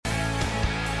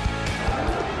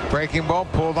Breaking ball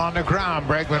pulled on the ground.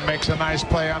 Bregman makes a nice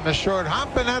play on the short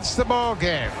hop, and that's the ball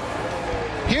game.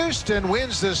 Houston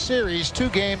wins the series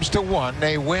 2-1.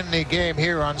 They win the game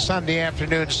here on Sunday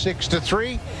afternoon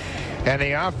 6-3. And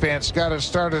the offense got it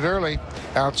started early.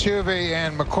 Altuve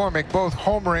and McCormick both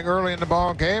homering early in the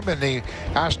ball game, and the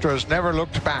Astros never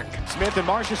looked back. Smith and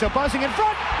Marchessault buzzing in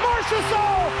front.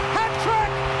 Marchessault! Hat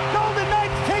trick! Golden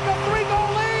Knights take a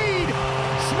 3-goal lead.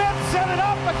 Smith set it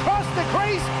up across the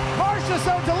crease.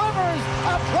 Marchessault delivers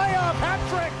a playoff hat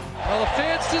trick. Well, the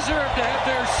fans deserve to have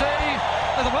their say,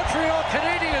 and the Montreal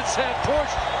Canadiens have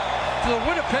pushed the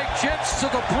Winnipeg Jets to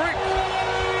the brink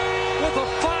with a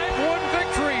 5-1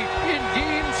 victory in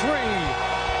Game 3.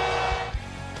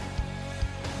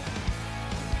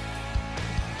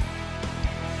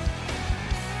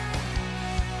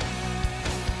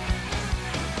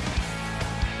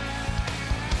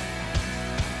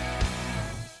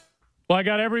 Well, I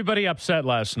got everybody upset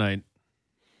last night.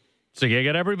 So I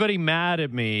got everybody mad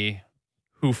at me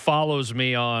who follows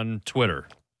me on Twitter.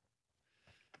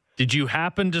 Did you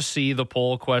happen to see the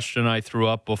poll question I threw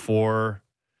up before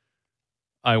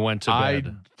I went to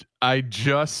bed? I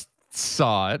just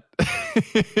saw it.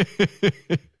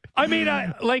 I mean,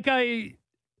 I'll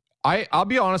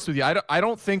be honest with you. I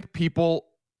don't think people,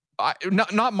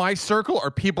 not my circle,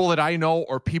 or people that I know,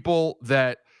 or people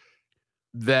that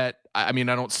I mean,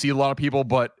 I don't see a lot of people,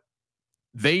 but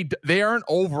they aren't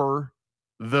over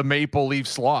the Maple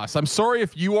Leafs loss. I'm sorry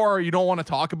if you are, you don't want to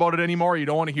talk about it anymore. You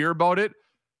don't want to hear about it,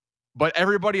 but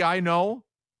everybody I know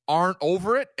aren't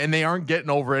over it, and they aren't getting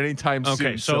over it anytime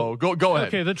soon. So go ahead.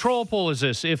 Okay, the troll poll is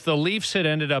this. If the Leafs had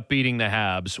ended up beating the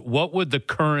Habs, what would the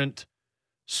current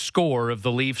score of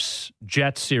the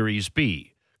Leafs-Jets series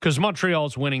be? Because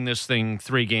Montreal's winning this thing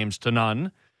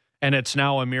 3-0, and it's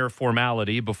now a mere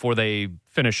formality before they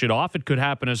finish it off. It could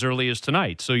happen as early as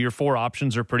tonight. So your four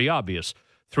options are pretty obvious.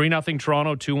 3-0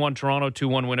 Toronto, 2-1 Toronto,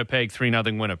 2-1 Winnipeg,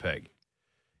 3-0 Winnipeg.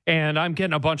 And I'm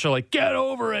getting a bunch of get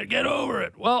over it, get over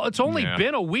it. Well, it's only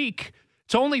been a week.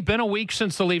 It's only been a week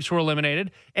since the Leafs were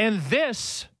eliminated. And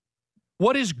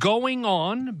what is going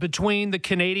on between the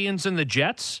Canadiens and the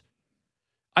Jets,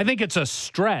 I think it's a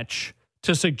stretch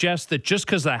to suggest that just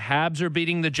because the Habs are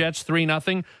beating the Jets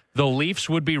 3-0, the Leafs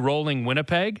would be rolling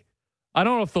Winnipeg. I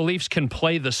don't know if the Leafs can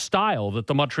play the style that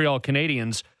the Montreal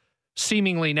Canadiens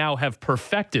seemingly now have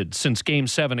perfected since Game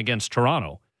 7 against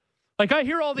Toronto. I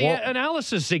hear all the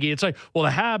analysis, Ziggy. It's the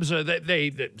Habs,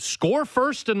 they score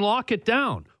first and lock it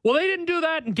down. Well, they didn't do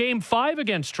that in Game 5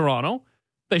 against Toronto.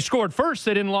 They scored first.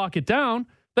 They didn't lock it down.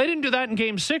 They didn't do that in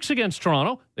Game 6 against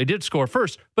Toronto. They did score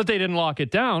first, but they didn't lock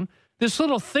it down. This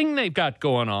little thing they've got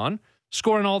going on,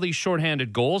 scoring all these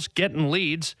shorthanded goals, getting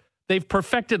leads, they've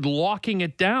perfected locking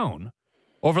it down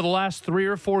over the last 3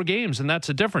 or 4 games, and that's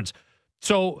a difference.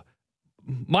 So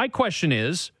my question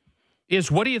is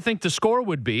what do you think the score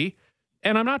would be?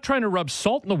 And I'm not trying to rub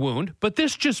salt in the wound, but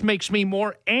this just makes me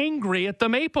more angry at the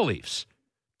Maple Leafs.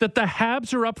 That the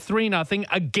Habs are up 3-0,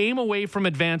 a game away from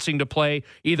advancing to play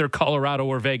either Colorado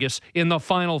or Vegas in the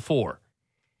Final Four.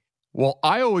 Well,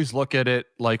 I always look at it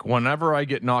like whenever I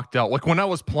get knocked out, like when I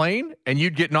was playing and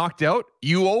you'd get knocked out,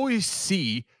 you always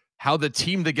see how the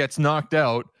team that gets knocked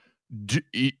out, the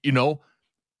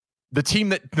team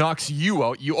that knocks you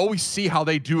out, you always see how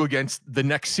they do against the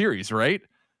next series, right?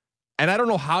 And I don't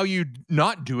know how you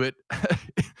not do it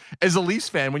as a Leafs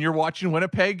fan when you're watching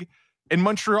Winnipeg and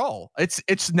Montreal.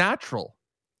 It's natural.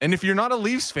 And if you're not a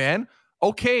Leafs fan,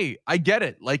 okay, I get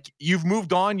it. You've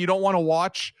moved on. You don't want to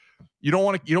watch. You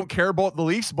don't care about the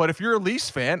Leafs. But if you're a Leafs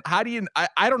fan, how do you?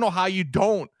 I don't know how you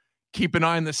don't keep an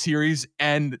eye on the series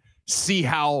and see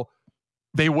how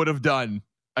they would have done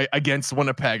against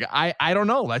Winnipeg. I don't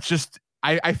know. That's just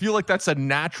I feel like that's a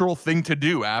natural thing to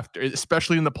do after,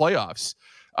 especially in the playoffs.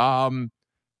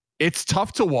 It's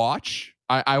tough to watch.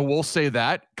 I will say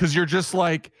that, because you're just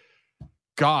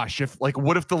gosh,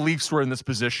 what if the Leafs were in this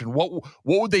position? What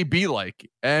would they be like?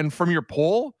 And from your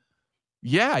poll,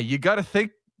 yeah, you got to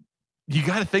think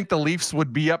the Leafs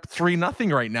would be up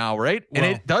 3-0 right now, right? Well,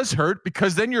 and it does hurt,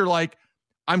 because then you're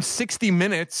I'm 60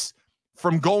 minutes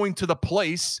from going to the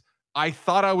place I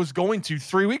thought I was going to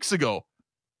 3 weeks ago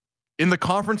in the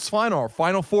conference final or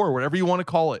Final Four, whatever you want to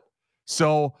call it.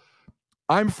 So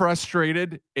I'm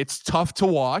frustrated. It's tough to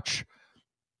watch.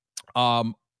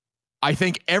 I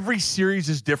think every series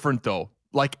is different, though.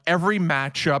 Every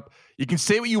matchup, you can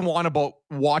say what you want about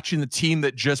watching the team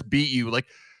that just beat you.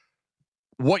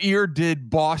 What year did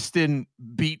Boston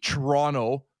beat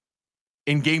Toronto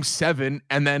in Game 7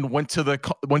 and then went to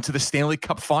the Stanley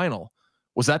Cup final?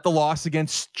 Was that the loss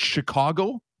against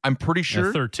Chicago? I'm pretty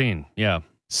sure. 13. Yeah.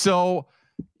 So,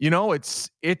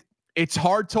 it's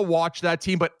hard to watch that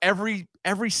team, but every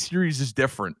series is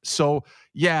different. So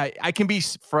yeah, I can be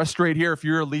frustrated here if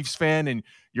you're a Leafs fan and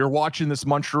you're watching this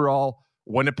Montreal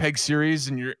Winnipeg series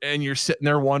and you're sitting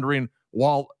there wondering,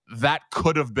 well, that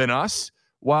could have been us.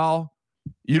 Well,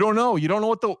 you don't know. You don't know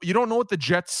what the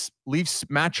Jets Leafs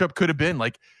matchup could have been.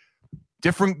 Like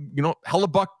different,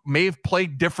 Hellebuck may have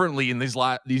played differently in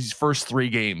these first 3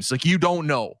 games. Like you don't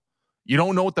know. You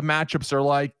don't know what the matchups are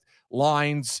like,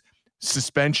 lines,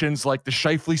 suspensions. Like the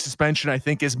Scheifele suspension, I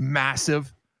think, is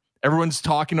massive. Everyone's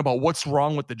talking about what's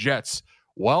wrong with the Jets.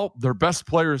 Well, their best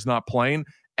player is not playing.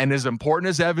 And as important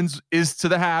as Evans is to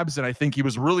the Habs, and I think he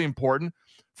was really important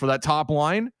for that top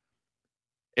line,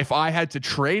 if I had to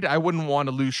trade, I wouldn't want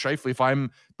to lose Scheifele if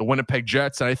I'm the Winnipeg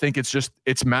Jets. And I think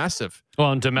it's massive.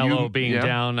 Well, and DeMello being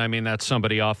down, I mean, that's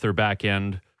somebody off their back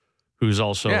end who's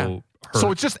also hurt.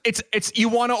 So it's you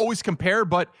want to always compare,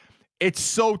 but it's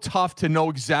so tough to know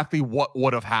exactly what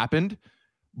would have happened.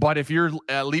 But if you're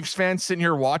a Leafs fan sitting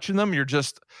here watching them, you're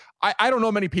just, I don't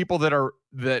know many people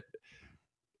that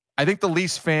I think the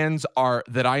Leafs fans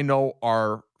that I know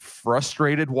are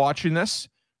frustrated watching this,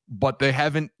 but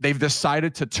they've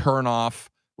decided to turn off.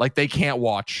 Like they can't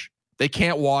watch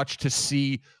to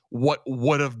see what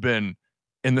would have been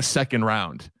in the second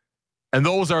round. And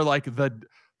those are like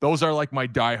my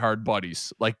diehard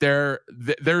buddies. Like they're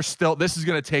still, this is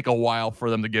going to take a while for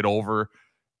them to get over.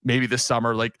 Maybe this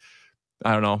summer. Like,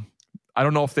 I don't know. I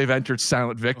don't know if they've entered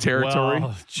silent Vic territory,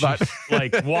 but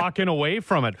like walking away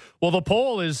from it. Well, the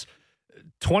poll is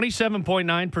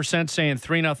 27.9% saying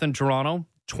 3-0 Toronto,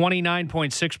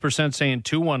 29.6% saying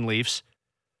 2-1 Leafs,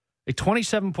 a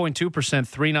 27.2%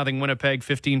 3-0 Winnipeg,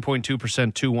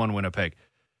 15.2% 2-1 Winnipeg.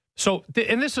 So,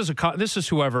 and this is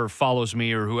whoever follows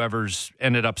me or whoever's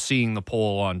ended up seeing the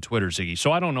poll on Twitter, Ziggy.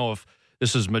 So I don't know if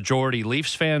this is majority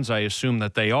Leafs fans. I assume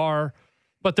that they are.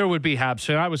 But there would be Habs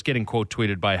fans. I was getting quote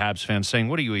tweeted by Habs fans saying,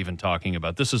 "What are you even talking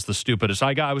about? This is the stupidest."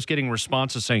 I was getting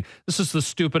responses saying, "This is the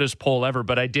stupidest poll ever,"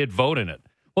 but I did vote in it.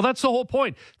 Well, that's the whole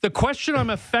point. The question I'm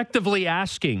effectively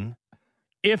asking,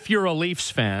 if you're a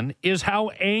Leafs fan, is how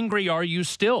angry are you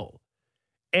still?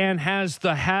 And has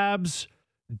the Habs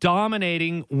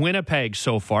dominating Winnipeg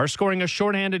so far, scoring a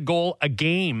shorthanded goal a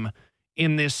game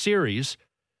in this series,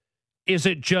 is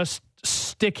it just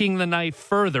sticking the knife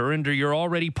further into your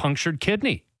already punctured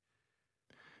kidney?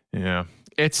 Yeah.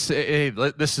 You're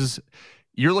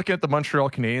looking at the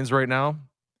Montreal Canadiens right now.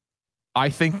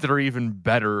 I think they're even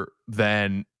better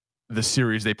than the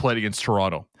series they played against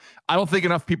Toronto. I don't think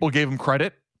enough people gave them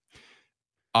credit.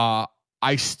 I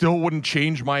still wouldn't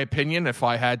change my opinion if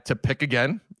I had to pick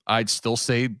again. I'd still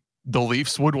say the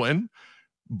Leafs would win,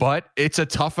 but it's a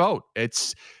tough out.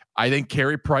 I think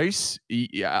Carey Price,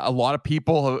 a lot of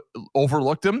people have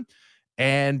overlooked him,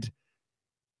 and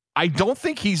I don't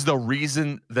think he's the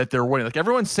reason that they're winning. Like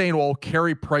everyone's saying, well,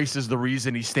 Carey Price is the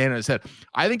reason he's standing on his head.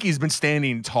 I think he's been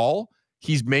standing tall.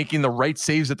 He's making the right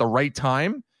saves at the right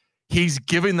time. He's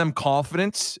giving them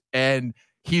confidence, and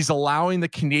he's allowing the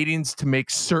Canadiens to make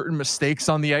certain mistakes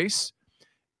on the ice.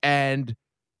 And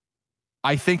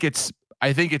I think it's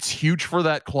huge for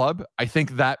that club. I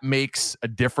think that makes a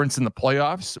difference in the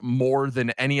playoffs more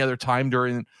than any other time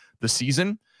during the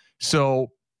season.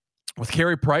 So with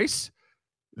Carey Price,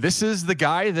 this is the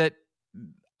guy that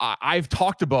I've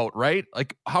talked about, right?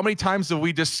 Like how many times have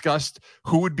we discussed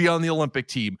who would be on the Olympic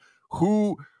team?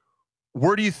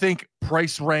 Where do you think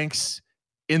Price ranks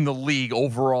in the league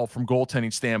overall from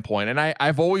goaltending standpoint? And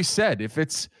I've always said, if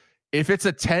it's a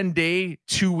 10-day,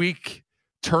 2-week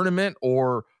tournament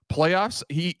or playoffs,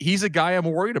 he's a guy I'm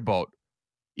worried about.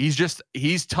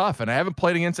 He's tough, and I didn't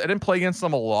play against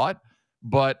them a lot,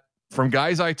 but from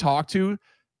guys I talk to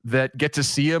that get to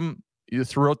see him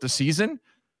throughout the season,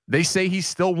 they say he's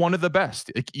still one of the best.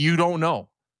 Like, you don't know,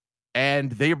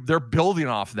 and they're building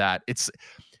off that. It's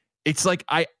like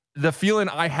the feeling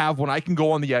I have when I can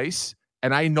go on the ice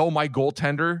and I know my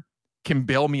goaltender can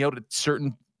bail me out at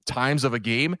certain times of a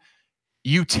game.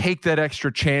 You take that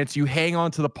extra chance. You hang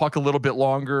on to the puck a little bit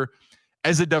longer.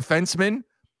 As a defenseman,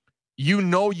 you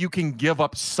know you can give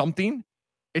up something.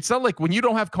 It's not like when you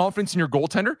don't have confidence in your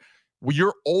goaltender,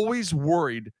 you're always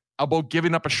worried about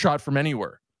giving up a shot from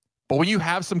anywhere. But when you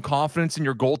have some confidence in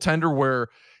your goaltender where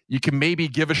you can maybe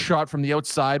give a shot from the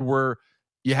outside where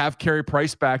you have Carey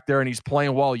Price back there and he's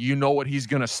playing well, you know what he's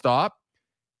going to stop.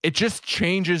 It just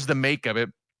changes the makeup.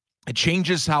 It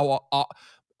changes how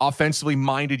offensively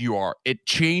minded you are. It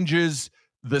changes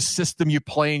the system you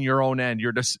play in your own end,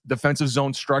 your defensive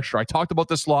zone structure. I talked about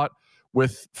this a lot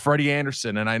with Freddie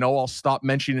Anderson, and I know I'll stop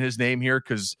mentioning his name here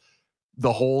because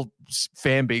the whole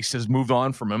fan base has moved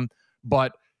on from him.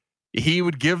 But he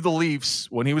would give the Leafs,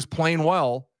 when he was playing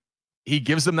well, he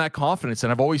gives them that confidence.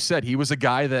 And I've always said he was a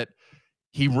guy that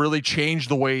he really changed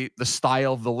the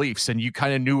style of the Leafs, and you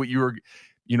kind of knew what you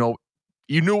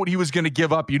knew what he was going to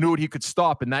give up. You knew what he could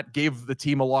stop, and that gave the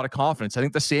team a lot of confidence. I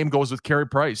think the same goes with Carey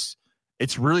Price.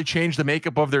 It's really changed the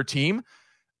makeup of their team.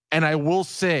 And I will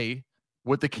say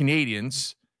with the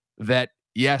Canadiens that,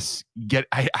 yes,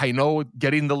 I know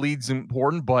getting the lead's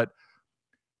important, but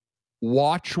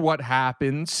watch what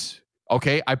happens.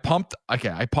 Okay, I pumped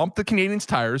the Canadiens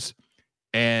tires,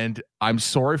 and I'm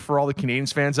sorry for all the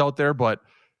Canadiens fans out there, but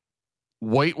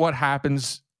wait what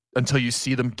happens until you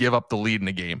see them give up the lead in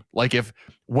a game. Like if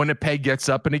Winnipeg gets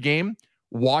up in a game,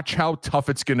 watch how tough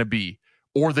it's going to be.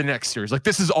 Or the next series. Like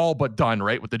this is all but done,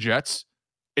 right? With the Jets.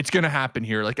 It's going to happen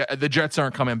here. Like the Jets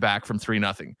aren't coming back from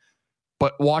 3-0.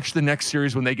 But watch the next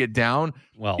series when they get down.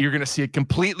 Well, you're going to see a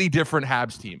completely different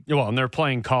Habs team. Well, and they're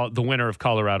playing the winner of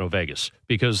Colorado-Vegas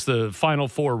because the Final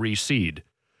Four reseed.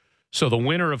 So the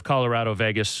winner of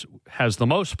Colorado-Vegas has the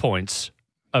most points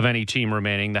of any team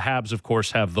remaining. The Habs, of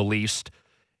course, have the least.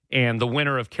 And the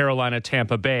winner of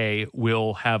Carolina-Tampa Bay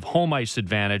will have home ice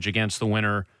advantage against the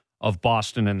winner of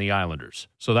Boston and the Islanders.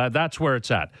 So that's where it's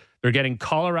at. They're getting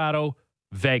Colorado,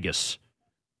 Vegas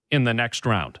in the next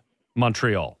round,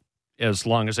 Montreal, as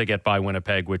long as they get by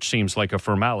Winnipeg, which seems like a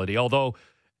formality. Although,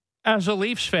 as a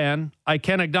Leafs fan, I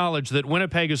can acknowledge that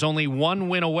Winnipeg is only one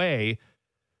win away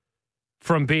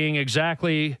from being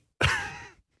exactly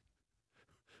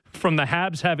from the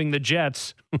Habs having the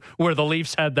Jets where the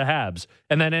Leafs had the Habs.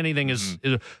 And then anything is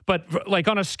but like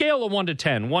on a scale of 1 to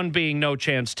 10, 1 being no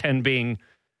chance, 10 being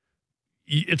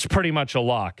it's pretty much a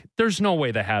lock. There's no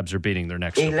way the Habs are beating their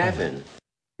next 11. Opponent.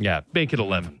 Yeah, make it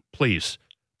 11. Please,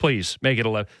 make it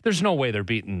 11. There's no way they're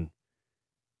beating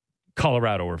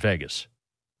Colorado or Vegas.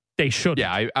 They should.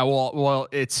 Yeah, well,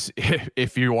 it's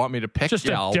if you want me to pick, just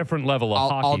a different level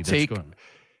of hockey. I'll take.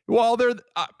 Well,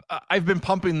 I've been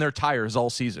pumping their tires all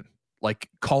season, like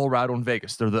Colorado and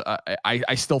Vegas. They're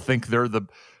I still think they're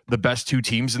the best two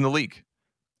teams in the league.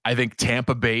 I think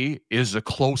Tampa Bay is a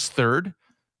close third.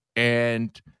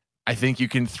 And I think you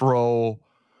can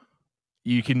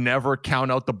never count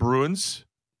out the Bruins.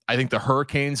 I think the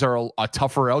Hurricanes are a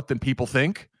tougher out than people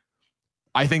think.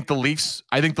 I think the Leafs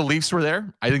were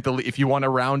there. I think if you want to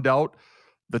round out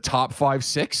the top 5,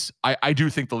 6, I do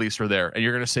think the Leafs were there. And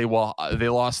you're going to say, well, they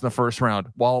lost in the first round.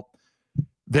 Well,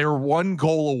 they're one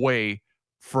goal away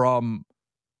from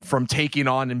taking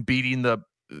on and beating the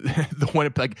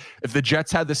Winnipeg. If the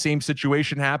Jets had the same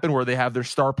situation happen where they have their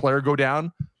star player go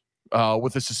down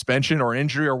with a suspension or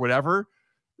injury or whatever,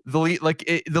 the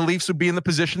Leafs would be in the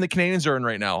position the Canadiens are in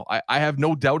right now. I have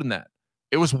no doubt in that.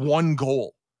 It was one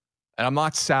goal, and I'm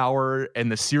not sour,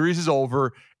 and the series is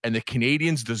over, and the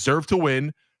Canadiens deserve to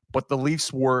win, but the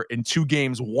Leafs were in 2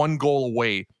 games, 1 goal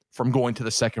away from going to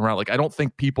the second round. Like, I don't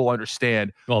think people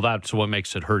understand. Well, that's what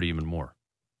makes it hurt even more.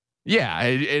 Yeah,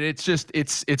 and it's just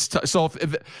so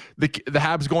if the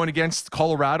Habs going against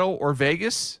Colorado or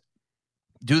Vegas,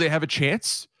 do they have a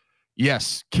chance?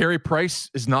 Yes, Carey Price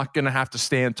is not going to have to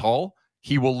stand tall.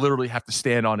 He will literally have to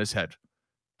stand on his head.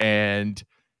 And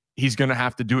he's going to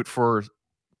have to do it for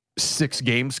 6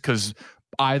 games because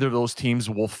either of those teams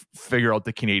will figure out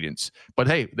the Canadiens. But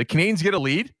hey, the Canadiens get a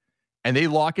lead and they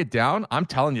lock it down. I'm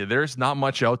telling you, there's not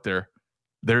much out there.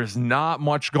 There's not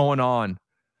much going on.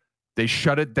 They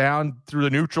shut it down through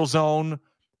the neutral zone,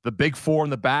 the big 4 in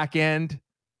the back end.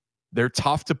 They're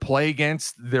tough to play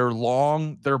against. They're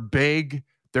long. They're big.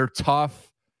 They're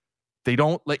tough. They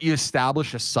don't let you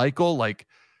establish a cycle like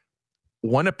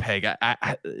Winnipeg.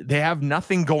 They have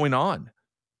nothing going on,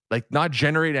 like not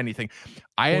generate anything.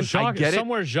 I get it.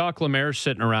 Somewhere Jacques Lemaire's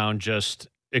sitting around just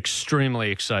extremely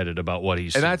excited about what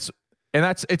he's and seeing.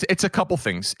 It's a couple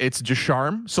things. It's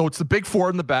Ducharme. So it's the big 4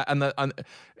 in the back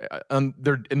on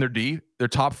their D, their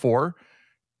top 4.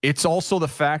 It's also the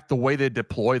fact the way they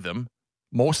deploy them.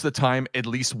 Most of the time, at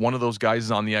least one of those guys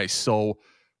is on the ice. So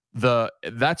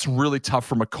that's really tough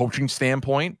from a coaching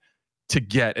standpoint to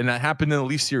get. And that happened in the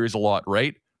Leafs series a lot,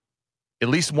 right? At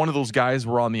least one of those guys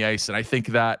were on the ice. And I think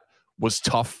that was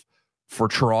tough for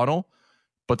Toronto.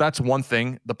 But that's one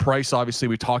thing. The price, obviously,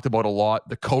 we talked about a lot.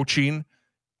 The coaching,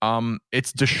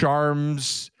 it's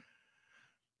Ducharme's.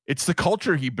 It's the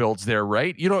culture he builds there,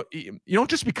 right? You don't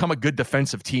just become a good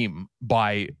defensive team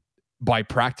by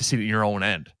practicing at your own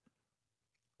end.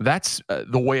 That's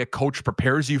the way a coach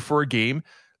prepares you for a game.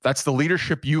 That's the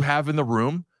leadership you have in the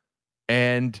room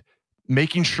and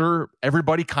making sure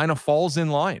everybody kind of falls in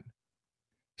line.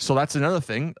 So that's another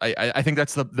thing. I think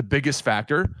that's the biggest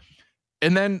factor.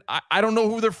 And then I don't know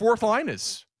who their 4th line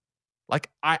is. Like,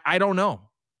 I don't know.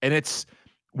 And it's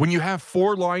when you have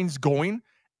 4 lines going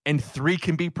and 3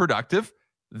 can be productive,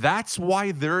 That's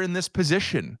why they're in this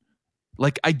position.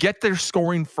 Like, I get they're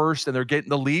scoring first and they're getting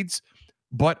the leads,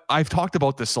 but I've talked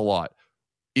about this a lot.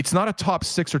 It's not a top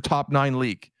 6 or top 9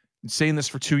 league. I'm saying this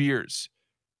for 2 years,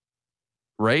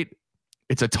 right?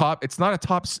 It's not a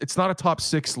top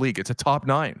 6 league. It's a top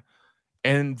 9.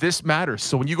 And this matters.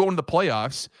 So when you go into the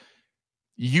playoffs,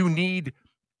 you need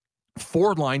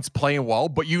 4 lines playing well,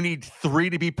 but you need 3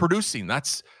 to be producing.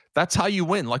 That's how you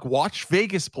win. Like, watch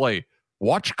Vegas play.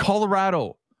 Watch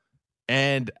Colorado.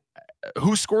 And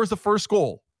who scores the first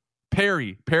goal?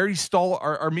 Perry, Stahl,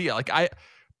 Armia. Like,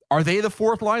 are they the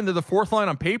 4th line? They're the 4th line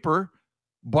on paper,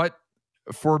 but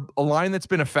for a line that's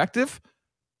been effective,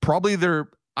 probably they're,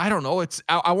 I don't know.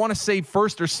 I want to say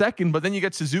 1st or 2nd, but then you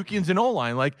get Suzuki and Zano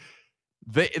line. Like,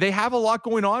 they have a lot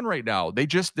going on right now.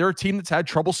 They're a team that's had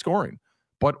trouble scoring.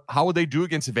 But how would they do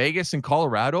against Vegas and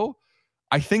Colorado?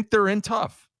 I think they're in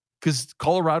tough because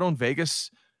Colorado and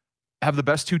Vegas have the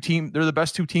best 2 teams. They're the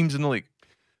best 2 teams in the league.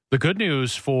 The good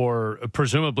news for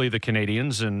presumably the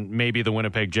Canadiens and maybe the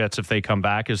Winnipeg Jets, if they come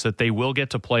back, is that they will get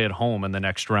to play at home in the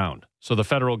next round. So the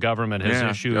federal government has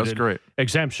issued an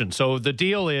exemption. So the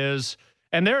deal is,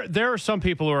 and there are some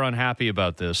people who are unhappy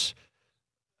about this.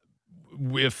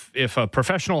 If a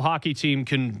professional hockey team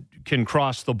can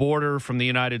cross the border from the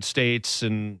United States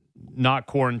and not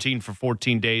quarantine for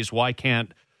 14 days, why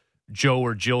can't Joe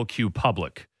or Jill Q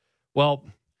Public? Well,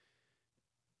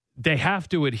 they have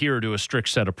to adhere to a strict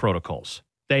set of protocols.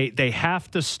 They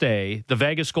have to stay. The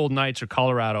Vegas Golden Knights or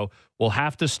Colorado will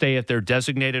have to stay at their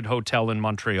designated hotel in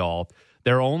Montreal.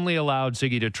 They're only allowed,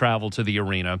 Ziggy, to travel to the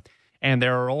arena. And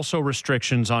there are also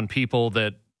restrictions on people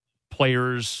that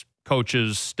players,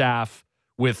 coaches, staff,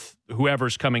 with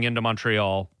whoever's coming into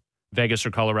Montreal, Vegas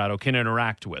or Colorado, can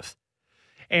interact with.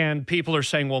 And people are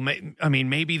saying, well,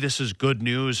 maybe this is good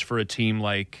news for a team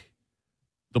like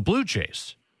the Blue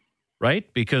Jays,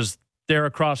 right? Because they're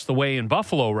across the way in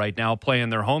Buffalo right now playing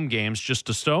their home games just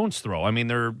a stone's throw. I mean,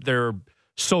 they're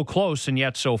so close and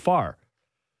yet so far.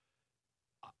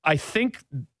 I think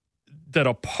that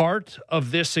a part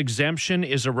of this exemption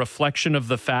is a reflection of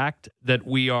the fact that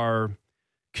we are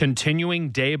continuing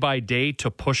day by day to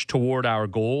push toward our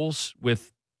goals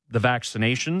with the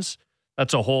vaccinations.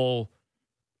 That's a whole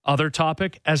other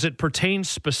topic. As it pertains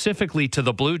specifically to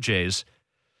the Blue Jays,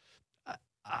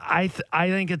 I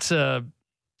think it's a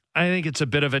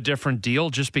bit of a different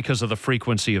deal just because of the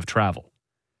frequency of travel.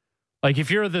 Like,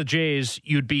 if you're the Jays,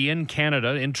 you'd be in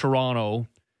Canada, in Toronto,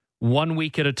 1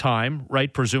 week at a time,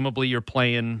 right? Presumably you're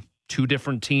playing 2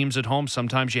 different teams at home.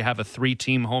 Sometimes you have a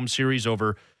 3-team home series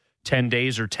over 10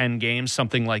 days or 10 games,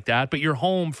 something like that. But you're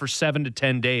home for 7 to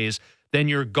 10 days. Then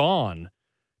you're gone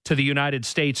to the United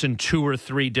States in 2 or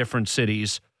 3 different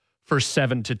cities for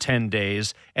 7 to 10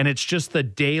 days. And it's just the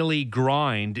daily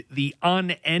grind, the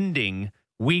unending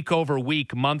week over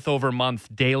week, month over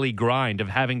month daily grind of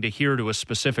having to adhere to a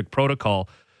specific protocol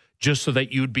just so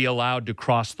that you'd be allowed to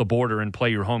cross the border and play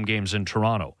your home games in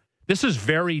Toronto. This is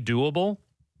very doable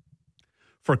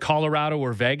for Colorado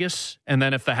or Vegas. And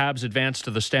then if the Habs advance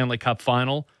to the Stanley Cup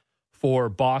final, for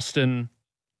Boston,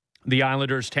 the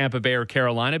Islanders, Tampa Bay, or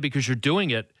Carolina, because you're doing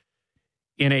it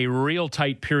in a real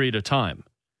tight period of time.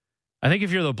 I think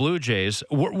if you're the Blue Jays,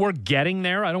 we're getting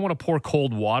there. I don't want to pour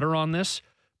cold water on this,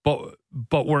 but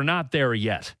we're not there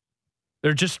yet.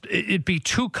 It'd be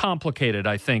too complicated,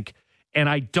 I think. And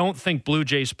I don't think Blue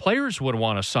Jays players would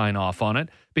want to sign off on it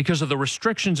because of the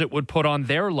restrictions it would put on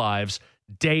their lives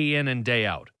day in and day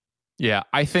out. Yeah,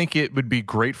 I think it would be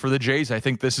great for the Jays. I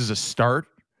think this is a start.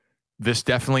 This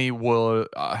definitely will,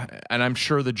 and I'm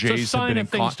sure the Jays it's a sign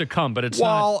have been of things to come, but it's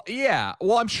not. Yeah.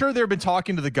 Well, I'm sure they've been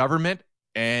talking to the government,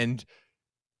 and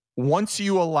once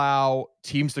you allow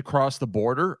teams to cross the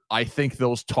border, I think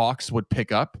those talks would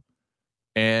pick up,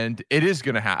 and it is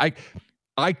going to happen.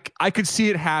 I could see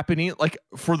it happening, like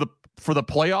for the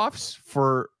playoffs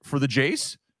for the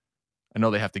Jays. I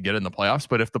know they have to get in the playoffs,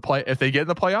 but if they get in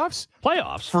the playoffs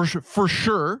for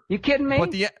sure. You kidding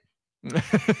me?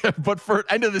 But for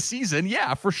end of the season,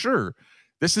 yeah, for sure.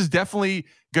 This is definitely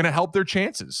going to help their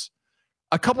chances.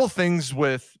 A couple of things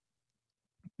with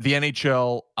the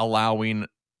NHL allowing,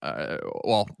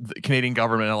 the Canadian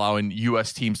government allowing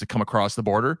U.S. teams to come across the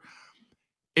border.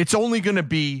 It's only going to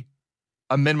be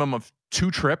a minimum of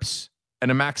 2 trips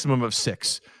and a maximum of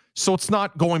 6. So it's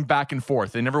not going back and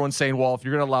forth. And everyone's saying, well, if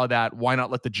you're going to allow that, why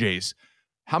not let the Jays?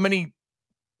 How many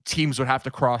teams would have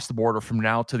to cross the border from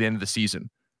now to the end of the season?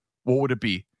 What would it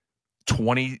be?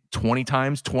 20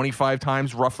 times, 25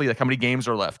 times, roughly? Like, how many games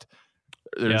are left?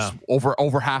 There's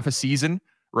over half a season,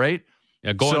 right?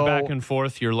 Yeah, going back and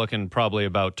forth, you're looking probably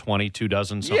about 22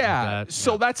 dozen, something like that.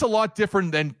 So that's a lot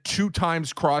different than 2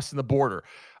 times crossing the border.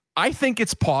 I think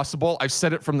it's possible. I've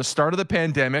said it from the start of the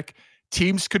pandemic.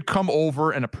 Teams could come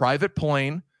over in a private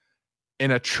plane,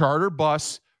 in a charter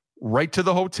bus, right to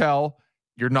the hotel.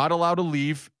 You're not allowed to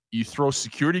leave. You throw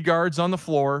security guards on the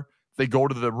floor. They go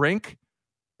to the rink,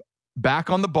 back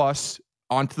on the bus,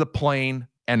 onto the plane,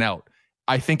 and out.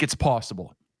 I think it's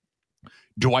possible.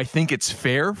 Do I think it's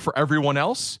fair for everyone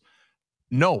else?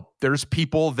 No. There's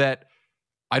people that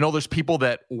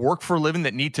work for a living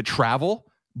that need to travel,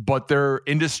 but their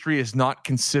industry is not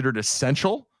considered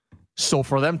essential. So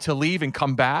for them to leave and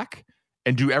come back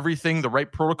and do everything, the right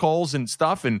protocols and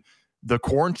stuff, and the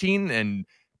quarantine and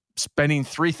spending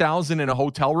 $3,000 in a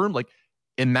hotel room, like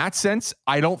in that sense,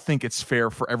 I don't think it's fair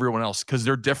for everyone else because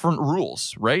they're different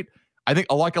rules, right? I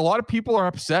think like a lot of people are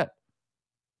upset.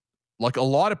 Like a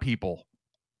lot of people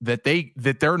that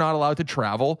they're not allowed to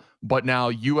travel, but now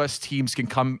U.S. teams can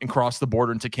come and cross the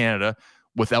border into Canada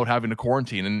without having to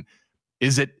quarantine. And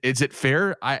is it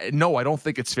fair? No, I don't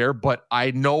think it's fair, but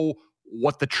I know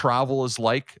what the travel is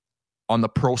like on the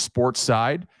pro sports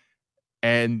side.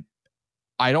 And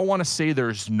I don't want to say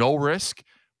there's no risk,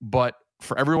 but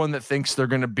for everyone that thinks they're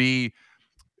going to be,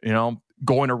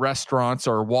 going to restaurants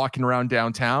or walking around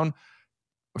downtown,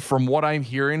 from what I'm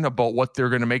hearing about what they're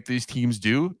going to make these teams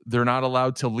do, they're not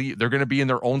allowed to leave. They're going to be in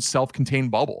their own self-contained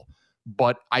bubble.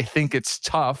 But I think it's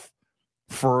tough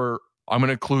I'm going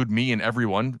to include me and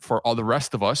everyone, for all the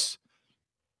rest of us.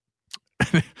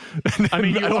 I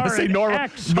mean, you are an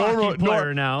ex-hockey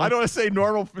player now. I don't want to say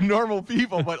normal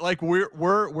people, but like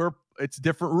we're it's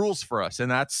different rules for us, and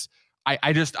that's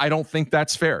I don't think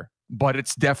that's fair, but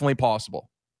it's definitely possible.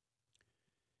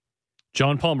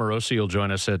 Jon Morosi will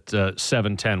join us at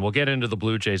 7:10. We'll get into the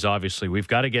Blue Jays, obviously. We've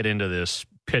got to get into this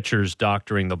pitchers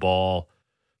doctoring the ball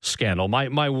scandal.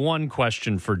 My one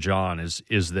question for Jon is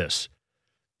this.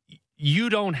 You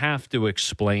don't have to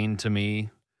explain to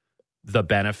me the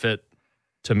benefit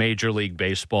to Major League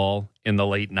Baseball in the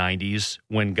late 90s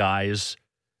when guys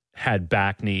had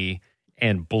back knee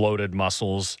and bloated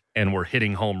muscles and were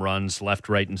hitting home runs left,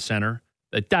 right, and center.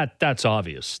 That's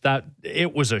obvious. That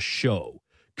it was a show.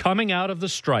 Coming out of the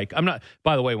strike,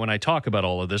 by the way, when I talk about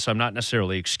all of this, I'm not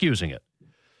necessarily excusing it.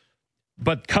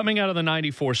 But coming out of the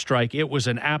 94 strike, it was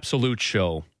an absolute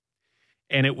show.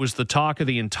 And it was the talk of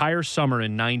the entire summer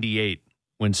in 98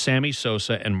 when Sammy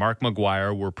Sosa and Mark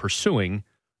McGwire were pursuing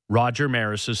Roger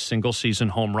Maris's single-season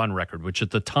home run record, which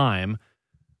at the time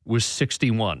was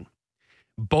 61.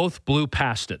 Both blew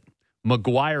past it.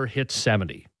 McGwire hit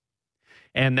 70.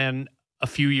 And then a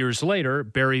few years later,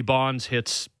 Barry Bonds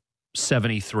hits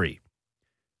 73.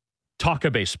 Talk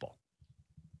of baseball.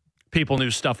 People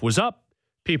knew stuff was up.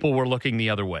 People were looking the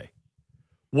other way.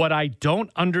 What I don't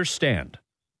understand,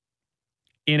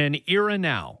 in an era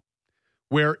now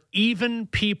where even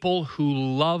people who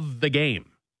love the game,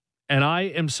 and I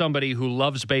am somebody who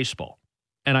loves baseball,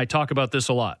 and I talk about this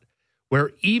a lot,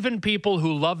 where even people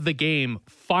who love the game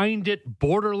find it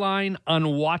borderline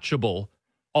unwatchable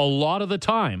a lot of the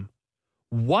time,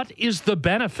 what is the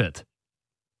benefit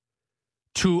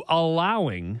to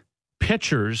allowing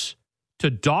pitchers to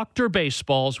doctor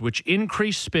baseballs, which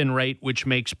increase spin rate, which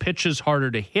makes pitches harder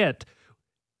to hit?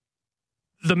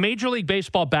 The Major League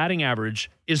Baseball batting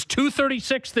average is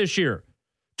 .236 this year.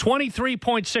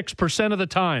 23.6% of the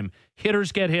time,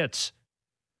 hitters get hits.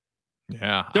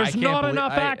 Yeah. There's not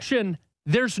enough action.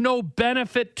 There's no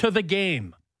benefit to the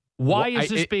game. Why is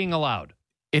this being allowed?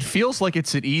 It feels like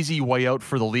it's an easy way out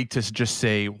for the league to just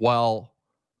say, well,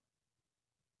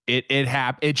 it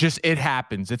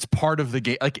happens. It's part of the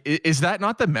game. Like, is that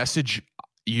not the message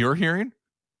you're hearing?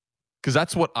 Because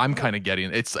that's what I'm kind of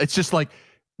getting. It's just like,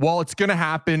 well, it's going to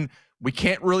happen. We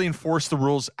can't really enforce the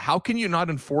rules. How can you not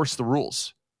enforce the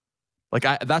rules? Like,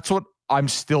 that's what I'm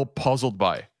still puzzled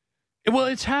by. Well,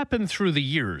 it's happened through the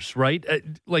years, right?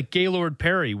 Like Gaylord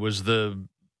Perry was the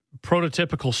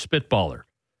prototypical spitballer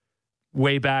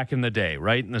way back in the day,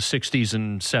 right? In the 60s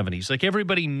and 70s. Like,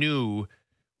 everybody knew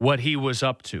what he was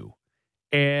up to.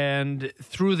 And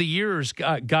through the years,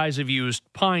 guys have used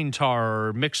pine tar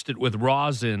or mixed it with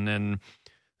rosin, and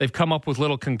they've come up with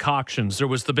little concoctions. There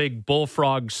was the big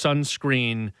Bullfrog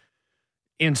sunscreen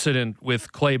incident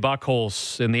with Clay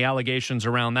Buchholz and the allegations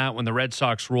around that when the Red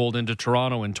Sox rolled into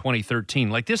Toronto in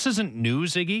 2013. Like, this isn't new,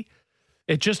 Ziggy.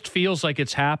 It just feels like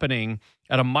it's happening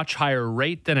at a much higher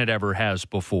rate than it ever has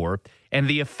before. And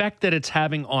the effect that it's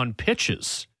having on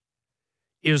pitches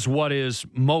is what is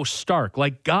most stark.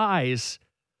 Like, guys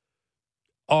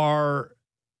are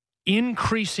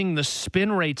increasing the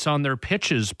spin rates on their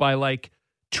pitches by like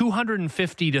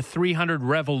 250 to 300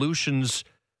 revolutions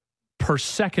per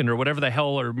second or whatever the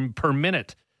hell, or per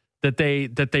minute that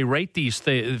they rate these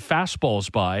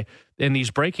fastballs by. and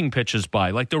these breaking pitches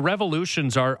by. Like the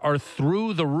revolutions are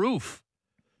through the roof.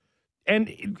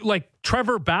 And like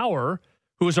Trevor Bauer,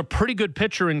 who was a pretty good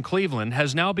pitcher in Cleveland,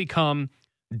 has now become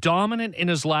dominant in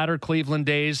his latter Cleveland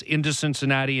days into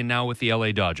Cincinnati and now with the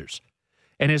LA Dodgers.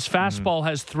 And his fastball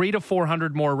has 300 to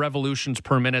 400 more revolutions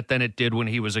per minute than it did when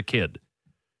he was a kid.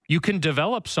 You can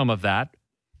develop some of that,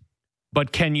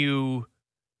 but can you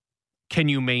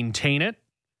maintain it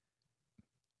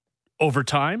over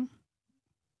time?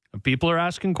 People are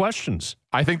asking questions.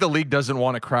 I think the league doesn't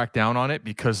want to crack down on it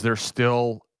because they're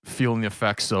still feeling the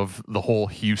effects of the whole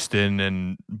Houston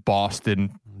and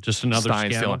Boston. Just another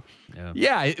scandal.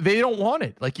 Yeah, they don't want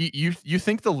it. Like you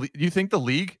think the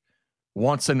league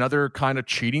wants another kind of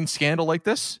cheating scandal like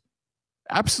this?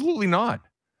 Absolutely not.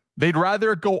 They'd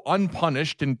rather go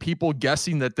unpunished and people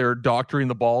guessing that they're doctoring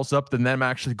the balls up than them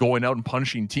actually going out and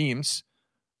punishing teams.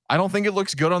 I don't think it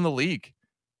looks good on the league.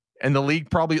 And the league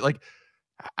probably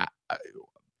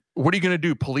what are you going to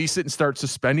do? Police it and start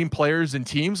suspending players and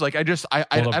teams? Like I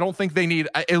don't think they need.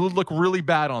 It would look really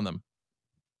bad on them.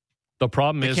 The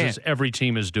problem is every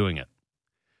team is doing it.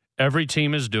 Every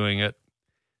team is doing it.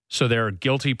 So there are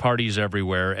guilty parties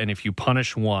everywhere. And if you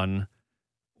punish one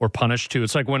or punish two,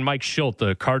 it's like when Mike Schilt,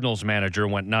 the Cardinals manager,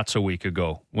 went nuts a week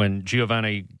ago when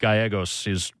Giovanni Gallegos,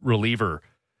 his reliever,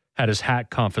 had his hat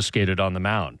confiscated on the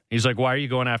mound. He's like, why are you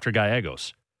going after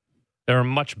Gallegos? There are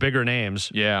much bigger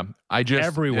names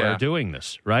everywhere doing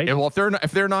this, right? Yeah, well,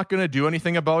 if they're not going to do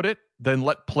anything about it, then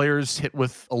let players hit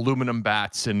with aluminum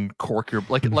bats and cork your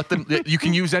let them. You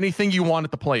can use anything you want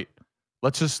at the plate.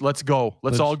 Let's go.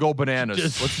 Let's all go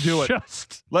bananas. Let's do it.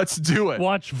 Let's do it.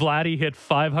 Watch Vladdy hit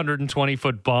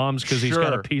 520-foot bombs because he's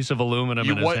got a piece of aluminum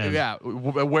in his hand. Yeah,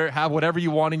 have whatever you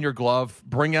want in your glove.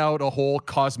 Bring out a whole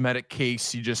cosmetic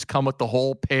case. You just come with the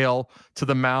whole pail to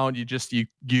the mound. You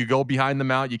go behind the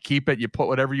mound. You keep it. You put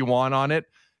whatever you want on it.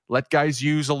 Let guys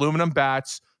use aluminum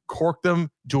bats. Cork them.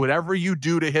 Do whatever you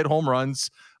do to hit home runs.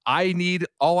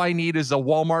 All I need is a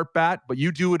Walmart bat, but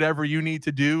you do whatever you need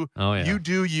to do. Oh, yeah. You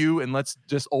do you, and let's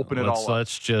just open it all up.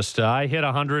 Let's just, I hit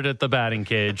 100 at the batting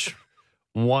cage.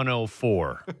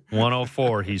 104.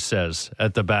 104, he says,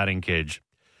 at the batting cage.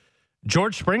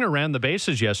 George Springer ran the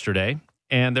bases yesterday,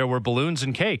 and there were balloons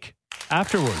and cake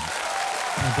afterwards.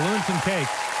 Balloons and cake.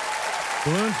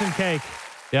 Balloons and cake.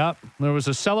 Yeah, there was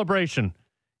a celebration.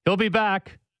 He'll be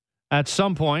back at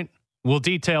some point. We'll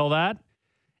detail that.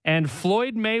 And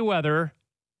Floyd Mayweather,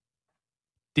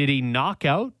 did he knock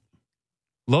out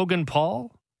Logan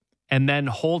Paul and then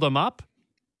hold him up?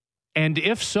 And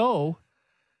if so,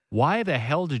 why the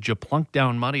hell did you plunk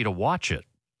down money to watch it?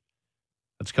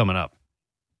 That's coming up.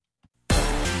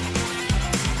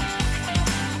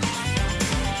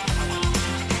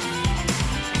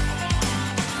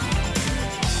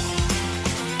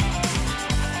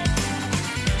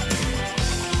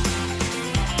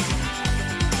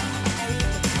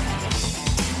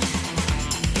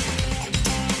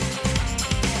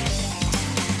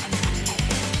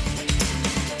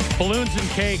 Balloons and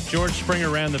cake. George Springer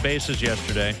ran the bases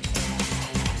yesterday.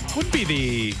 Would be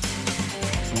the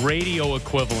radio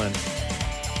equivalent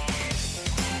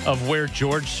of where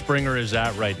George Springer is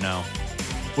at right now.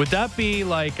 Would that be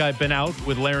like I've been out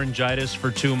with laryngitis for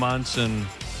 2 months and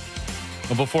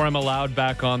before I'm allowed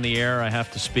back on the air, I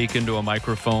have to speak into a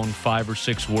microphone 5 or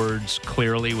 6 words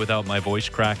clearly without my voice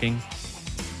cracking?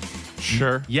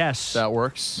 Sure. Yes. That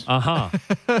works. Uh-huh.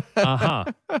 Uh-huh.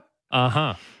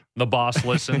 Uh-huh. The boss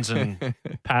listens and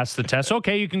pass the test.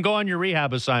 Okay, you can go on your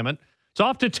rehab assignment. It's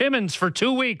off to Timmins for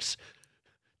 2 weeks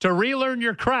to relearn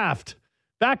your craft.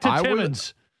 Back to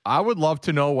Timmins. I would love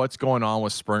to know what's going on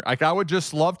with Springer. Like, I would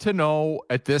just love to know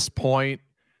at this point,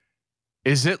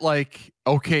 is it like,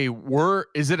 okay,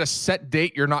 is it a set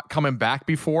date you're not coming back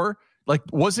before? Like,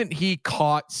 wasn't he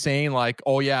caught saying like,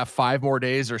 oh yeah, 5 more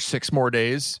days or 6 more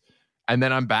days and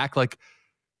then I'm back? Like,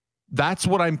 that's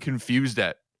what I'm confused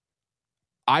at.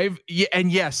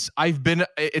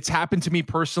 It's happened to me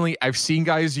personally. I've seen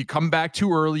guys, you come back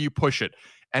too early, you push it.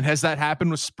 And has that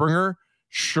happened with Springer?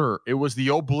 Sure. It was the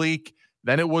oblique,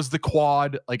 then it was the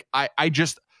quad. Like, I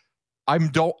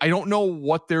don't know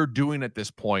what they're doing at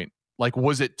this point. Like,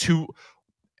 was it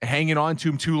hanging on to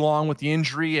him too long with the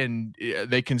injury and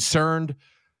they concerned?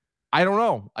 I don't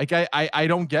know. Like, I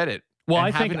don't get it. Well,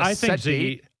 I think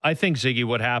Ziggy,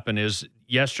 what happened is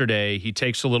yesterday he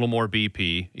takes a little more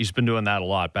BP. He's been doing that a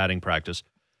lot, batting practice.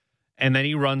 And then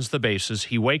he runs the bases.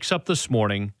 He wakes up this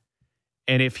morning,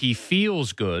 and if he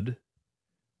feels good,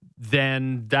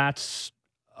 then that's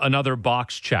another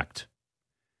box checked.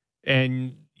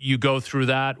 And you go through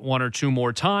that 1 or 2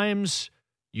 more times,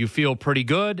 you feel pretty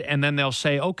good, and then they'll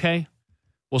say, okay,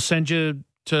 we'll send you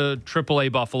to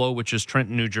AAA Buffalo, which is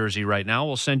Trenton, New Jersey right now.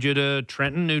 We'll send you to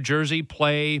Trenton, New Jersey,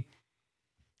 play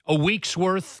a week's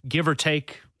worth, give or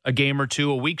take a game or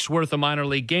two, a week's worth of minor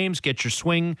league games, get your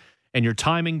swing and your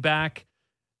timing back,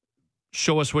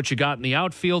 show us what you got in the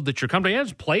outfield that you're comfortable. He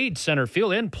hasn't played center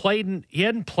field. He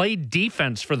hadn't played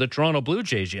defense for the Toronto Blue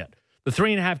Jays yet. The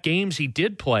 3.5 games he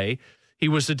did play, he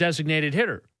was the designated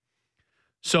hitter.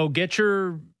 So get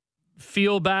your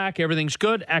feel back. Everything's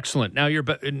good. Excellent. Now you're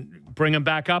bring him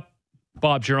back up.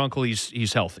 Bob's your uncle.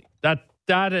 He's healthy. That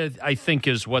I think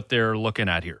is what they're looking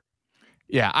at here.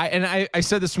 Yeah, I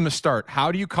said this from the start.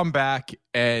 How do you come back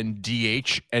and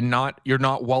DH and you're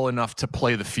not well enough to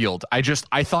play the field? I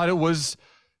thought it was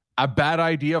a bad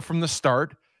idea from the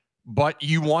start, but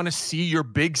you want to see your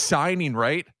big signing,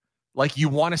 right? Like you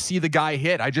want to see the guy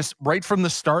hit. Right from the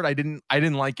start, I didn't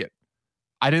like it.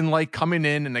 I didn't like coming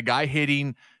in and the guy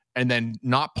hitting and then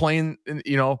not playing,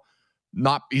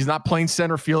 he's not playing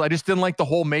center field. I just didn't like the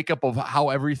whole makeup of how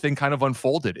everything kind of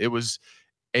unfolded.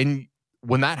 And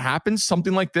when that happens,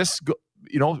 something like this,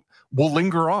 will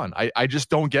linger on. I just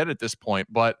don't get it at this point,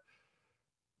 but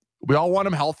we all want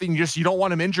him healthy and you don't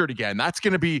want him injured again. That's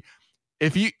going to be,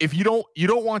 if you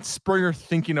don't want Springer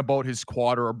thinking about his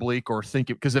quad or oblique or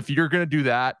thinking, because if you're going to do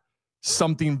that,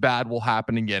 something bad will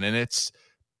happen again. And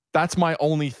that's my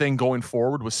only thing going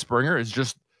forward with Springer is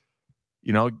just,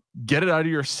 get it out of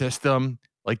your system,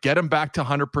 like get him back to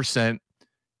 100%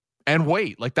 and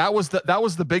wait. Like that was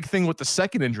the big thing with the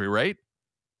second injury, right?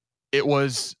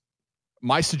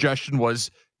 My suggestion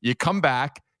was you come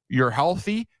back, you're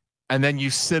healthy, and then you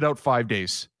sit out 5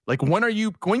 days. Like when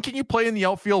can you play in the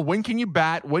outfield? When can you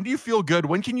bat? When do you feel good?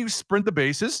 When can you sprint the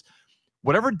bases?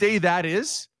 Whatever day that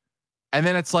is. And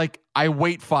then it's like, I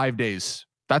wait 5 days.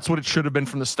 That's what it should have been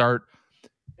from the start.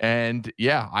 And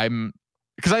yeah,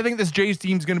 because I think this Jays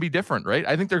team is going to be different, right?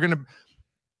 I think they're going to,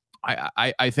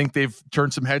 I think they've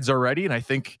turned some heads already. And I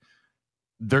think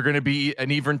they're going to be an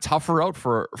even tougher out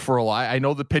for a while. I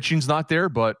know the pitching's not there,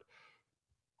 but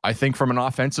I think from an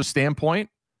offensive standpoint,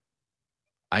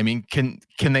 I mean, can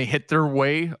they hit their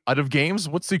way out of games?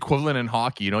 What's the equivalent in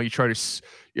hockey? You try to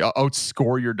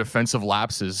outscore your defensive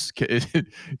lapses. Can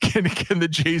the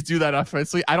Jays do that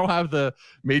offensively? I don't have the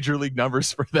major league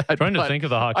numbers for that. Trying to think of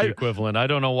the hockey equivalent. I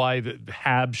don't know why the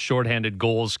Habs shorthanded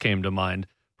goals came to mind.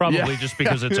 Probably just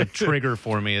because it's a trigger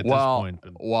for me at this point.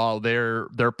 Well, they're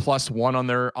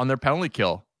 +1 on their penalty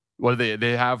kill. What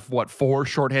they have 4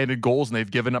 shorthanded goals and they've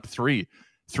given up 3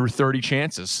 through 30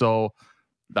 chances. So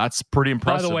that's pretty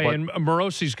impressive. By the way, and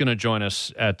Morosi's going to join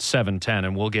us at 7:10,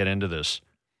 and we'll get into this.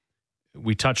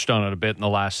 We touched on it a bit in the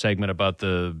last segment about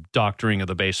the doctoring of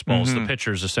the baseballs, the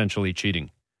pitchers essentially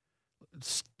cheating.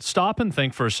 Stop and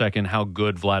think for a second how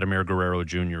good Vladimir Guerrero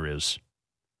Jr. is.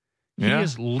 He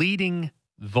is leading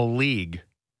the league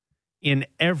in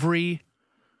every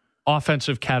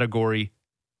offensive category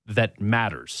that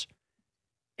matters.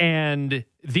 And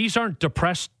these aren't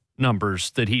depressed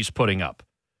numbers that he's putting up.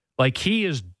 Like, he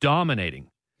is dominating.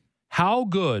 How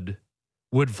good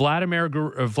would Vladimir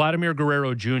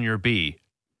Guerrero Jr. be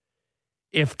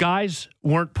if guys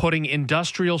weren't putting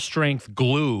industrial strength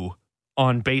glue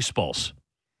on baseballs?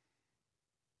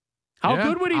 How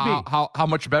good would he be? How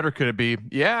much better could it be?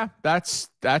 Yeah, that's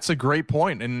a great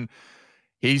point. And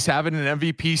he's having an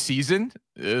MVP season.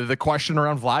 The question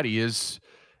around Vladdy is,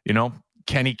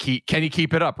 can he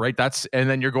keep it up? Right. And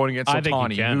then you're going against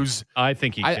Ohtani, I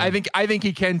think he can. I think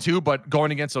he can too. But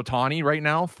going against Ohtani right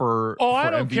now for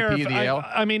I don't MVP care. of the AL.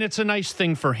 I mean, it's a nice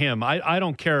thing for him. I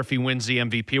don't care if he wins the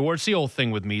MVP award. It's the old thing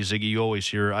with me, Ziggy. You always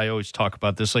hear. I always talk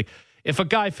about this. Like, if a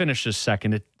guy finishes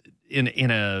second in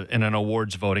an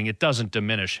awards voting, it doesn't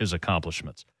diminish his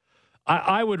accomplishments.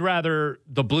 I would rather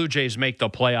the Blue Jays make the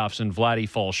playoffs and Vladdy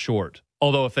falls short.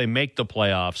 Although if they make the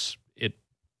playoffs, it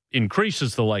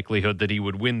increases the likelihood that he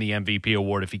would win the MVP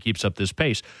award if he keeps up this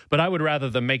pace. But I would rather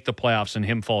them make the playoffs and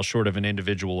him fall short of an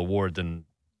individual award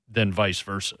than vice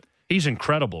versa. He's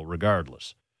incredible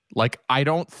regardless. Like, I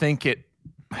don't think it...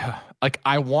 Like,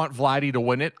 I want Vladdy to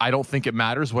win it. I don't think it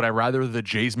matters. Would I rather the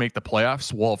Jays make the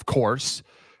playoffs? Well, of course.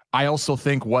 I also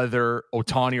think whether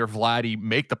Ohtani or Vladdy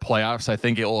make the playoffs, I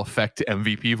think it will affect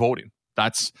MVP voting.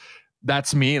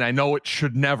 That's me, and I know it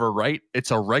should never, right?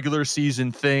 It's a regular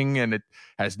season thing, and it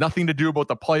has nothing to do about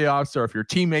the playoffs or if your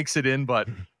team makes it in, but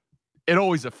it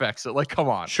always affects it. Like, come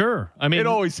on. Sure. I mean, it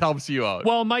always helps you out.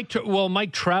 Well, Mike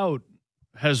Trout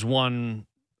has won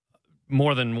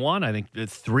more than one, I think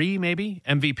 3 maybe,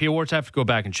 MVP awards. I have to go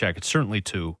back and check. It's certainly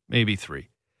 2, maybe 3.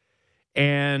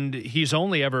 And he's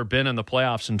only ever been in the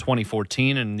playoffs in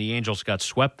 2014, and the Angels got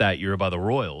swept that year by the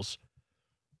Royals.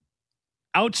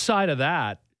 Outside of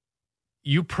that,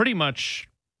 you pretty much,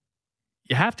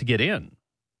 you have to get in.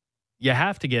 You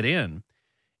have to get in.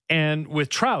 And with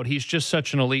Trout, he's just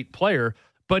such an elite player.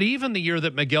 But even the year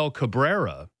that Miguel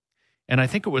Cabrera, and I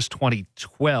think it was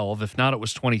 2012, if not it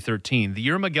was 2013, the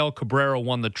year Miguel Cabrera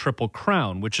won the Triple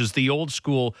Crown, which is the old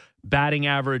school batting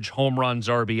average, home runs,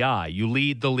 RBI. You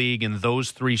lead the league in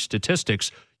those three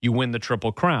statistics, you win the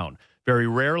Triple Crown. Very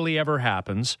rarely ever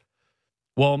happens.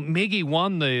 Well, Miggy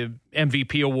won the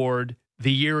MVP award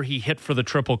the year he hit for the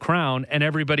Triple Crown, and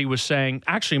everybody was saying,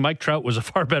 actually, Mike Trout was a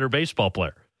far better baseball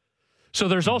player. So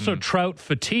there's also Trout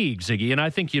fatigue, Ziggy, and I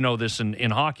think you know this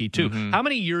in hockey, too. How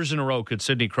many years in a row could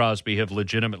Sidney Crosby have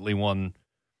legitimately won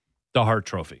the Hart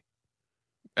Trophy?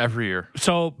 Every year.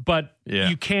 So, but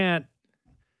you can't,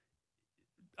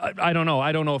 I don't know.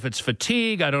 I don't know if it's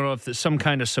fatigue. I don't know if some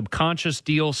kind of subconscious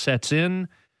deal sets in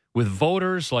with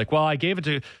voters. Like, well, I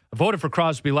voted for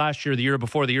Crosby last year, the year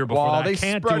before that. Well, they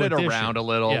can't spread do it around a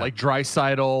little. Like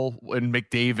Draisaitl and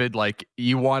McDavid, like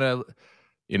you want to,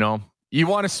 you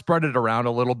want to spread it around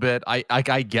a little bit.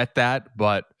 I get that,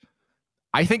 but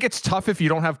I think it's tough if you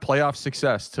don't have playoff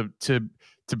success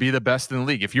to be the best in the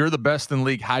league. If you're the best in the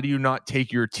league, how do you not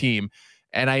take your team?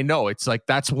 And I know it's like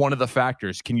that's one of the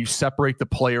factors. Can you separate the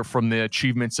player from the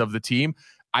achievements of the team?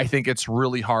 I think it's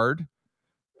really hard.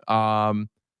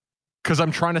 Because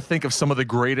I'm trying to think of some of the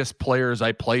greatest players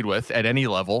I played with at any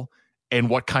level and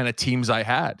what kind of teams I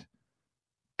had.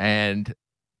 And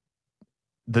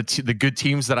the good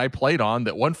teams that I played on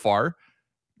that went far,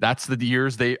 that's the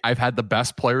years I've had the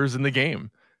best players in the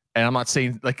game. And I'm not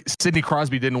saying like Sidney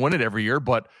Crosby didn't win it every year,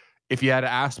 but if you had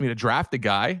asked me to draft a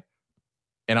guy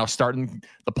and I was starting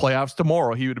the playoffs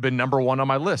tomorrow, he would have been number one on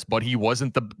my list, but he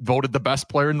wasn't voted the best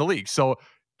player in the league. So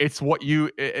it's what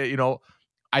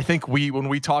I think when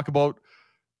we talk about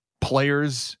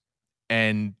players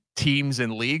and teams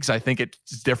and leagues, I think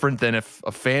it's different than if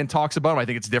a fan talks about them. I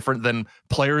think it's different than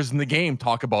players in the game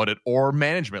talk about it or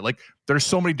management. Like there's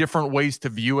so many different ways to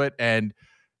view it. And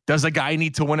does a guy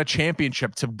need to win a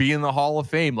championship to be in the Hall of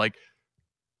Fame? Like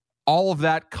all of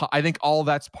that, I think all of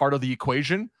that's part of the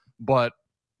equation. But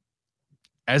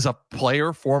as a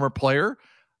player, former player,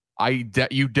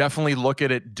 you definitely look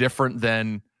at it different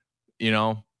than,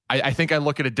 I think I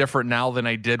look at it different now than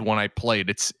I did when I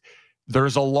played.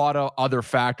 There's a lot of other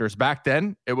factors. Back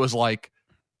then, it was like,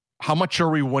 how much are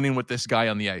we winning with this guy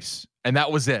on the ice? And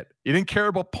that was it. You didn't care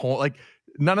about like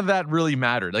none of that really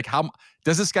mattered. Like, how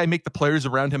does this guy make the players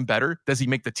around him better? Does he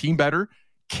make the team better?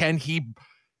 Can he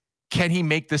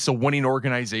make this a winning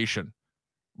organization?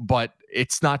 But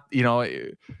it's not,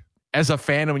 as a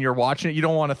fan, when you're watching it, you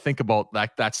don't want to think about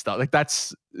that stuff. Like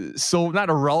that's so not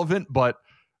irrelevant, but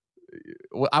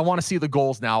I want to see the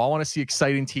goals now. I want to see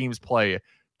exciting teams play.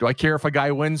 Do I care if a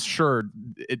guy wins? Sure.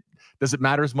 Does it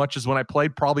matter as much as when I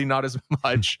played? Probably not as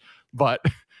much, but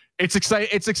it's exciting.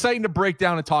 It's exciting to break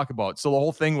down and talk about. So the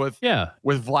whole thing with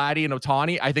Vladdy and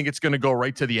Ohtani, I think it's going to go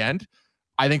right to the end.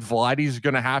 I think Vladdy's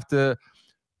going to have to.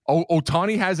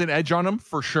 Ohtani has an edge on him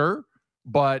for sure,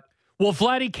 but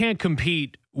Vladdy can't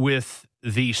compete with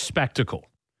the spectacle.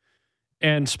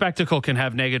 And spectacle can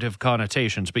have negative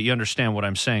connotations, but you understand what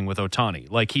I'm saying with Ohtani.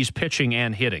 Like he's pitching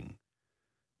and hitting.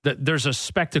 There's a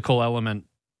spectacle element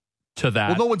to that.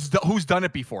 Well, no one's who's done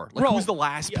it before. Like who's the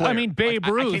last player? I mean, Babe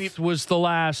Ruth was the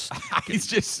last.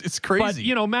 It's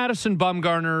crazy. But Madison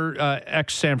Bumgarner,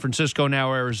 ex San Francisco,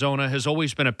 now Arizona, has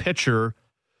always been a pitcher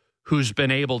who's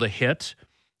been able to hit.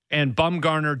 And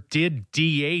Bumgarner did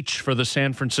DH for the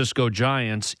San Francisco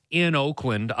Giants in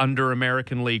Oakland under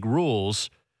American League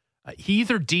rules. He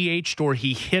either DH'd or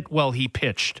he hit while he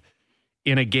pitched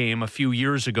in a game a few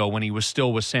years ago when he was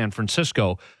still with San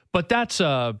Francisco. But that's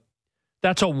a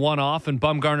one-off, and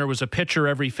Bumgarner was a pitcher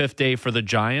every fifth day for the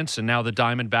Giants, and now the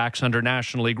Diamondbacks under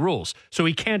National League rules. So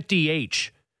he can't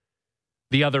DH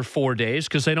the other 4 days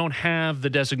because they don't have the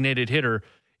designated hitter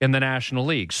in the National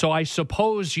League. So I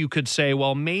suppose you could say,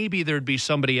 well, maybe there'd be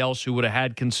somebody else who would have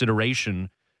had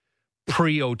consideration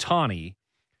pre-Ohtani.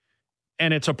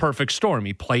 And it's a perfect storm.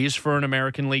 He plays for an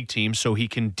American League team so he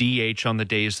can DH on the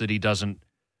days that he doesn't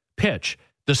pitch.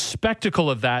 The spectacle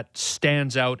of that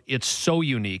stands out. It's so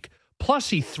unique. Plus,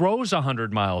 he throws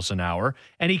 100 miles an hour,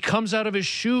 and he comes out of his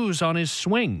shoes on his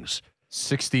swings.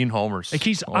 16 homers. Like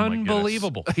he's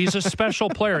unbelievable. He's a special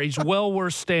player. He's well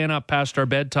worth staying up past our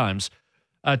bedtimes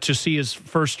to see his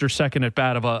first or second at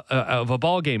bat of a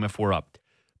ball game if we're up.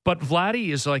 But Vladdy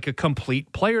is like a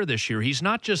complete player this year. He's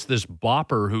not just this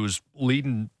bopper who's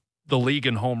leading the league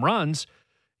in home runs.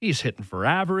 He's hitting for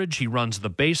average. He runs the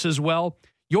bases well.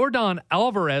 Yordan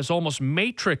Alvarez almost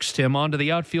matrixed him onto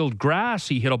the outfield grass.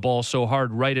 He hit a ball so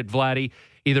hard right at Vladdy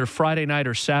either Friday night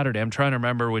or Saturday. I'm trying to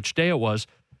remember which day it was.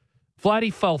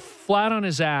 Vladdy fell flat on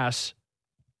his ass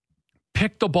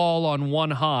picked the ball on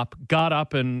one hop, got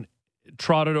up and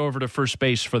trotted over to first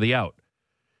base for the out.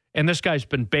 And this guy's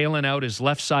been bailing out his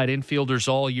left side infielders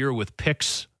all year with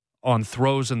picks on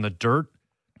throws in the dirt.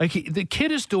 Like the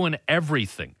kid is doing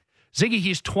everything. Ziggy,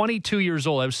 he's 22 years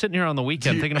old. I was sitting here on the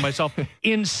weekend thinking to myself,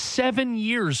 in 7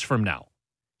 years from now,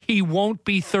 he won't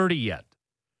be 30 yet.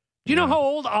 Do you know how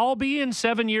old I'll be in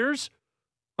 7 years?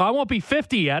 I won't be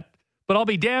 50 yet, but I'll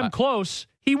be damn close.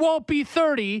 He won't be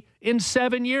 30 in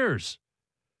 7 years.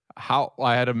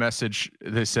 I had a message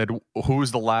that said, who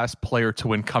was the last player to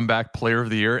win comeback player of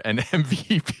the year and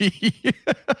MVP?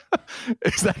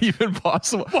 Is that even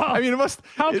possible? Well, I mean,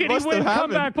 how can he win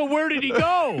comeback, but where did he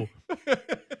go?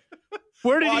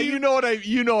 Where did he? You know what I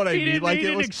mean. Like, he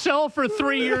didn't excel for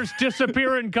 3 years,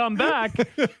 disappear and come back.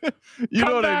 You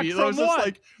know what I mean? From what?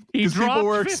 Like, he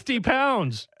dropped 50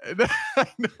 pounds. I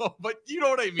know, but you know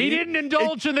what I mean. He didn't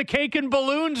indulge in the cake and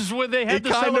balloons when they had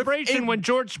the celebration when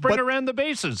George Springer ran the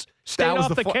bases. Stayed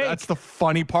off the cake. That's the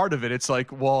funny part of it. It's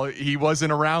like, well, he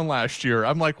wasn't around last year.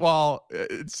 I'm like, well,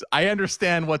 I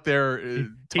understand what they're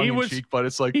tongue-in-cheek, but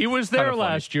it's like he was there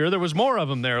last year. There was more of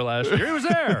him there last year. He was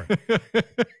there.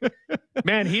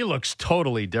 Man, he looks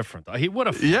totally different. He's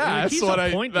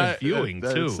appointment viewing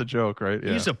too. That's a joke, right?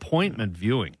 Yeah. He's appointment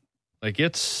viewing. Like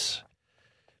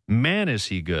man, is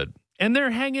he good. And they're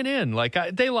hanging in. Like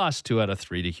they lost 2 out of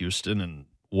 3 to Houston and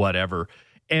whatever.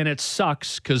 And it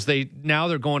sucks because they're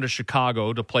going to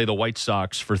Chicago to play the White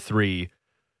Sox for 3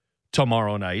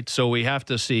 tomorrow night. So we have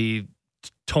to see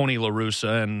Tony La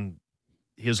Russa and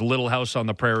his Little House on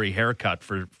the Prairie haircut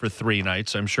for 3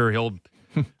 nights. I'm sure he'll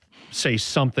say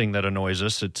something that annoys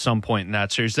us at some point in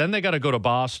that series. Then they got to go to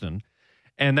Boston.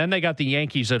 And then they got the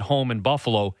Yankees at home in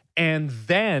Buffalo. And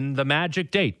then the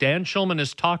magic date. Dan Shulman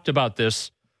has talked about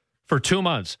this for 2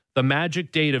 months. The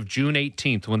magic date of June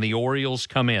 18th when the Orioles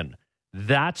come in.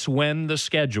 That's when the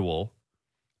schedule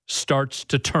starts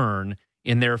to turn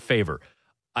in their favor.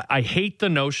 I hate the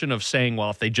notion of saying, well,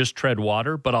 if they just tread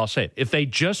water, but I'll say it. If they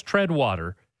just tread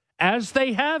water, as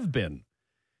they have been,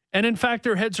 and in fact,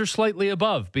 their heads are slightly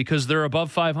above because they're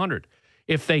above 500.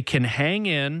 If they can hang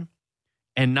in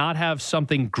and not have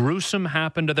something gruesome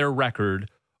happen to their record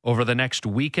over the next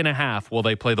week and a half while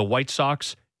they play the White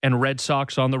Sox and Red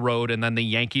Sox on the road and then the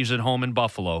Yankees at home in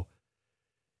Buffalo,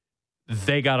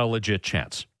 they got a legit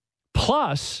chance.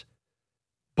 Plus,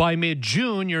 by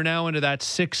mid-June, you're now into that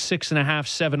 6.5,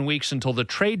 7 weeks until the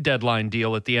trade deadline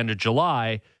deal at the end of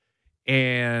July,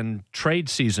 and trade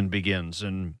season begins.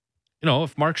 And, you know,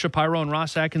 if Mark Shapiro and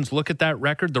Ross Atkins look at that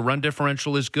record, the run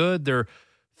differential is good. They're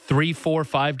 3, 4,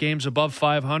 5 games above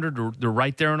 500. They're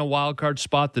right there in a wild card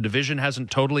spot. The division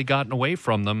hasn't totally gotten away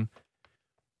from them.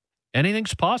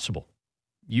 Anything's possible.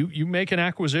 You make an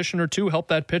acquisition or two, help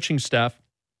that pitching staff.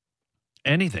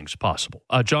 Anything's possible.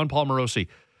 Jon Morosi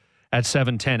at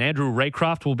 7:10. Andrew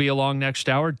Raycroft will be along next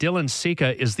hour. Dylan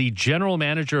Sika is the general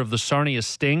manager of the Sarnia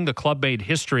Sting. The club made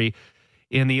history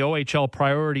in the OHL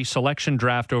priority selection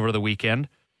draft over the weekend,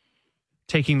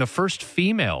 taking the first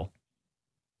female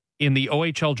in the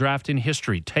OHL draft in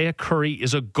history. Taya Curry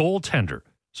is a goaltender.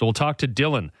 So we'll talk to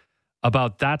Dylan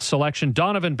about that selection.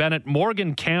 Donovan Bennett,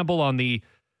 Morgan Campbell on the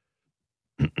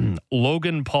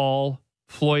Logan Paul,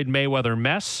 Floyd Mayweather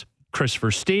mess. Chris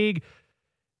Versteeg.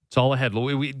 It's all ahead.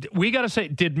 We got to say,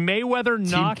 did Mayweather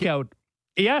knock out?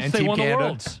 Yes, they won the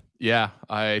Worlds. Yeah,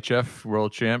 IHF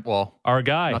world champ. Well, our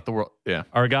guy, not the world. Yeah,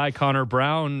 our guy Connor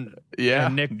Brown. Yeah,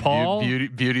 and Nick Paul.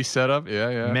 Beauty setup.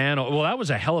 Yeah. Man, well, that was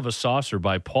a hell of a saucer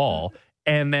by Paul.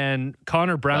 And then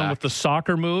Connor Brown with the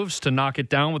soccer moves to knock it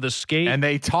down with a skate. And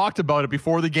they talked about it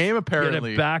before the game.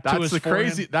 Apparently, back to his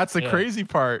crazy. That's the crazy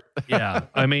part. Yeah,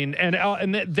 I mean,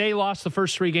 and they lost the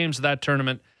first 3 games of that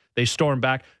tournament. They stormed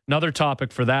back. Another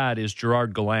topic for that is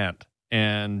Gerard Gallant.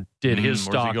 And did his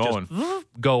stock just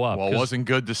go up? Well, it wasn't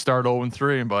good to start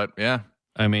 0-3, but yeah.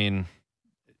 I mean,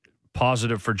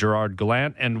 positive for Gerard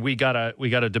Gallant. And we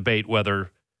gotta debate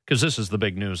whether, because this is the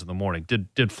big news of the morning,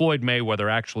 did Floyd Mayweather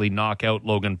actually knock out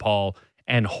Logan Paul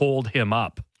and hold him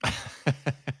up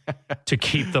to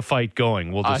keep the fight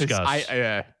going? We'll discuss.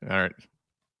 Yeah. All right.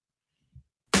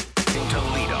 To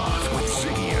lead off with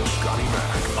Ziggy and Scotty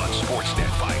Mac on Sportsnet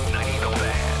 590 The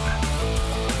Fan.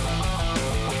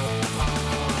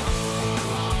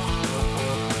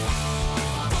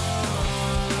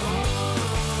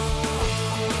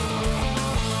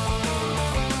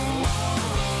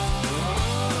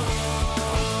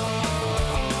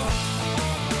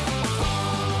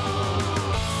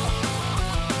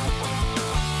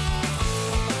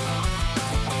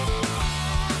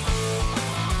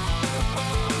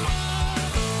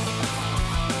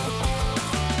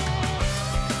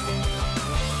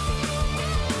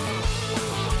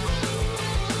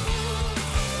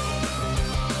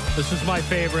 This is my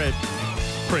favorite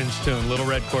Prince tune, Little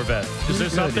Red Corvette. Is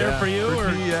this up there for you?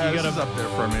 Or yeah, you this is up there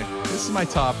for me. This is my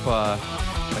top 3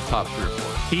 or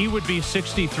 4. He would be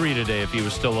 63 today if he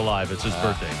was still alive. It's his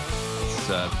birthday.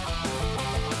 Sad.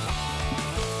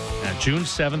 June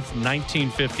 7th,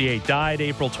 1958. Died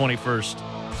April 21st,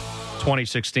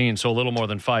 2016. So a little more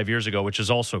than 5 years ago, which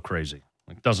is also crazy.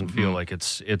 It doesn't feel like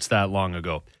it's that long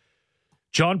ago.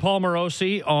 Jon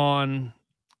Morosi on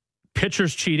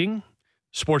pitchers cheating.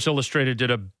 Sports Illustrated did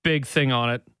a big thing on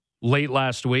it late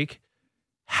last week.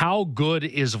 How good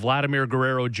is Vladimir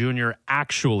Guerrero Jr.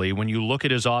 actually when you look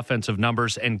at his offensive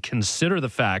numbers and consider the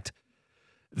fact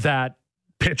that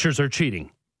pitchers are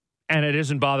cheating? And it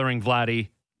isn't bothering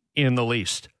Vladdy in the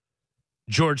least.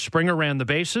 George Springer ran the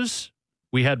bases.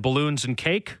 We had balloons and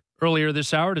cake earlier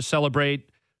this hour to celebrate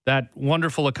that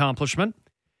wonderful accomplishment.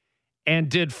 And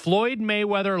did Floyd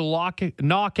Mayweather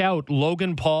knock out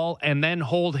Logan Paul and then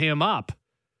hold him up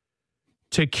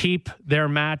to keep their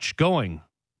match going?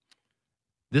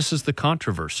 This is the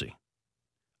controversy.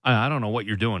 I don't know what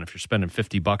you're doing if you're spending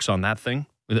 $50 on that thing.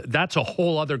 That's a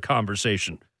whole other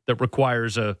conversation that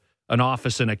requires an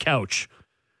office and a couch.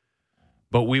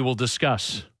 But we will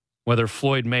discuss whether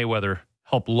Floyd Mayweather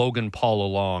helped Logan Paul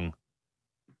along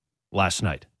last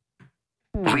night.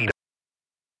 Lead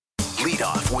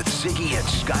off with Ziggy and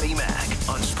Scotty Mac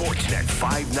on Sportsnet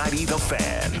 590 The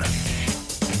Fan.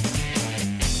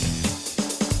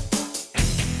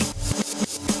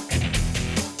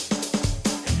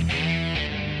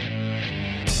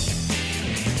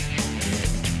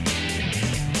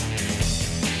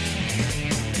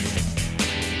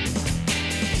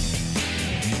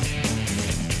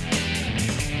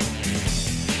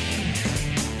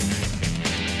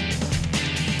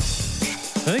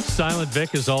 I think Silent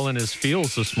Vic is all in his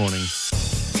feels this morning.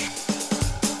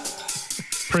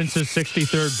 Prince's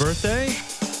 63rd birthday.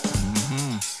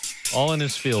 Mm-hmm. All in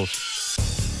his feels.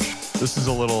 This is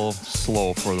a little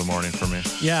slow for the morning for me.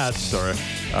 Yeah, it's Sorry.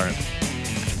 All right.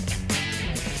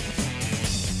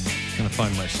 going to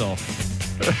find myself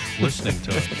listening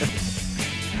to it.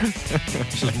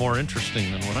 This is more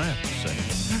interesting than what I have to say.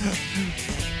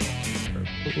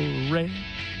 Hooray.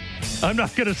 I'm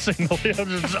not going to sing.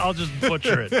 I'll just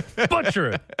butcher it. Butcher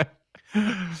it.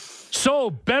 So,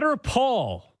 better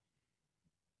Paul.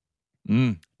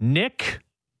 Nick,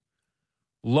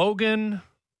 Logan,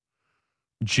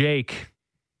 Jake.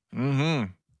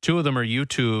 Mm-hmm. 2 of them are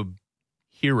YouTube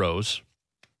heroes.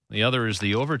 The other is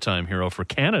the overtime hero for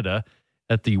Canada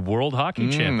at the World Hockey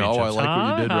Championships. Oh, I like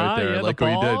what you did right there. I like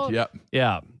what you did.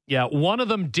 Yep. Yeah. One of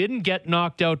them didn't get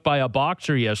knocked out by a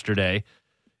boxer yesterday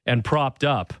and propped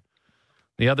up.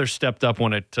 The other stepped up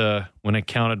when it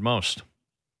counted most.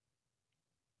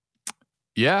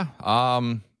 Yeah.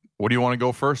 What do you want to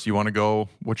go first? You want to go?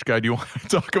 Which guy do you want to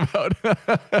talk about?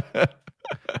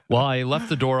 Well, I left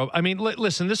the door open. I mean,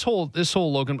 listen. This whole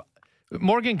Logan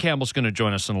Morgan Campbell's going to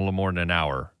join us in a little more than an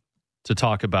hour to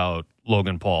talk about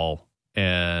Logan Paul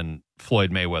and Floyd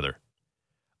Mayweather.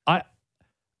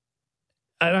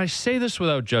 I say this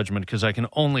without judgment because I can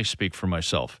only speak for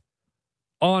myself.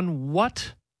 On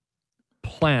what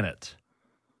planet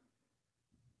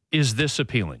is this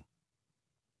appealing?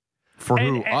 For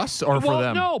who? Us or for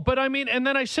them? No, but I mean, and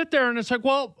then I sit there and it's like,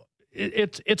 well,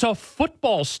 it's a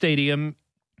football stadium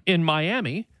in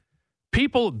Miami.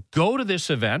 People go to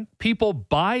this event. People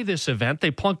buy this event.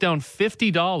 They plunk down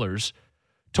 $50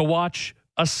 to watch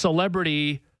a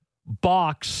celebrity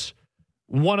box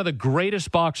one of the greatest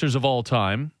boxers of all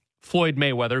time, Floyd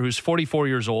Mayweather, who's 44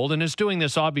 years old and is doing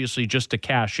this obviously just to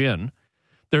cash in.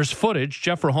 There's footage.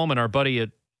 Jeff Verhoeven, our buddy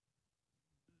at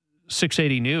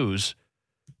 680 News,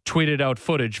 tweeted out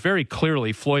footage very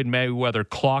clearly. Floyd Mayweather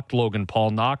clocked Logan Paul,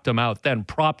 knocked him out, then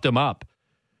propped him up,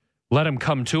 let him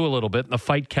come to a little bit, and the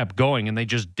fight kept going, and they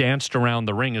just danced around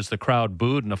the ring as the crowd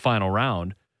booed in the final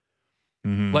round.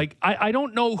 Mm-hmm. Like, I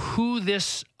don't know who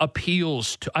this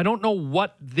appeals to. I don't know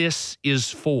what this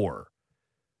is for.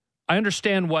 I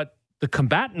understand what the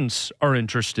combatants are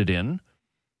interested in.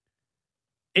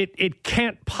 It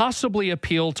can't possibly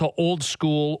appeal to old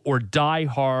school or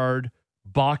diehard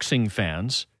boxing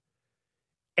fans.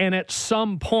 And at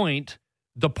some point,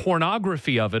 the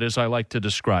pornography of it, as I like to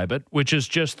describe it, which is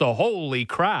just the holy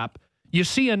crap, you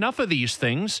see enough of these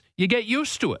things, you get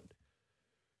used to it.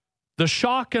 The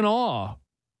shock and awe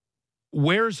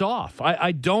wears off.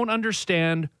 I don't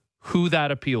understand who that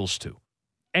appeals to.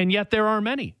 And yet there are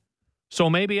many. So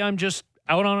maybe I'm just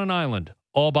out on an island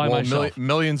all by myself.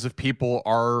 Millions of people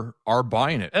are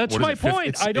buying it. That's my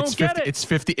point. I don't get it. It's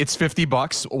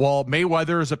 $50. Well,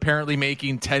 Mayweather is apparently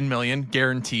making $10 million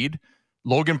guaranteed.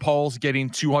 Logan Paul's getting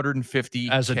 $250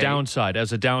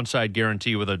 as a downside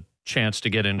guarantee with a chance to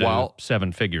get into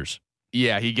seven figures.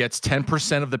 Yeah, he gets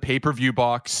 10% of the pay-per-view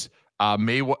box.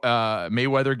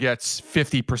 Mayweather gets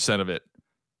 50% of it.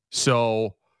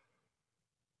 So,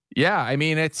 yeah, I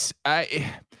mean,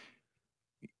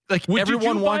 like Did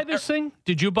everyone you buy this thing?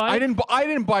 Did you buy it? I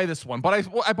didn't buy this one, but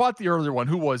I bought the earlier one.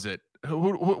 Who was it?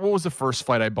 What was the first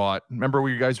fight I bought? Remember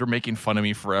where you guys were making fun of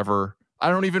me forever? I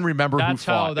don't even remember who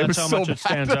fought. That's how much it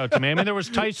stands out to me. I mean, there was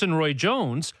Tyson Roy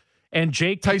Jones and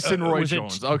Jake. Roy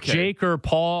Jones. Okay. Jake or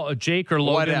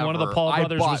Logan, whatever. One of the Paul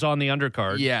brothers was on the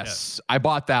undercard. Yes, yeah. I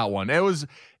bought that one.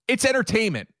 It's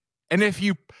entertainment. And if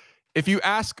you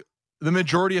ask the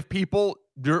majority of people,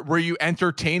 were you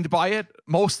entertained by it?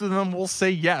 Most of them will say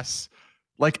yes.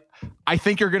 Like, I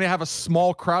think you're going to have a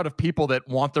small crowd of people that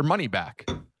want their money back.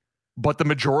 But the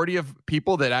majority of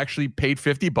people that actually paid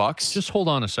 $50. Just hold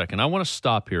on a second. I want to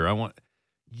stop here.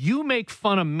 You make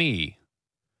fun of me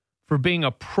for being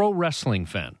a pro wrestling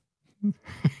fan.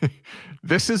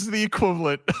 This is the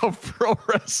equivalent of pro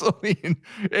wrestling.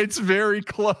 It's very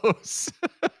close.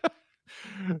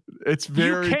 It's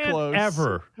very close. You can't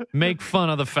ever make fun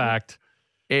of the fact.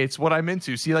 It's what I'm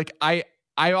into. See, like I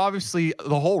obviously,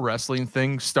 the whole wrestling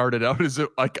thing started out as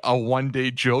like a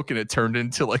one-day joke, and it turned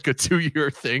into like a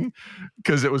 2-year thing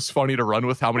because it was funny to run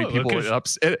with how many people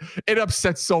it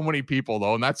upset so many people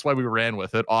though, and that's why we ran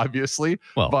with it, obviously.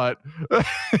 Well, but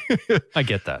I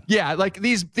get that. Yeah, like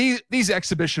these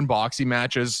exhibition boxing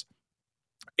matches,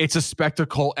 it's a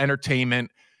spectacle, entertainment.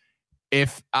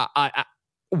 If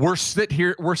we're sitting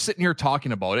here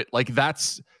talking about it, like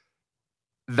that's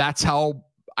how.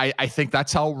 I think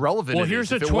that's how relevant it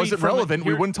is. If it wasn't relevant,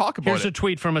 we wouldn't talk about it. Here's a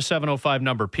tweet from a 705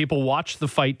 number. People watch the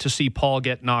fight to see Paul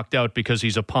get knocked out because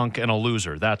he's a punk and a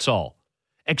loser. That's all.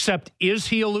 Except, is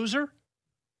he a loser?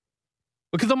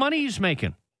 Look at the money he's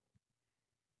making.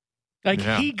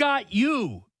 He got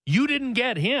you. You didn't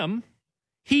get him.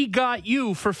 He got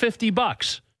you for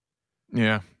 $50.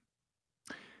 Yeah.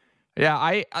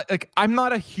 Yeah, I'm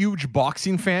not a huge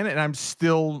boxing fan, and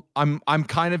I'm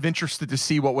kind of interested to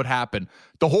see what would happen.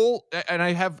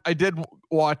 I did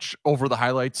watch over the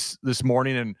highlights this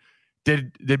morning, and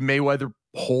did Mayweather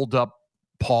hold up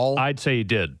Paul? I'd say he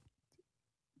did.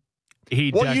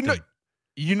 He Mayweather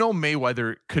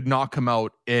could knock him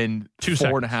out in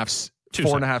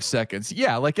 4.5 seconds.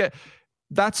 Yeah,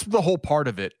 that's the whole part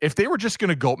of it. If they were just going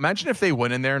to go, imagine if they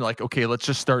went in there and like, okay, let's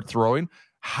just start throwing.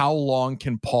 How long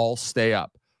can Paul stay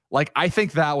up? Like, I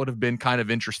think that would have been kind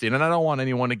of interesting. And I don't want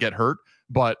anyone to get hurt,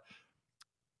 but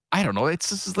I don't know.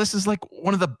 This is like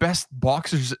one of the best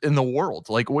boxers in the world.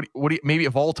 Like, what do you, maybe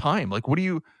of all time? Like, what do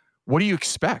you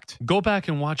expect? Go back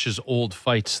and watch his old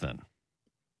fights then.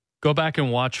 Go back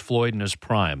and watch Floyd in his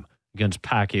prime against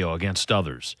Pacquiao, against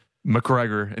others.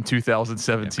 McGregor in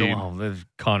 2017. Yeah,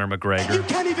 Conor McGregor. You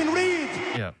can't even read.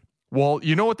 Yeah. Well,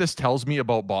 you know what this tells me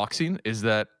about boxing is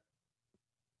that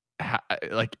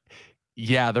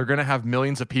they're going to have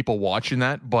millions of people watching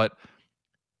that, but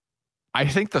I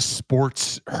think the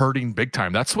sport's hurting big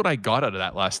time. That's what I got out of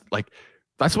that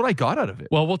that's what I got out of it.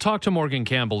 Well, we'll talk to Morgan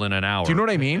Campbell in an hour. Do you know what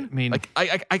I mean?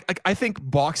 I think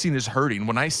boxing is hurting.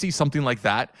 When I see something like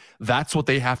that, that's what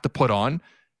they have to put on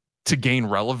to gain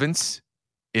relevance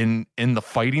in the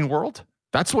fighting world.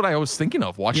 That's what I was thinking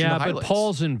of watching the highlights. Yeah, but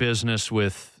Paul's in business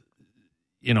with,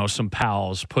 some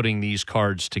pals putting these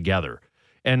cards together.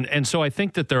 And so I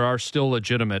think that there are still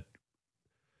legitimate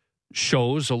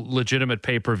shows, legitimate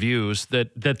pay-per-views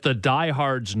that the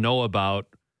diehards know about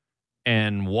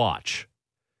and watch.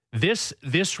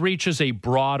 This reaches a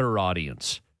broader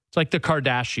audience. It's like the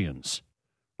Kardashians,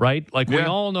 right? Like we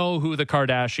all know who the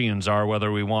Kardashians are,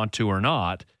 whether we want to or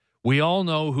not. We all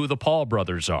know who the Paul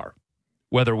brothers are,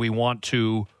 whether we want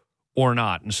to or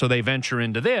not. And so they venture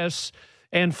into this,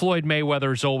 and Floyd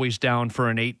Mayweather's always down for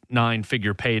an 8-9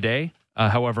 figure payday.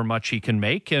 However much he can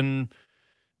make, and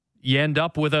you end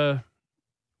up with a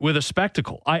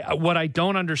spectacle. What I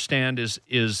don't understand is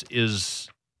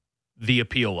the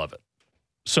appeal of it.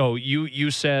 So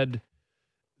you said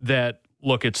that,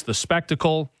 look, it's the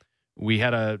spectacle. We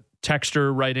had a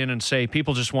texter write in and say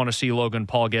people just want to see Logan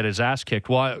Paul get his ass kicked.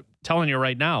 Well, I'm telling you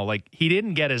right now, he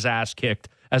didn't get his ass kicked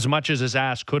as much as his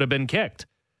ass could have been kicked.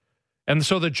 And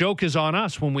so the joke is on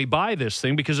us when we buy this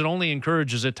thing because it only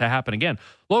encourages it to happen again.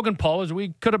 Logan Paul,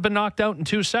 we could have been knocked out in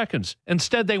 2 seconds.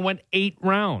 Instead, they went 8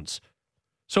 rounds.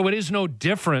 So it is no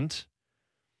different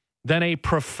than a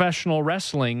professional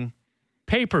wrestling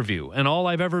pay-per-view. And all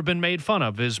I've ever been made fun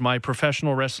of is my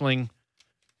professional wrestling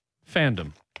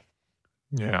fandom.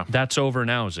 Yeah. That's over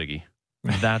now, Ziggy.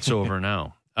 That's over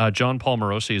now. Jon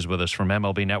Morosi is with us from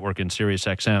MLB Network and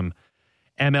SiriusXM.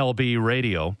 MLB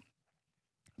radio.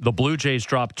 The Blue Jays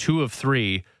dropped 2 of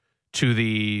 3 to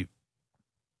the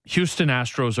Houston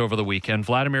Astros over the weekend.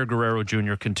 Vladimir Guerrero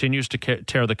Jr. continues to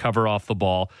tear the cover off the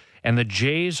ball, and the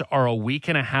Jays are a week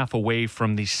and a half away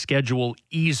from the schedule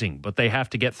easing, but they have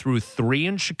to get through 3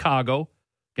 in Chicago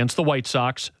against the White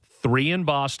Sox, 3 in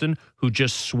Boston, who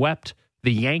just swept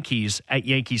the Yankees at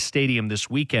Yankee Stadium this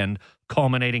weekend,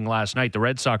 culminating last night. The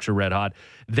Red Sox are red hot.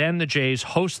 Then the Jays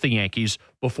host the Yankees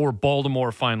before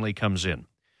Baltimore finally comes in.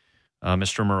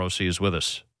 Mr. Morosi is with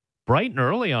us bright and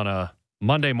early on a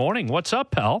Monday morning. What's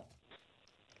up, pal?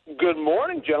 Good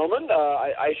morning, gentlemen.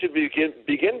 I should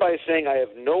begin by saying I have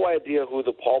no idea who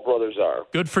the Paul brothers are.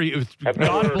 Good for you.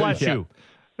 God bless you.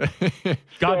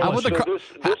 God bless you.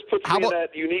 This puts me in that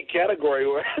unique category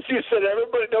where, as you said,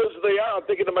 everybody knows who they are. I'm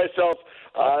thinking to myself,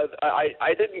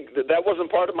 I didn't. That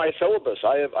wasn't part of my syllabus.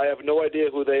 I have no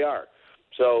idea who they are.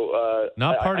 So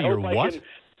not part of your what?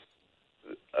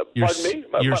 Pardon me?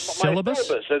 Your my syllabus?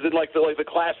 Syllabus, as in like the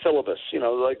class syllabus. You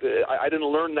know, like I didn't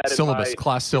learn that syllabus, in my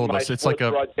class syllabus. In my it's like a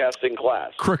broadcasting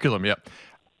class. Curriculum, yeah.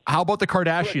 How about the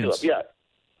Kardashians? Yeah.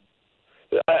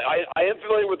 I am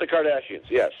familiar with the Kardashians,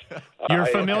 yes. You're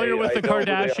familiar with the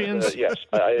Kardashians? Yes.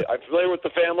 I'm familiar with the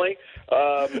family,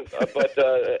 but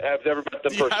I've never met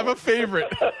them personally. You have a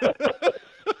favorite.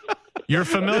 You're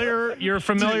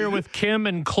familiar with Kim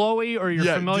and Khloe, or you're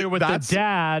familiar with the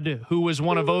dad who was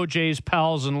one of OJ's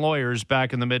pals and lawyers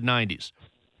back in the mid-'90s?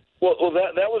 Well,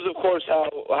 that was, of course,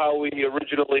 how we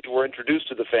originally were introduced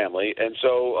to the family. And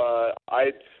so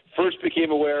I first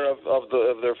became aware of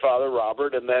their father,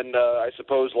 Robert, and then I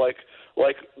suppose, like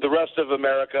the rest of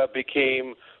America,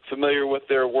 became familiar with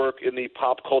their work in the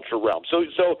pop culture realm. So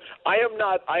I am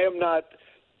not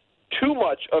too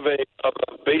much of a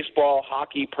baseball,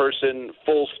 hockey person,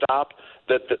 full stop,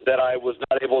 that I was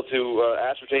not able to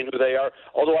ascertain who they are.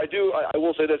 Although I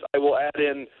will say this, I will add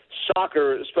in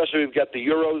soccer, especially we've got the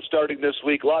Euros starting this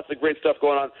week, lots of great stuff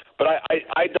going on. But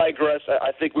I digress.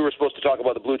 I think we were supposed to talk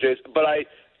about the Blue Jays, but I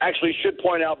actually should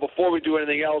point out before we do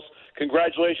anything else,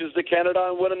 congratulations to Canada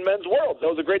on winning Men's World. That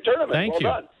was a great tournament. Thank you.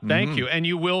 Done. Thank you. And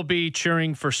you will be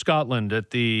cheering for Scotland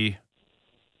at the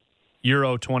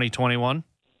Euro 2021?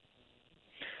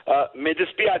 Mi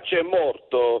dispiace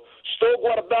molto. Sto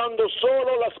guardando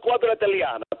solo la squadra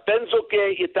italiana. Penso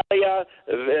che Italia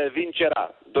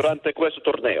vincerà durante questo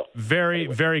torneo. Very,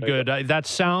 very good. That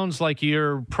sounds like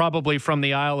you're probably from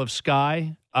the Isle of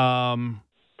Skye.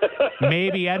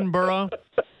 Maybe Edinburgh,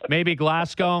 maybe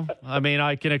Glasgow. I mean,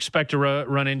 I can expect to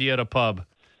run into you at a pub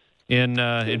in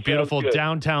beautiful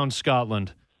downtown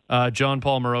Scotland. Jon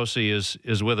Paul Morosi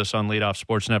is with us on Leadoff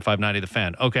Sportsnet 590 The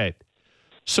Fan. Okay,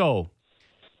 so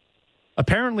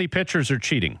apparently pitchers are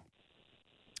cheating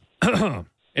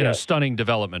in a stunning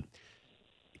development.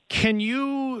 Can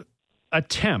you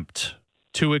attempt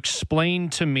to explain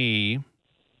to me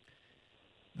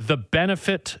the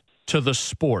benefit to the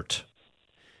sport?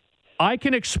 I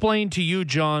can explain to you,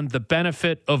 John, the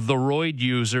benefit of the roid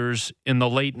users in the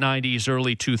late 90s,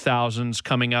 early 2000s,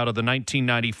 coming out of the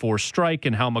 1994 strike,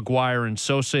 and how McGuire and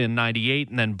Sosa in 98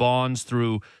 and then Bonds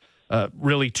through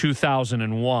really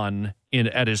 2001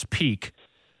 at his peak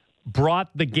brought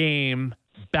the game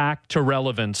back to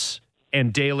relevance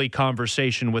and daily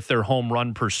conversation with their home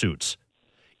run pursuits.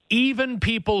 Even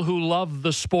people who love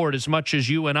the sport as much as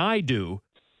you and I do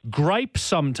gripe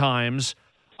sometimes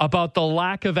about the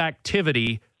lack of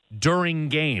activity during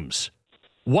games.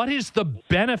 What is the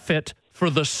benefit for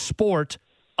the sport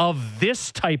of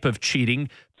this type of cheating,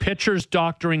 pitchers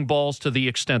doctoring balls to the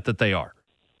extent that they are?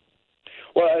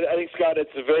 Well, I think, Scott, it's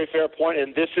a very fair point,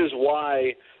 and this is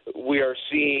why we are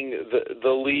seeing the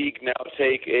league now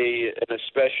take an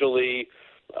especially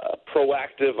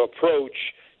proactive approach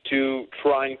to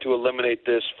trying to eliminate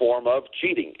this form of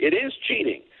cheating. It is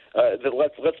cheating.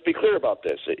 Let's be clear about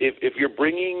this. If you're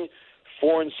bringing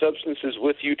foreign substances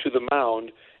with you to the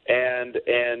mound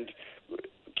and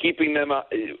keeping them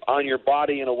on your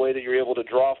body in a way that you're able to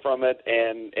draw from it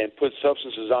and put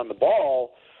substances on the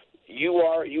ball, you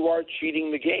are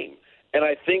cheating the game. And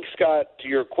I think, Scott, to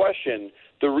your question,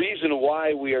 the reason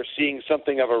why we are seeing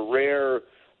something of a rare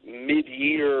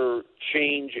mid-year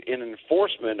change in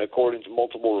enforcement, according to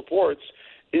multiple reports,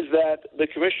 is that the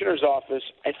commissioner's office,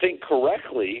 I think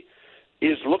correctly,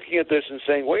 is looking at this and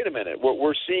saying, wait a minute,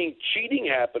 we're seeing cheating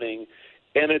happening,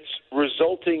 and it's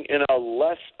resulting in a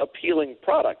less appealing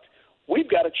product. We've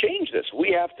got to change this.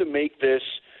 We have to make this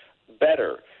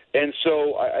better. And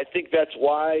so I think that's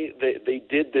why they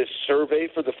did this survey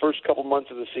for the first couple months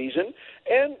of the season.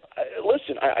 And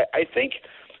listen, I think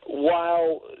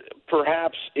while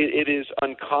perhaps it is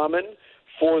uncommon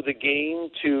for the game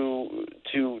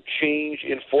to change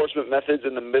enforcement methods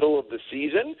in the middle of the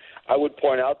season. I would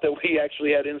point out that we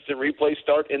actually had instant replay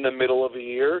start in the middle of a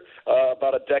year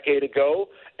about a decade ago.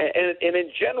 And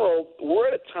in general, we're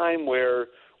at a time where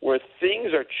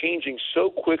things are changing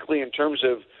so quickly in terms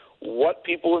of what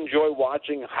people enjoy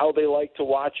watching, how they like to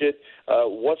watch it,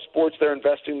 what sports they're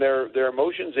investing their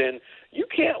emotions in. You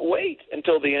can't wait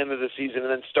until the end of the season and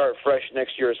then start fresh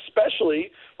next year, especially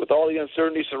with all the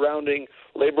uncertainty surrounding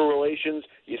labor relations.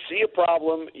 You see a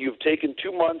problem, you've taken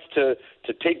 2 months to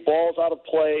take balls out of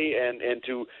play and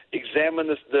to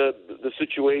examine the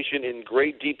situation in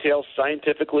great detail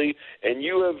scientifically, and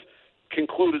you have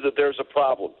concluded that there's a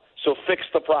problem. So fix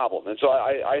the problem. And so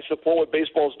I support what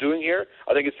baseball is doing here.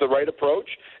 I think it's the right approach.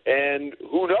 And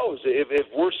who knows, if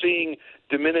we're seeing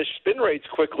diminished spin rates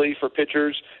quickly for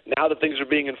pitchers now that things are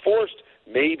being enforced,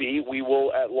 maybe we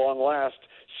will at long last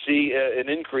see an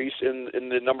increase in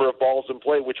the number of balls in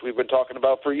play, which we've been talking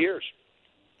about for years.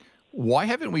 Why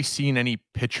haven't we seen any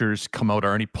pitchers come out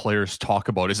or any players talk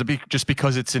about it? Is it just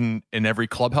because it's in every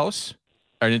clubhouse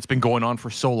and it's been going on for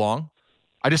so long?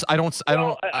 I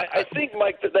think,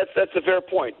 Mike, that's a fair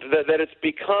point. That it's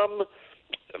become,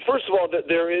 first of all, that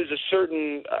there is a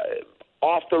certain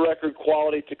off-the-record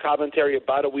quality to commentary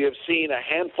about it. We have seen a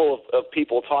handful of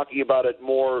people talking about it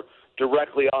more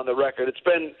directly on the record. It's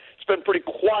been pretty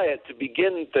quiet to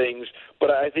begin things,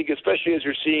 but I think especially as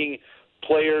you're seeing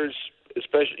players,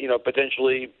 especially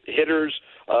potentially hitters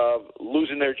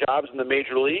losing their jobs in the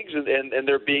major leagues, and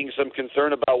there being some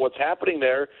concern about what's happening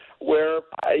there, where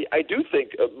I do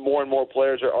think more and more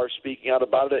players are speaking out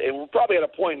about it. And we're probably at a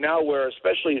point now where,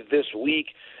 especially this week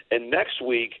and next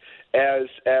week, as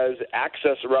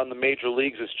access around the major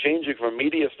leagues is changing from a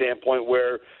media standpoint,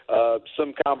 where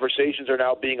some conversations are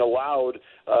now being allowed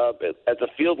at the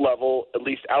field level, at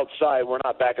least outside. We're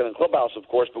not back in the clubhouse, of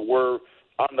course, but we're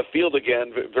on the field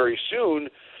again very soon,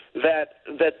 that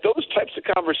those types of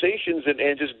conversations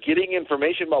and just getting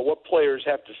information about what players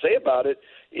have to say about it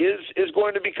is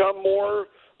going to become more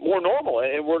normal,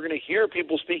 and we're going to hear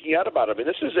people speaking out about it. I mean,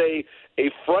 this is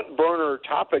a front burner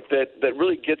topic that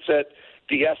really gets at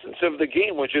the essence of the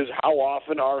game, which is how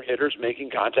often are hitters making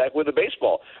contact with the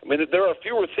baseball. I mean, there are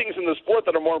fewer things in the sport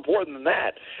that are more important than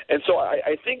that. And so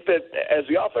I think that as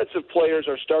the offensive players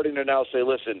are starting to now say,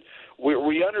 listen,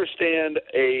 we understand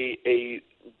a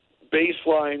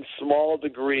baseline small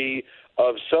degree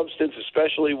of substance,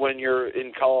 especially when you're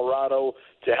in Colorado,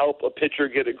 to help a pitcher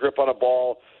get a grip on a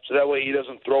ball so that way he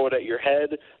doesn't throw it at your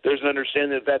head. There's an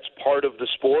understanding that that's part of the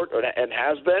sport and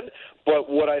has been. But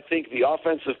what I think the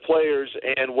offensive players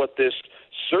and what this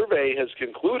survey has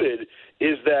concluded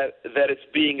is that it's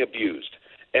being abused.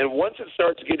 And once it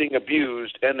starts getting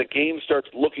abused and the game starts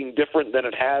looking different than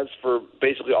it has for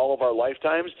basically all of our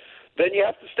lifetimes, then you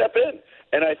have to step in.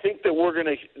 And I think that we're going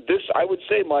to – this, I would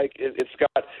say, Mike,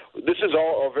 this is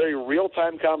all a very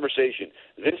real-time conversation.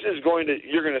 This is going to –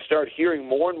 you're going to start hearing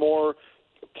more and more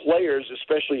players,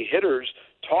 especially hitters,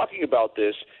 talking about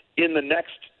this in the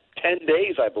next 10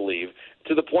 days, I believe,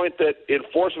 to the point that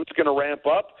enforcement's going to ramp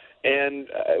up, and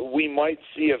we might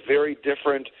see a very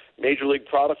different Major League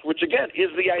product, which, again, is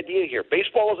the idea here.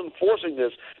 Baseball is enforcing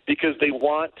this because they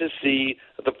want to see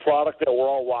the product that we're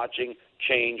all watching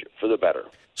change for the better.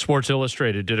 Sports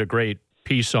Illustrated did a great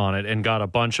piece on it and got a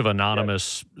bunch of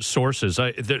anonymous sources.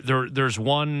 There's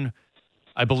one,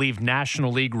 I believe,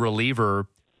 National League reliever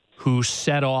who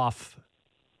set off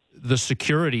the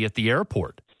security at the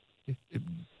airport.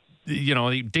 You know,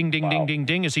 ding, ding, ding, ding,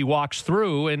 ding as he walks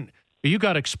through, and you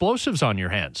got explosives on your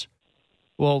hands.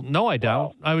 Well, no, I don't.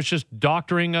 Wow. I was just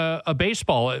doctoring a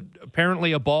baseball.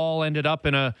 Apparently a ball ended up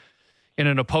in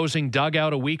an opposing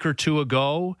dugout a week or two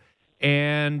ago,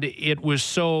 and it was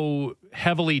so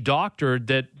heavily doctored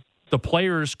that the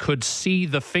players could see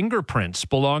the fingerprints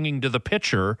belonging to the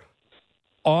pitcher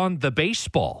on the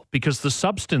baseball because the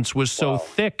substance was so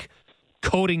thick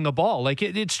coating the ball. Like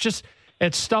it's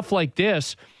stuff like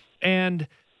this. And,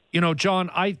 you know, John,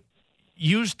 I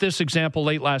used this example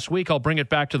late last week. I'll bring it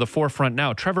back to the forefront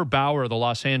now. Trevor Bauer of the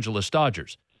Los Angeles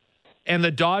Dodgers. And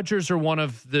the Dodgers are one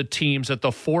of the teams at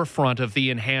the forefront of the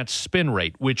enhanced spin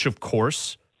rate, which, of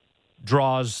course,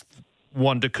 draws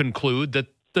one to conclude that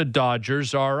the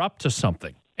Dodgers are up to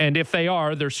something. And if they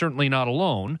are, they're certainly not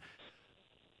alone.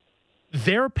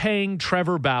 They're paying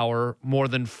Trevor Bauer more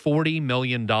than $40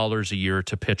 million a year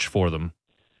to pitch for them,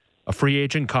 a free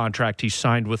agent contract he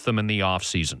signed with them in the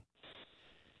offseason.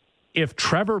 If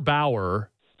Trevor Bauer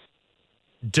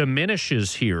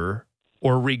diminishes here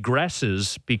or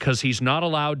regresses because he's not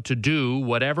allowed to do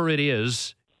whatever it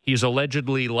is he's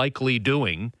allegedly likely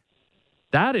doing,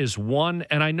 that is one,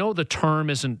 and I know the term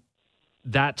isn't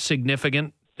that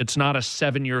significant. It's not a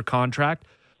 7-year contract,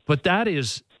 but that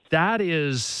is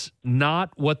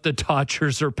not what the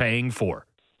Dodgers are paying for.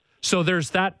 So there's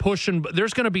that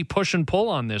there's going to be push and pull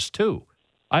on this too.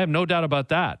 I have no doubt about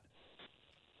that.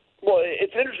 Well,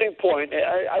 it's an interesting point.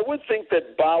 I would think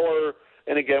that Bauer,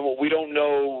 and again, we don't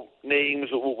know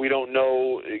names, we don't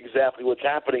know exactly what's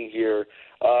happening here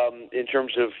in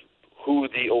terms of who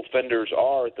the offenders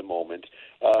are at the moment.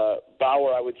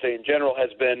 Bauer, I would say in general,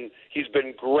 he's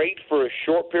been great for a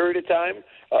short period of time,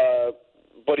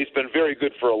 but he's been very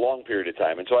good for a long period of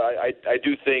time. And so I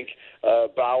do think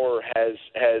Bauer has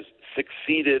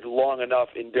succeeded long enough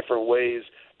in different ways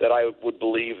that I would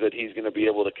believe that he's going to be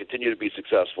able to continue to be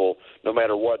successful no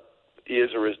matter what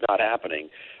is or is not happening.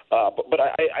 But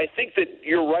I think that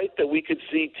you're right that we could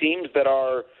see teams that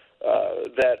are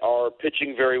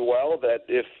pitching very well, that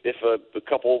if a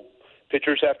couple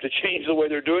pitchers have to change the way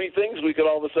they're doing things, we could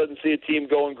all of a sudden see a team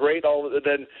going great,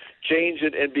 then change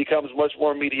it and becomes much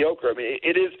more mediocre. I mean,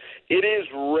 it is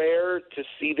rare to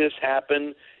see this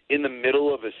happen in the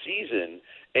middle of a season.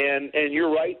 And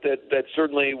you're right that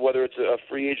certainly whether it's a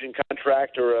free agent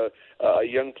contract or a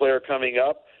young player coming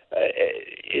up,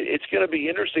 it's going to be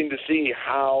interesting to see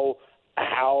how,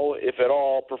 if at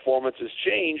all, performances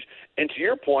change. And to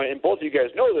your point, and both of you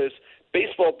guys know this,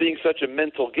 baseball being such a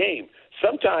mental game,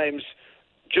 sometimes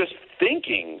just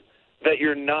thinking that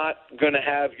you're not going to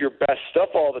have your best stuff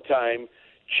all the time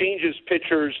changes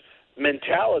pitchers'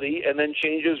 mentality and then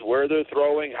changes where they're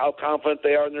throwing, how confident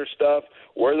they are in their stuff,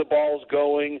 where the ball's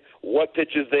going, what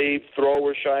pitches they throw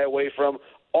or shy away from.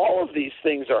 All of these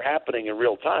things are happening in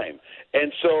real time.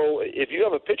 And so if you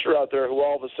have a pitcher out there who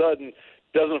all of a sudden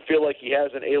doesn't feel like he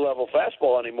has an A-level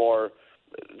fastball anymore,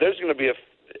 there's going to be a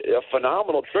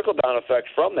phenomenal trickle-down effect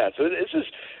from that. So this is,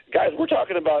 guys, we're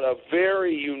talking about a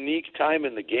very unique time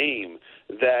in the game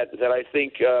that I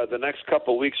think the next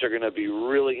couple of weeks are going to be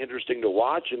really interesting to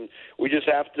watch, and we just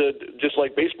have to, just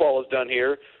like baseball has done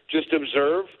here, just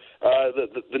observe.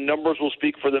 The numbers will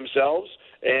speak for themselves,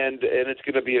 and it's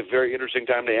going to be a very interesting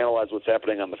time to analyze what's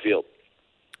happening on the field.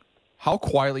 How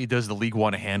quietly does the league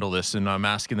want to handle this? And I'm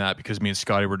asking that because me and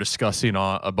Scotty were discussing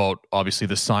about obviously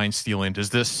the sign stealing.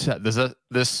 Does this have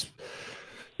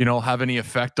any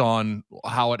effect on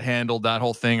how it handled that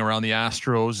whole thing around the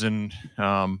Astros and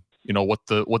what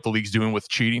the league's doing with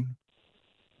cheating?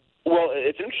 Well,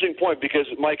 it's an interesting point because,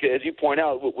 Mike, as you point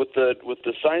out, with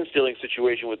the sign stealing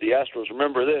situation with the Astros,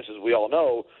 remember this, as we all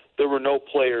know, there were no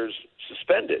players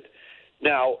suspended.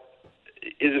 Now,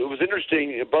 it was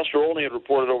interesting, Buster Olney had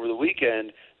reported over the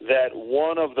weekend that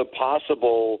one of the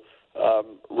possible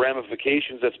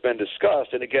ramifications that's been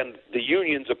discussed, and again, the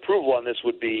union's approval on this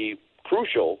would be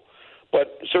crucial,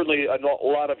 but certainly a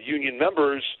lot of union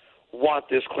members want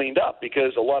this cleaned up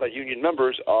because a lot of union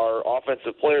members are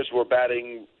offensive players who are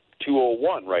batting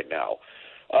 .201 right now.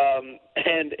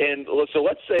 And so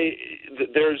let's say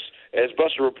that there's, as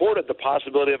Buster reported, the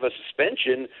possibility of a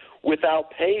suspension without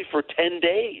pay for 10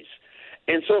 days.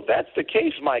 And so if that's the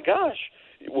case, my gosh,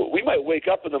 we might wake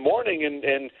up in the morning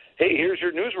and hey, here's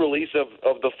your news release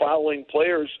of the following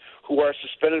players who are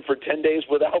suspended for 10 days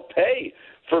without pay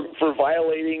for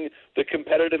violating the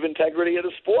competitive integrity of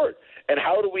the sport. And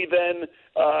how do we then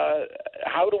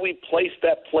place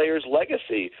that player's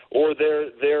legacy or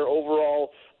their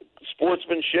overall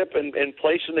sportsmanship and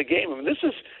place in the game? I mean, this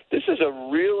is a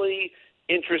really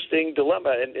interesting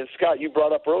dilemma. And Scott, you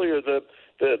brought up earlier the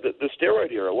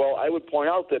steroid era. Well, I would point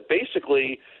out that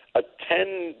basically a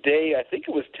 10-day, I think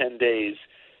it was 10 days,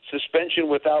 suspension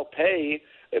without pay,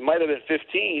 it might have been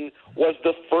 15, was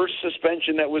the first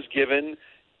suspension that was given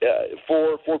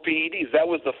for PEDs. That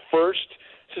was the first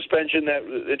suspension that,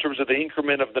 in terms of the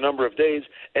increment of the number of days,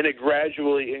 and it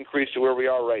gradually increased to where we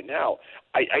are right now.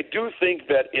 I do think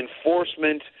that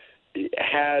enforcement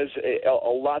has a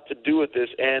lot to do with this,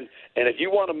 and if you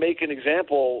want to make an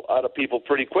example out of people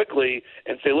pretty quickly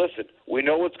and say, listen, we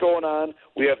know what's going on,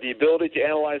 we have the ability to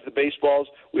analyze the baseballs,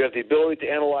 we have the ability to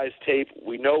analyze tape,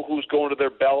 we know who's going to their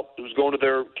belt, who's going to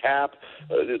their cap,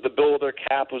 the bill of their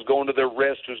cap, who's going to their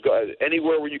wrist,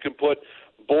 anywhere where you can put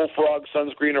bullfrog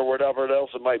sunscreen or whatever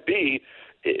else it might be.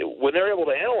 When they're able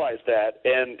to analyze that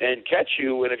and catch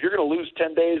you, and if you're going to lose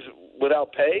 10 days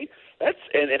without pay,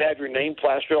 and have your name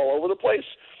plastered all over the place,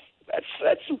 that's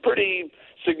some pretty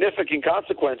significant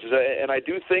consequences. And I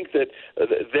do think that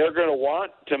they're going to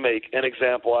want to make an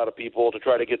example out of people to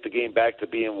try to get the game back to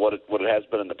being what it has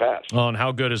been in the past. Oh, and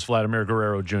how good is Vladimir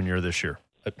Guerrero Jr. this year?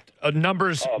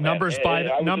 Numbers I was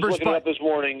looking up this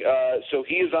morning. So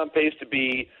he is on pace to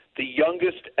be the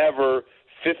youngest ever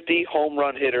 50 home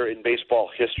run hitter in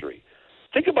baseball history.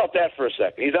 Think about that for a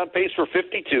second. He's on pace for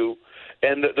 52.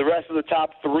 And the rest of the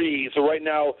top three, so right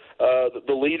now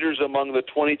the leaders among the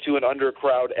 22 and under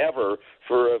crowd ever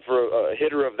for a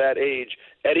hitter of that age,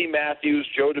 Eddie Matthews,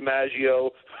 Joe DiMaggio,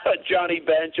 Johnny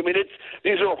Bench. I mean,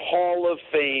 these are Hall of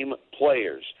Fame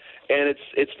players. And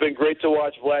it's been great to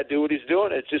watch Vlad do what he's doing.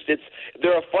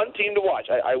 They're a fun team to watch.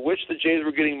 I wish the Jays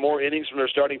were getting more innings from their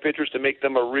starting pitchers to make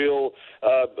them a real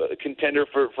contender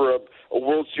for a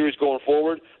World Series going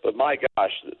forward. But my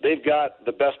gosh, they've got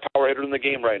the best power hitter in the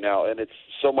game right now, and it's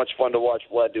so much fun to watch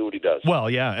Vlad do what he does. Well,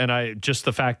 yeah, and just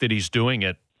the fact that he's doing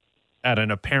it at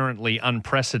an apparently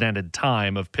unprecedented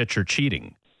time of pitcher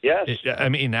cheating. Yes,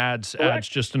 adds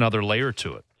just another layer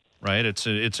to it, right?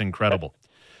 It's incredible.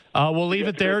 We'll leave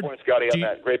it there. Great point, Scotty, on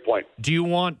that. Great point. Do you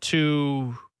want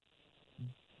to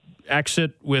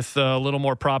exit with a little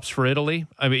more props for Italy?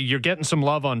 I mean, you're getting some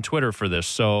love on Twitter for this,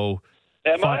 so...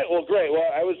 Am I? Well, great.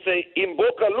 Well, I would say in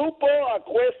bocca al lupo a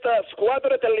questa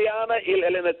squadra italiana, il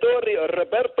allenatore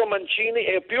Roberto Mancini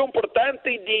e più importante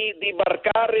di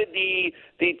marcare di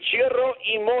Ciro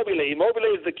Immobile.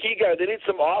 Immobile is the key guy. They need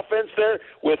some offense there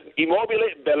with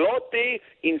Immobile, Belotti,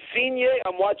 Insigne.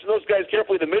 I'm watching those guys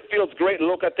carefully. The midfield's great.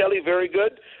 Locatelli, very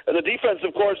good. And the defense,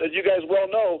 of course, as you guys well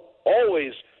know,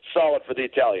 always solid for the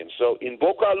Italians. So in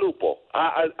bocca al lupo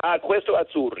a questo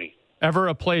azzurri. Ever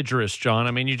a plagiarist, John?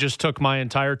 I mean, you just took my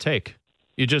entire take.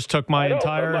 You just took my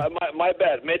entire... My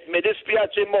bad. Me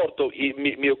dispiace molto,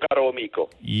 mio caro amico.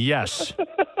 Yes.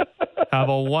 Have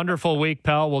a wonderful week,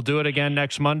 pal. We'll do it again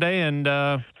next Monday, and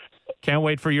can't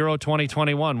wait for Euro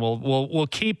 2021. We'll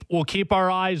keep our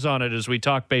eyes on it as we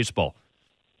talk baseball.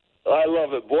 I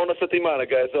love it. Buona settimana,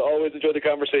 guys. I always enjoy the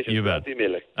conversation. You bet.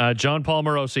 Jon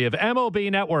Morosi of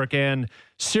MLB Network and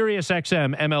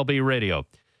SiriusXM MLB Radio.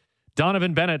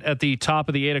 Donovan Bennett at the top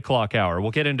of the 8 o'clock hour.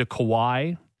 We'll get into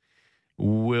Kawhi.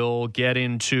 We'll get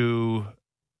into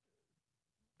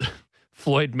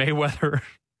Floyd Mayweather,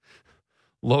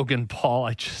 Logan Paul.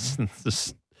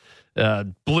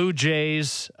 Blue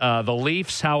Jays, the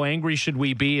Leafs. How angry should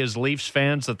we be as Leafs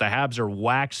fans that the Habs are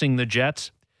waxing the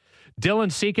Jets?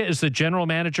 Dylan Sika is the general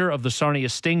manager of the Sarnia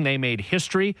Sting. They made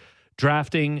history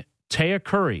drafting Taya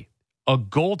Curry, a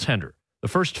goaltender, the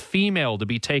first female to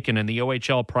be taken in the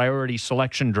OHL priority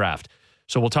selection draft.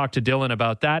 So we'll talk to Dylan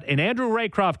about that. And Andrew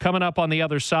Raycroft coming up on the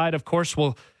other side. Of course,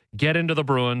 we'll get into the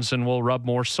Bruins and we'll rub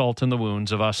more salt in the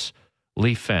wounds of us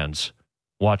Leaf fans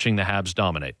watching the Habs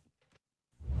dominate.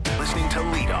 Listening to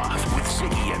Lead Off with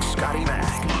Ziggy and Scotty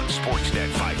Mack on Sportsnet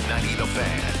 590 The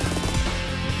Fan.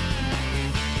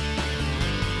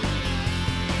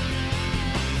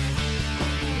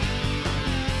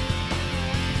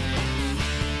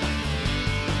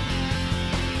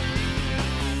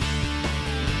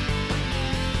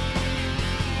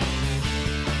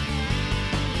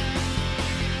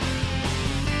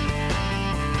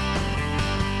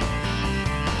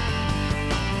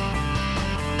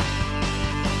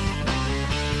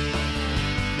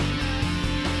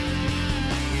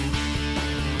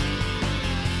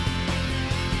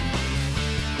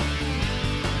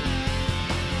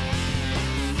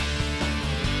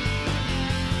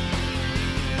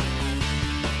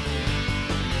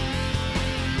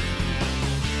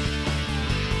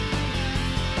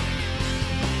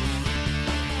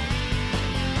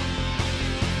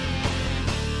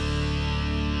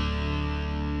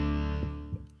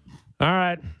 All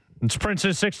right. It's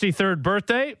Prince's 63rd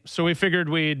birthday, so we figured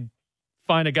we'd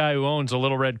find a guy who owns a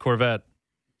little red Corvette.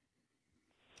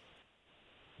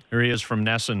 Here he is from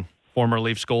Nesson. Former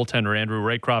Leafs goaltender Andrew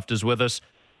Raycroft is with us.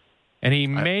 And he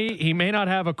may not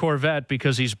have a Corvette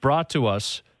because he's brought to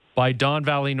us by Don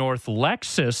Valley North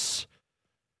Lexus,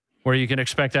 where you can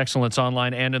expect excellence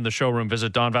online and in the showroom.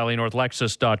 Visit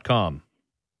DonValleyNorthLexus.com.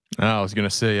 I was going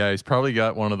to say, yeah, he's probably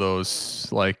got one of those,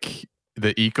 like,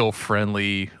 the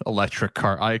eco-friendly electric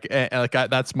car.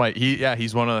 That's my,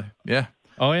 he's one of, yeah.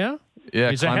 Oh, yeah? Yeah,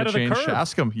 he's ahead of the curve.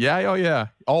 Ask him. Yeah, oh, yeah.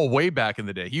 Oh, way back in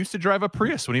the day. He used to drive a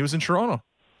Prius when he was in Toronto.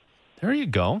 There you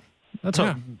go. That's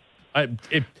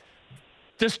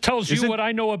this tells you what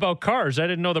I know about cars. I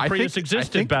didn't know the Prius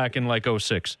existed back in like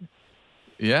 06.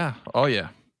 Yeah. Oh, yeah.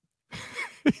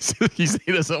 He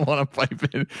doesn't want to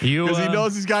pipe in because he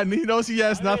knows he knows he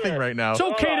has nothing right now. It's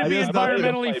okay to be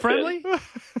environmentally friendly.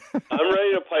 I'm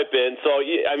ready to pipe in. So,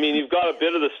 I mean, you've got a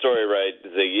bit of the story right,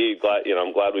 Ziggy.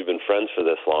 I'm glad we've been friends for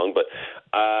this long. But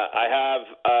I have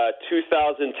a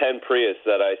 2010 Prius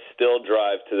that I still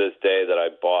drive to this day that I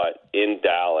bought in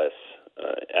Dallas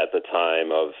at the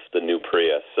time of the new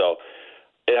Prius. So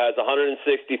it has 160,000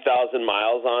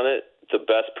 miles on it. It's the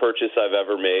best purchase I've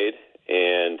ever made.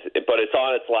 But it's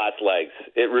on its last legs.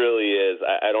 It really is.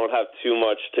 I don't have too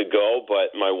much to go,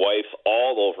 but my wife's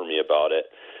all over me about it.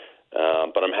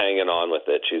 But I'm hanging on with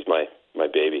it. She's my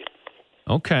baby.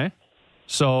 Okay.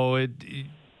 So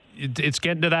it's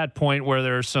getting to that point where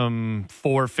there's some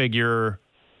 4-figure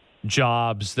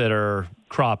jobs that are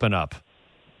cropping up.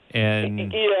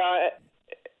 And yeah,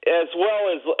 as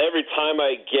well as every time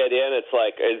I get in, it's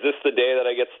like, is this the day that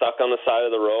I get stuck on the side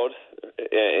of the road,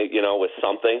 with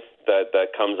something that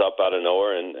comes up out of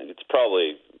nowhere? And it's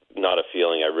probably not a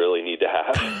feeling I really need to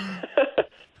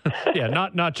have. Yeah,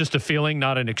 not just a feeling,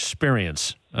 not an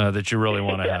experience that you really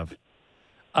want to have.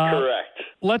 Correct.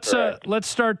 Let's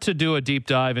start to do a deep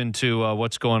dive into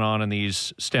what's going on in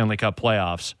these Stanley Cup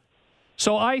playoffs.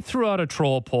 So I threw out a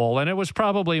troll poll, and it was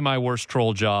probably my worst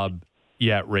troll job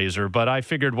yet, Razor, but I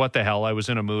figured, what the hell, I was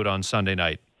in a mood on Sunday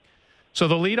night. So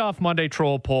the leadoff Monday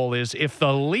troll poll is, if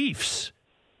the Leafs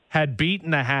had beaten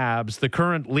the Habs, the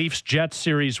current Leafs-Jets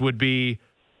series would be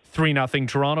 3-0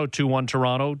 Toronto, 2-1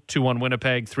 Toronto, 2-1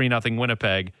 Winnipeg, 3-0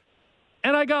 Winnipeg.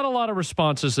 And I got a lot of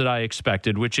responses that I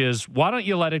expected, which is, why don't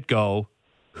you let it go?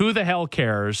 Who the hell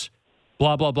cares?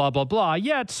 Blah, blah, blah, blah, blah.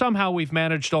 Yet somehow we've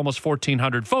managed almost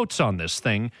 1,400 votes on this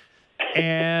thing,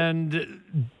 and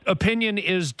opinion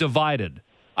is divided.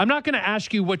 I'm not going to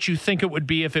ask you what you think it would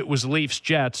be if it was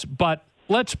Leafs-Jets, but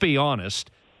let's be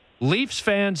honest. Leafs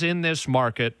fans in this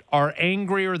market are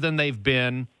angrier than they've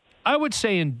been, I would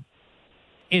say,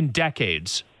 in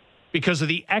decades, because of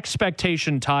the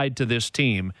expectation tied to this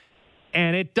team.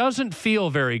 And it doesn't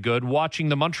feel very good watching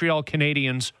the Montreal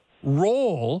Canadiens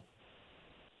roll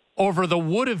over the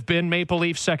would-have-been Maple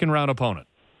Leafs second-round opponent.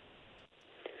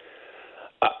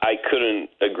 I couldn't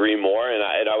agree more, and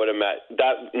I would imagine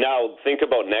that. Now, think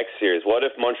about next series. What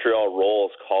if Montreal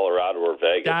rolls Colorado or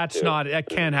Vegas? That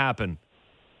can't happen.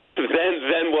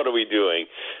 Then what are we doing?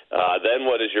 Then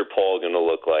what is your poll going to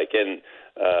look like? And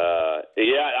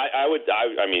I would.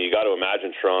 I mean, you got to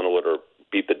imagine Toronto would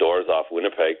beat the doors off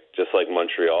Winnipeg, just like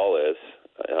Montreal is.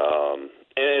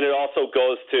 And it also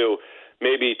goes to,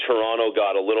 maybe Toronto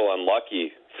got a little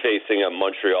unlucky facing a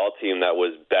Montreal team that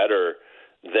was better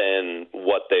than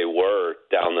what they were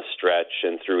down the stretch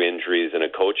and through injuries and a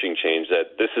coaching change.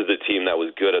 That this is the team that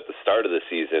was good at the start of the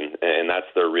season, and that's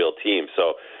their real team.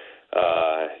 So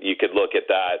you could look at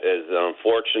that as an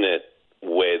unfortunate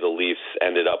way the Leafs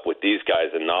ended up with these guys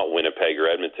and not Winnipeg or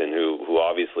Edmonton, who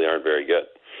obviously aren't very good.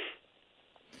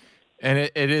 And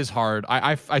it is hard.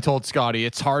 I told Scotty,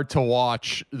 it's hard to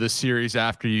watch the series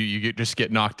after you just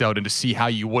get knocked out and to see how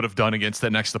you would have done against the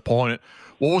next opponent.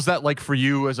 What was that like for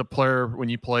you as a player when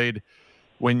you played,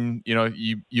 when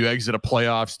you exit a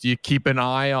playoffs? Do you keep an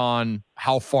eye on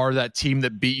how far that team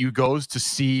that beat you goes to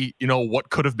see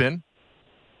what could have been?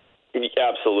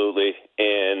 Absolutely.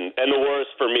 And the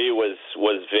worst for me was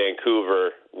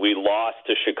Vancouver. We lost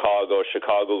to Chicago.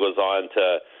 Chicago goes on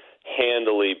to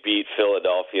handily beat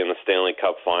Philadelphia in the Stanley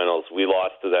Cup Finals. We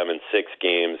lost to them in 6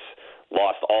 games,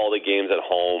 lost all the games at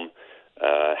home,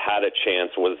 had a chance,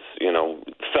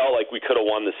 felt like we could have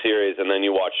won the series, and then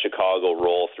you watch Chicago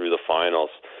roll through the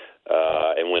finals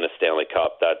and win a Stanley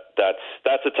Cup.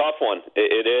 That's a tough one.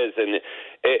 It is, and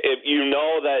if you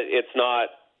know that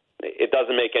it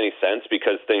doesn't make any sense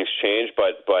because things change,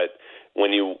 but when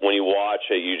you watch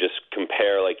it, you just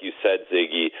compare, like you said,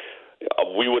 Ziggy.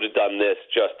 We would have done this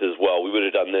just as well. We would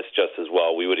have done this just as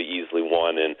well. We would have easily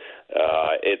won, and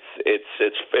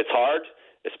it's hard,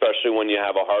 especially when you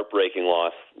have a heartbreaking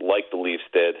loss like the Leafs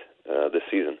did this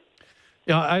season.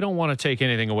 Yeah, I don't want to take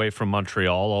anything away from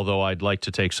Montreal, although I'd like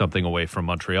to take something away from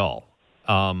Montreal.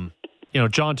 John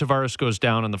Tavares goes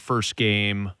down in the first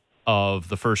game of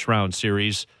the first round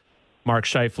series. Mark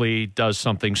Scheifele does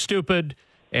something stupid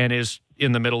and is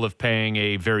in the middle of paying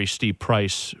a very steep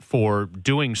price for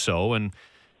doing so. And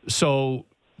so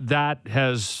that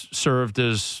has served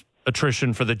as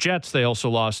attrition for the Jets. They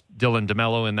also lost Dylan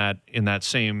DeMello in that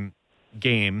same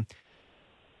game.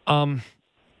 How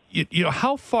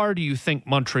far do you think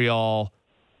Montreal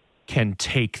can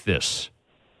take this,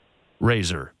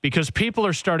 Razor? Because people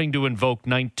are starting to invoke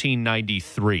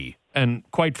 1993, and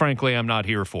quite frankly, I'm not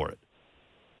here for it.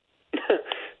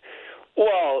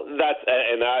 Well,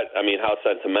 how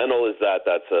sentimental is that?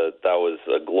 That was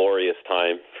a glorious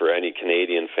time for any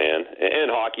Canadian fan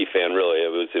and hockey fan. Really, it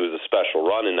was a special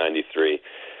run in '93.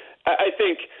 I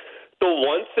think the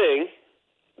one thing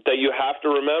that you have to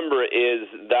remember is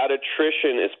that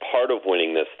attrition is part of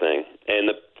winning this thing, and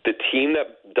the team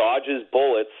that dodges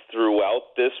bullets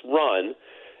throughout this run.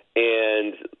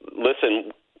 And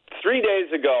listen, 3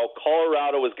 days ago,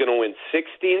 Colorado was going to win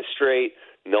 16 straight.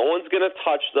 No one's going to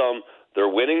touch them.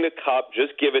 They're winning the cup.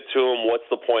 Just give it to them. What's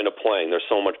the point of playing? They're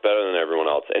so much better than everyone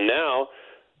else. And now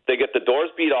they get the doors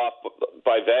beat off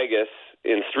by Vegas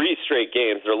in 3 straight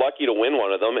games. They're lucky to win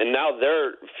one of them. And now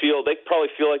they probably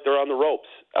feel like they're on the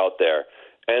ropes out there.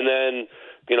 And then,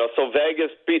 so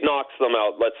Vegas knocks them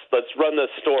out. Let's run the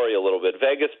story a little bit.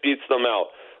 Vegas beats them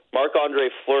out. Marc-Andre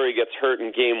Fleury gets hurt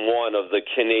in Game 1 of the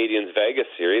Canadiens-Vegas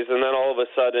series, and then all of a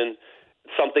sudden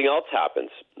something else happens,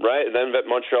 right? And then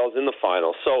Montreal's in the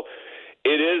final. So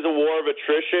it is a war of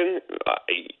attrition.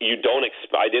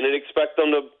 I didn't expect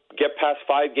them to get past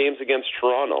 5 games against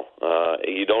Toronto.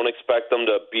 You don't expect them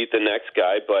to beat the next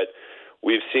guy, but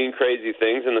we've seen crazy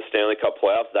things in the Stanley Cup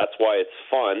playoffs. That's why it's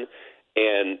fun.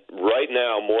 And right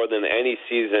now, more than any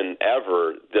season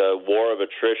ever, the war of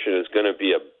attrition is going to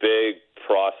be a big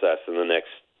process in the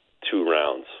next 2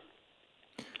 rounds.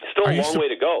 Still a long way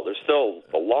to go. There's still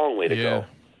a long way to go.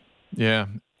 Yeah.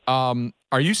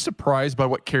 Are you surprised by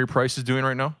what Carey Price is doing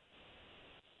right now?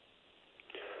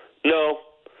 No.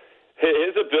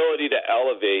 His ability to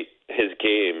elevate his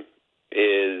game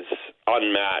is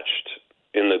unmatched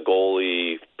in the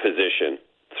goalie position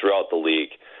throughout the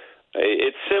league.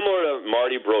 It's similar to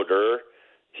Marty Brodeur.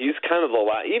 He's kind of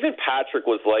even Patrick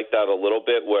was like that a little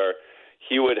bit, where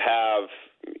he would have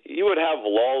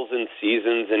lulls in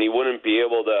seasons, and he wouldn't be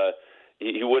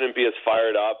as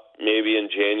fired up maybe in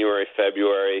January,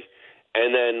 February.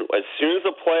 And then as soon as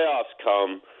the playoffs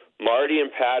come, Marty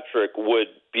and Patrick would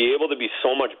be able to be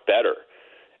so much better.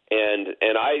 And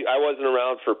I wasn't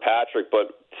around for Patrick,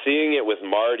 but seeing it with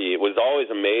Marty, it was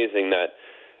always amazing that,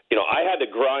 I had to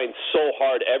grind so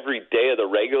hard every day of the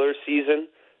regular season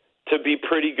to be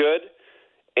pretty good.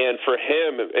 And for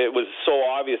him, it was so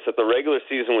obvious that the regular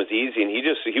season was easy, and he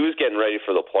was getting ready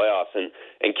for the playoffs. And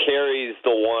Carey's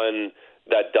the one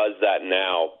that does that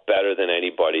now better than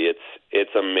anybody.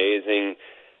 It's amazing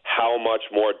how much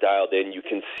more dialed in. You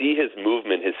can see his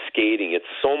movement, his skating.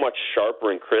 It's so much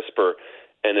sharper and crisper,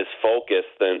 and his focus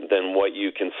than what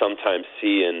you can sometimes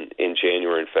see in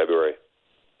January and February.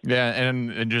 Yeah,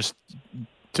 and just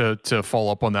to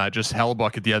follow up on that, just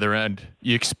Hellebuck at the other end.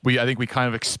 I think we kind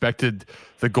of expected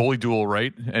the goalie duel,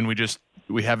 right? And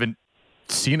we haven't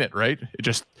seen it, right?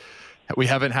 We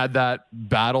haven't had that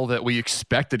battle that we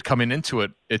expected coming into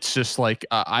it. It's just like,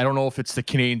 I don't know if it's the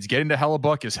Canadiens getting to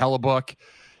Hellebuck. Is Hellebuck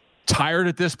tired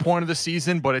at this point of the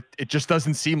season? But it just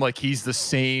doesn't seem like he's the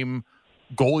same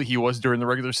goalie he was during the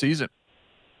regular season.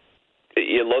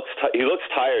 He looks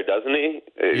tired, doesn't he?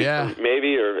 Yeah,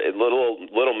 maybe, or a little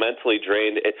mentally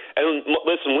drained. And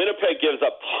listen, Winnipeg gives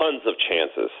up tons of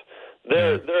chances.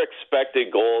 Their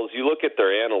expected goals. You look at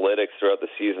their analytics throughout the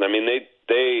season. I mean,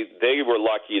 they were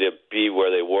lucky to be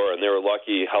where they were, and they were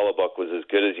lucky Hellebuck was as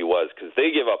good as he was, because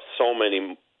they give up so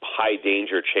many high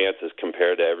danger chances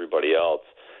compared to everybody else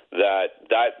that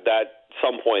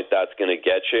some point that's going to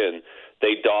get you. And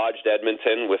they dodged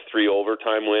Edmonton with 3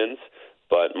 overtime wins.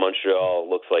 But Montreal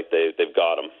looks like they've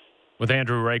got him. With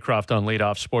Andrew Raycroft on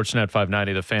leadoff, Sportsnet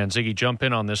 590, The Fan. Ziggy, jump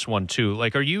in on this one too.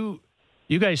 Like, are you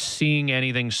guys seeing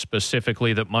anything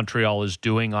specifically that Montreal is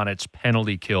doing on its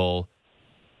penalty kill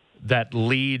that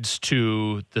leads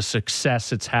to the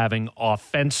success it's having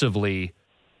offensively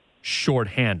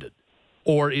shorthanded?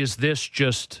 Or is this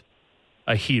just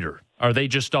a heater? Are they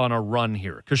just on a run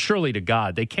here? Because surely to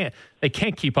God, they can't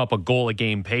keep up a goal a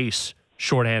game pace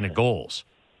shorthanded goals.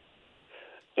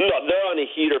 No, they're on a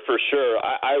heater for sure.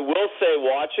 I will say,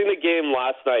 watching the game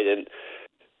last night, and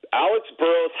Alex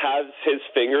Burrows has his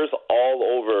fingers all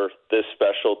over this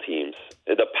special teams.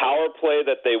 The power play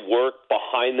that they work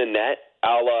behind the net,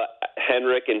 a la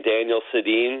Henrik and Daniel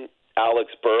Sedin, Alex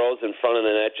Burrows in front of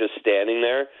the net just standing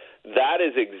there, that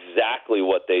is exactly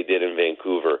what they did in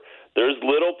Vancouver. There's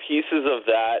little pieces of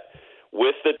that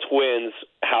with the Twins,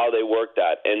 how they work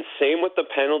that. And same with the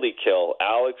penalty kill.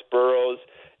 Alex Burrows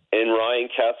and Ryan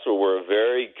Kessler were a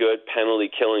very good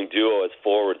penalty-killing duo as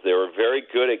forwards. They were very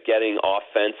good at getting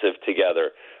offensive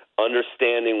together,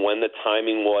 understanding when the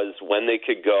timing was, when they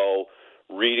could go,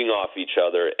 reading off each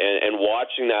other. And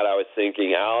watching that, I was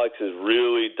thinking, Alex has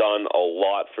really done a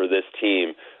lot for this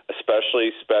team,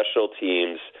 especially special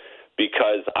teams,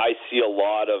 because I see a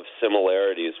lot of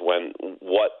similarities when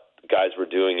what guys were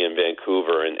doing in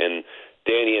Vancouver. And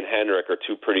Danny and Henrik are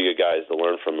 2 pretty good guys to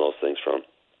learn from those things from.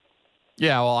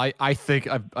 Yeah, well, I think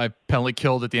I've penalty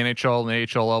killed at the NHL and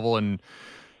the AHL level, and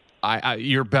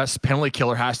your best penalty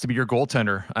killer has to be your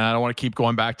goaltender. And I don't want to keep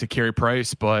going back to Carey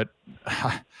Price, but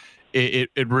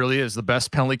it really is. The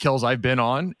best penalty kills I've been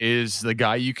on is the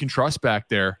guy you can trust back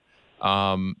there.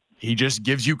 He just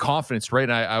gives you confidence, right?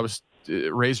 And I was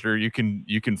Razor. You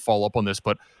can follow up on this,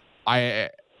 but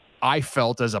I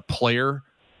felt as a player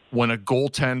when a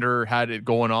goaltender had it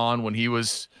going on, when he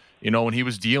was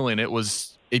dealing,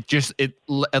 it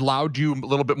allowed you a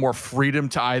little bit more freedom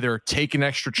to either take an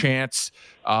extra chance,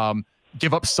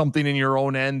 give up something in your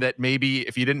own end that maybe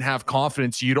if you didn't have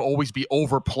confidence, you'd always be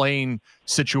overplaying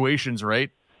situations, right?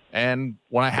 And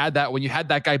when you had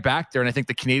that guy back there, and I think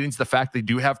the Canadiens, the fact they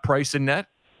do have Price in net,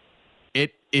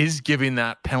 it is giving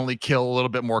that penalty kill a little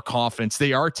bit more confidence.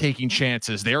 They are taking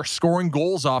chances. They are scoring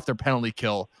goals off their penalty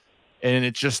kill. And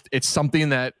it's something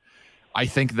that I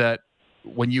think that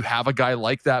when you have a guy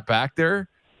like that back there,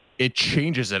 it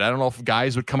changes it. I don't know if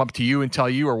guys would come up to you and tell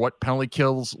you or what penalty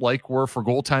kills were for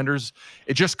goaltenders.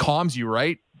 It just calms you,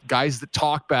 right? Guys that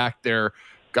talk back there,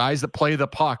 guys that play the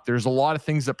puck. There's a lot of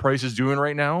things that Price is doing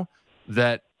right now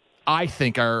that I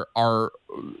think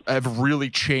have really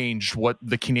changed what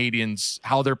the Canadiens,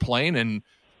 how they're playing and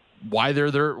why they're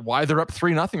up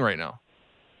 3-0 right now.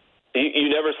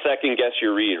 You never second guess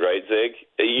your read, right, Zig?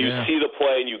 You see the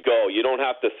play and you go. You don't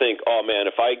have to think, oh man,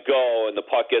 if I go and the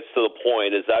puck gets to the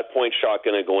point, is that point shot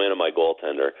going to go into my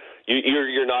goaltender?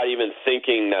 You're not even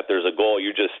thinking that there's a goal.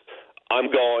 I'm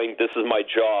going. This is my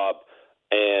job,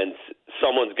 and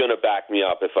someone's going to back me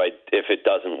up if it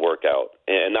doesn't work out.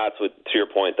 And that's what, to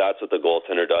your point, that's what the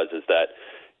goaltender does. Is that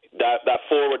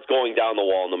forward's going down the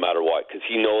wall no matter what, because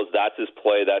he knows that's his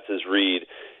play, that's his read,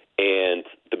 and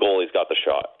the goalie's got the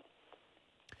shot.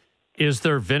 Is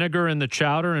there vinegar in the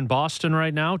chowder in Boston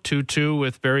right now? 2-2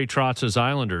 with Barry Trotz's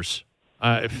Islanders.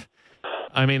 I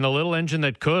mean, the little engine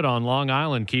that could on Long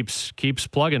Island keeps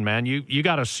plugging, man. You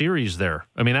got a series there.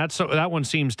 I mean, that one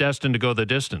seems destined to go the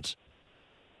distance.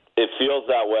 It feels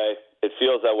that way.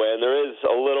 And there is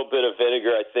a little bit of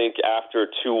vinegar, I think, after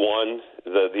 2-1.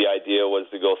 The idea was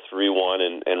to go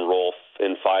 3-1 and roll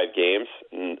in 5 games.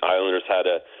 And Islanders had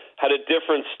a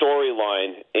different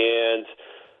storyline. And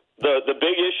the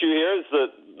big issue here is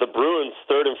that the Bruins'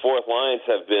 third and fourth lines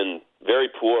have been very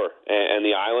poor, and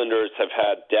the Islanders have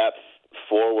had depth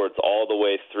forwards all the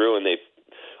way through, and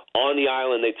on the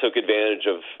island they took advantage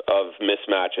of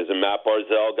mismatches, and Matt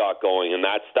Barzal got going, and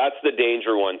that's the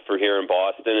danger one for here in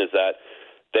Boston, is that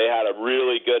they had a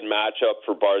really good matchup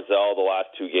for Barzal the last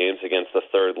 2 games against the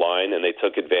third line, and they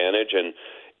took advantage, and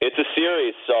it's a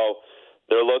series, so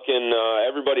they're looking,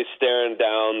 everybody's staring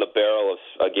down the barrel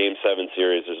of a Game 7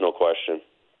 series. There's no question.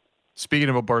 Speaking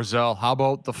of Barzal, how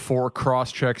about the 4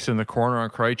 cross checks in the corner on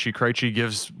Krejci? Krejci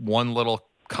gives one little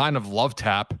kind of love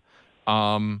tap,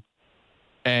 and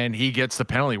he gets the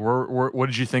penalty. What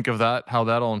did you think of that, how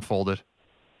that all unfolded?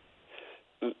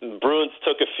 Bruins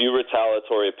took a few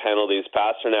retaliatory penalties.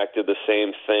 Pasternak did the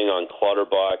same thing on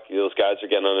Clutterbuck. Those guys are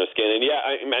getting on their skin.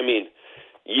 And, I mean,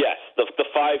 yes, the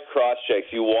 5 cross checks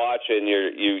you watch and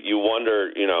you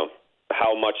wonder,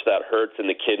 how much that hurts in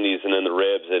the kidneys and in the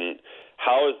ribs, and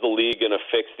how is the league going to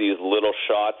fix these little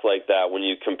shots like that when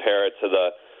you compare it to the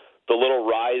little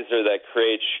riser that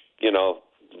creates,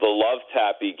 the love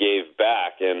tap he gave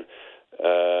back, and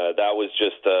that was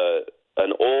just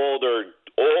an older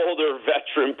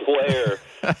veteran player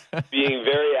being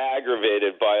very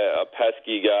aggravated by a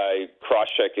pesky guy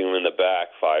cross-checking him in the back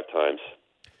 5 times.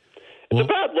 It's a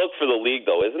bad look for the league,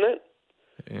 though, isn't it?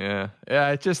 Yeah.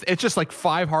 It's just like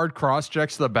 5 hard cross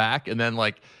checks to the back, and then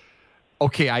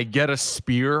okay, I get a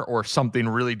spear or something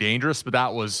really dangerous, but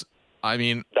that was not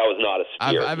a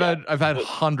spear. I've had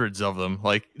hundreds of them.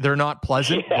 They're not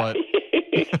pleasant, but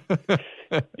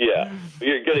yeah,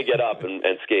 you're gonna get up and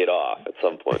skate off at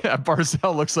some point. Yeah,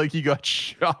 Barzal looks like he got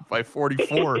shot by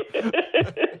 44.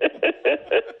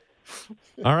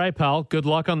 All right, pal. Good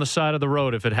luck on the side of the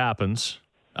road if it happens.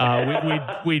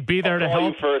 We'd be there to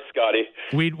help. You first, Scotty.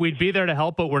 We'd be there to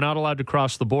help, but we're not allowed to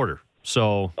cross the border.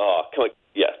 So.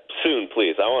 Soon,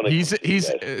 please. I want to.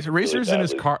 He's Razor's in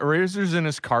his car. Razor's in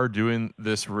his car doing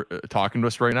this, talking to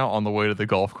us right now on the way to the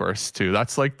golf course too.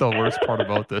 That's the worst part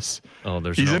about this.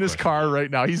 He's in his car right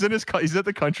now. He's at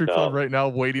the country club right now,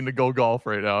 waiting to go golf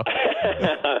right now.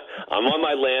 I'm on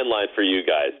my landline for you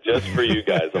guys, just for you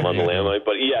guys. I'm on the landline,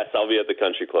 but yes, I'll be at the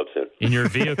country club soon. In your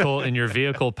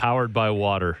vehicle powered by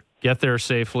water. Get there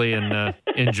safely and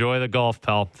enjoy the golf,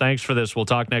 pal. Thanks for this. We'll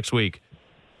talk next week.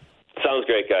 Sounds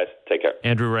great, guys. Take care.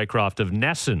 Andrew Raycroft of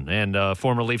Nesson and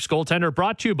former Leafs goaltender,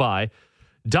 brought to you by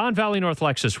Don Valley North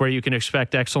Lexus, where you can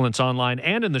expect excellence online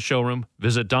and in the showroom.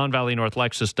 Visit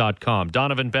DonValleyNorthLexus.com.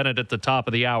 Donovan Bennett at the top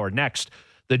of the hour. Next,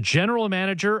 the general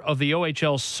manager of the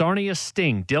OHL Sarnia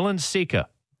Sting, Dylan Sika.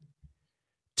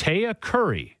 Taya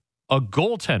Curry, a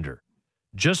goaltender,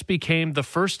 just became the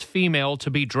first female to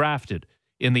be drafted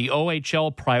in the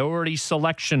OHL priority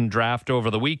selection draft over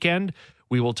the weekend.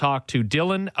 We will talk to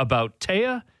Dylan about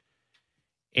Taya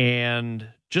and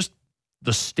just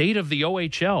the state of the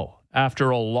OHL after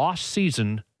a lost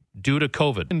season due to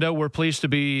COVID. And we're pleased to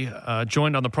be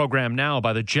joined on the program now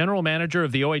by the general manager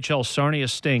of the OHL Sarnia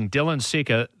Sting, Dylan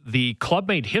Sika. The club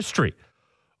made history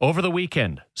over the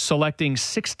weekend, selecting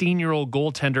 16-year-old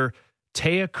goaltender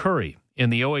Taya Curry in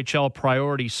the OHL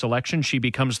priority selection. She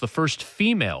becomes the first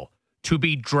female to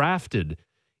be drafted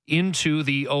into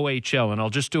the OHL. And I'll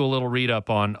just do a little read-up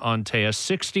on Taya.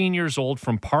 16 years old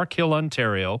from Park Hill,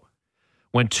 Ontario.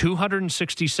 Went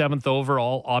 267th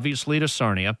overall, obviously, to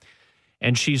Sarnia.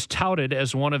 And she's touted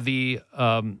as one of the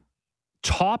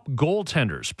top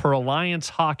goaltenders per Alliance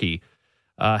Hockey,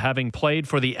 having played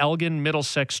for the Elgin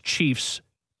Middlesex Chiefs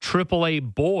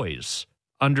AAA boys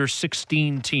under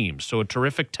 16 teams. So a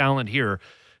terrific talent here.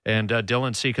 And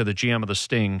Dylan Sika, the GM of the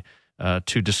Sting,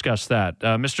 to discuss that.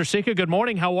 Mr. Sika, good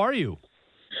morning. How are you?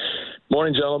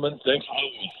 Morning, gentlemen. Thanks for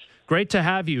having me. Great to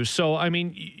have you. So, I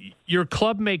mean, your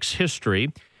club makes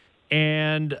history.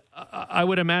 And I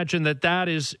would imagine that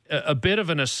is a bit of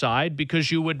an aside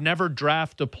because you would never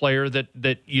draft a player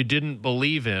that you didn't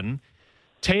believe in.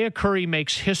 Taya Curry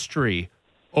makes history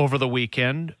over the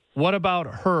weekend. What about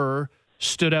her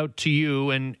stood out to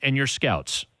you and your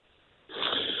scouts?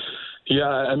 Yeah,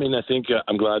 I mean, I think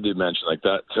I'm glad you mentioned like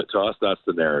that. To us, that's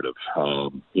the narrative. A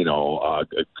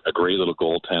great little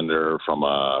goaltender from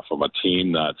a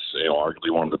team that's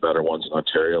arguably one of the better ones in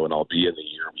Ontario, and albeit in the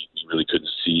year we really couldn't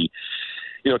see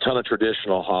a ton of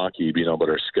traditional hockey, but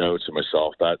our scouts and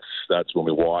myself, that's when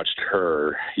we watched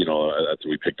her. That's what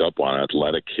we picked up on. An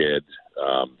athletic kid,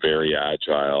 very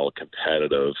agile,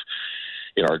 competitive.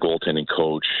 Our goaltending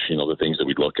coach, the things that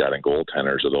we look at in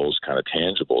goaltenders are those kind of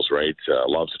tangibles, right?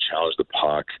 Loves to challenge the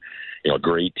puck,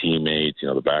 great teammates,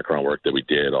 the background work that we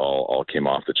did all came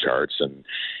off the charts. And,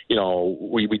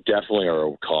 we definitely are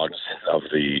cognizant of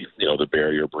the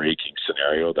barrier breaking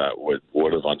scenario that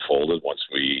would have unfolded once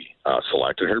we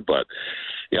selected her. But,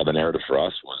 the narrative for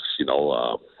us was,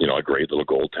 a great little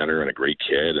goaltender and a great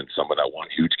kid and someone that won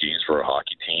huge games for a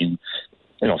hockey team.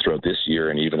 Throughout this year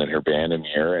and even in her Bantam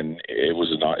year, and it was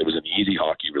an easy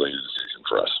hockey-related decision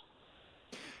for us.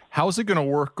 How's it going to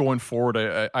work going forward?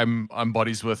 I'm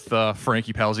buddies with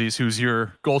Frankie Palzis, who's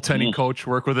your goaltending coach.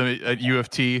 Work with him at U of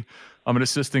T. I'm an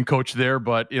assistant coach there,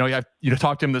 but you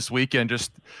talked to him this weekend.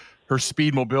 Just her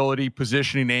speed, mobility,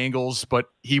 positioning, angles, but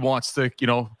he wants to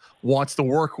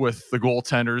work with the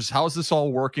goaltenders. How's this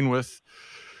all working with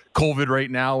COVID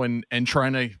right now and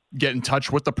trying to get in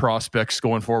touch with the prospects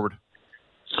going forward?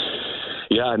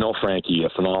 Yeah, I know Frankie, a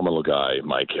phenomenal guy,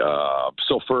 Mike.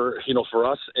 So for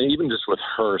us, and even just with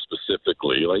her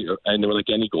specifically, like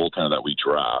any goaltender that we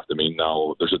draft, I mean,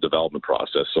 now there's a development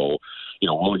process. So,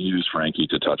 we'll use Frankie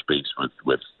to touch base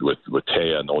with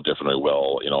Taya, no different than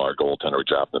will, our goaltender we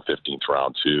drafted in the 15th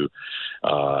round too.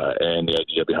 And the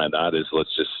idea behind that is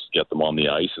let's just get them on the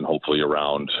ice and hopefully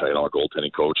around, our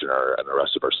goaltending coach and the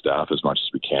rest of our staff as much as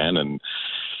we can. And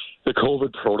the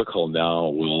COVID protocol now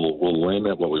will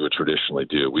limit what we would traditionally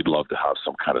do. We'd love to have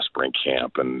some kind of spring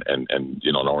camp and an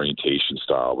orientation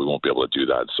style. We won't be able to do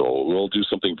that. So we'll do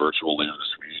something virtual later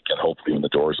this week, and hopefully when the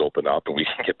doors open up and we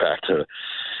can get back to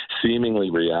seemingly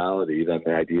reality, then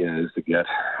the idea is to get,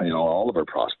 all of our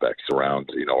prospects around,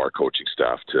 our coaching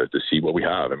staff to see what we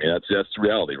have. I mean, that's the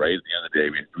reality, right? At the end of the day,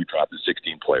 we drafted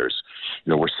 16 players.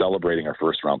 We're celebrating our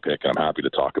first round pick, and I'm happy to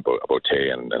talk about Tay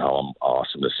and how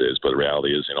awesome this is. But the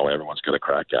reality is, everyone's going to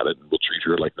crack at it, and we'll treat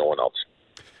her like no one else.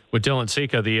 With Dylan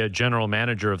Sika, the general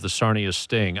manager of the Sarnia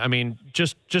Sting, I mean,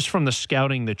 just from the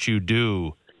scouting that you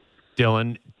do,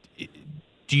 Dylan,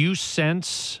 do you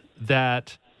sense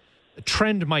that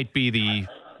trend might be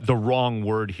the wrong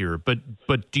word here,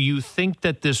 but do you think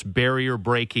that this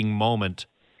barrier-breaking moment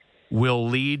will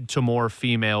lead to more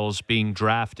females being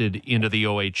drafted into the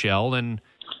OHL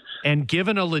and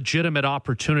given a legitimate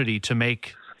opportunity to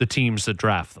make the teams that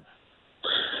draft them?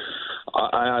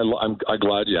 I'm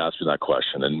glad you asked me that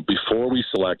question. And before we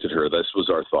selected her, this was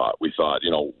our thought. We thought,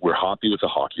 we're happy with the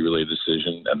hockey-related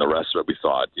decision, and the rest of it, we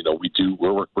thought,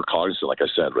 we're cognizant, like I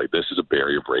said, right? This is a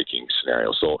barrier-breaking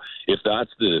scenario. So if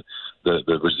that's the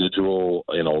residual,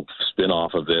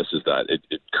 spin-off of this is that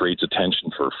it creates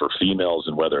attention for females,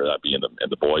 and whether that be in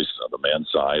the boys on the men's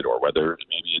side, or whether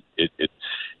maybe it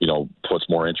puts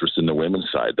more interest in the women's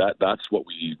side. That's what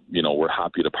we're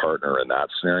happy to partner in that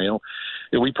scenario.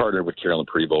 And we partnered with Carolyn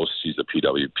Prevost. She's a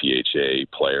PWPHA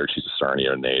player. She's a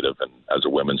Sarnia native, and as a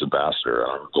women's ambassador,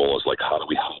 our goal is how do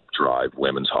we help drive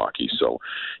women's hockey? So,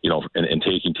 in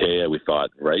taking Taya, we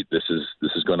thought, right, this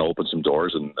is going to open some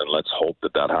doors, and let's hope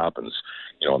that happens.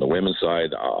 On the women's side,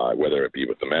 whether it be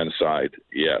with the men's side,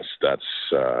 yes, that's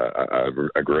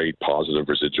a great positive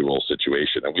residual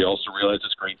situation. And we also realize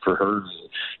it's great for her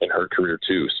and her career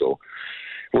too. So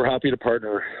we're happy to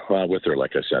partner with her,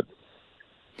 like I said.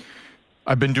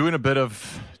 I've been doing a bit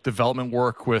of development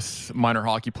work with minor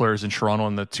hockey players in Toronto,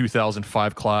 and the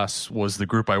 2005 class was the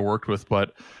group I worked with.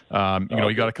 But,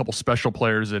 you got a couple special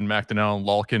players in McDonnell and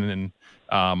Lalkin, and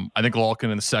I think Lalkin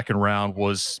in the second round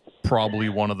was probably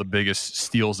one of the biggest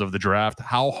steals of the draft.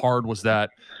 How hard was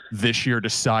that this year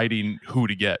deciding who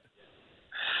to get?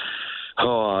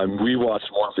 We watched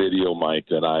more video, Mike,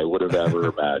 than I would have ever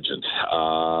imagined.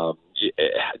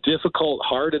 Difficult,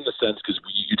 hard in the sense because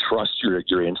you trust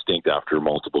your instinct after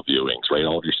multiple viewings, right?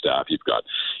 All of your staff, you've got,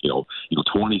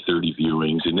 20, 30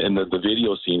 viewings, and the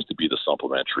video seems to be the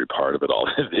supplementary part of it all.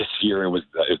 This year it was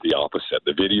the opposite.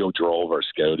 The video drove our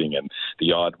scouting, and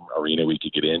the odd arena we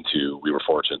could get into, we were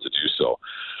fortunate to do so.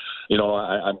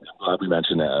 I'm glad we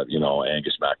mentioned that,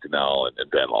 Angus McDonnell and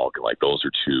Ben Lalkin, like those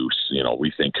are two,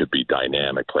 we think could be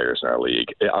dynamic players in our league.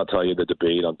 I'll tell you, the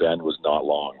debate on Ben was not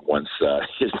long. Once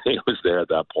his name was there at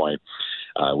that point,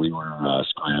 we were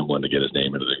scrambling to get his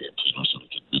name into the game, so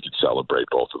we could celebrate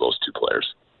both of those two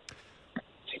players.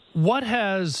 What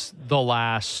has the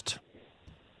last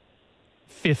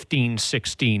 15,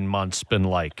 16 months been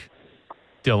like,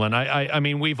 Dylan? I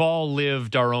mean, we've all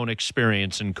lived our own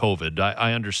experience in COVID.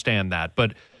 I understand that.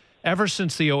 But ever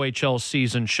since the OHL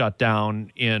season shut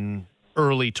down in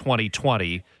early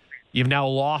 2020, you've now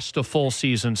lost a full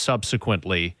season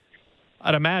subsequently.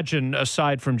 I'd imagine,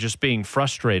 aside from just being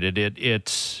frustrated,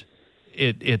 it's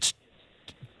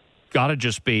got to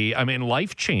just be,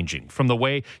 life-changing from the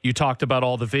way you talked about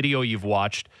all the video you've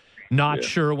watched. Not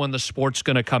sure when the sport's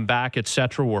going to come back, et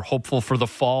cetera. We're hopeful for the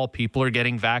fall. People are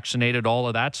getting vaccinated, all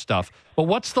of that stuff. But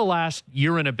what's the last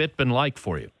year and a bit been like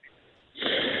for you?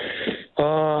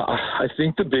 I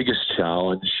think the biggest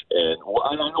challenge, and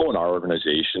I know in our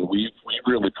organization, we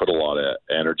really put a lot of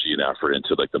energy and effort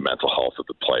into like the mental health of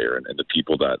the player and the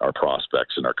people that are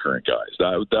prospects and our current guys.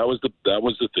 That was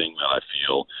the thing that I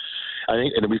feel. I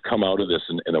think, and we've come out of this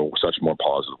in such a more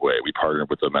positive way. We partnered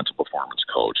with a mental performance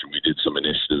coach, and we did some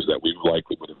initiatives that we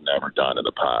likely would have never done in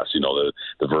the past.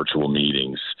 The virtual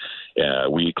meetings,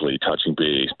 weekly, touching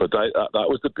base. But that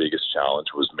was the biggest challenge,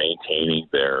 was maintaining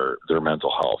their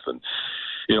mental health. And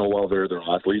while they're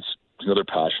athletes, they're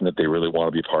passionate. They really want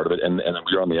to be part of it. And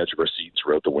we were on the edge of our seats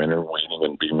throughout the winter, waiting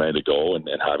and being ready to go and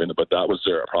having it. But that was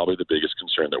probably the biggest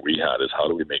concern that we had, is how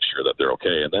do we make sure that they're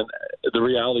okay? And then the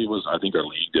reality was, I think our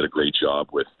league did a great job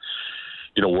with,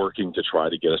 working to try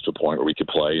to get us to a point where we could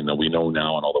play. And then we know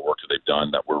now, and all the work that they've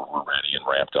done, that we're ready and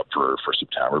ramped up for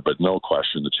September. But no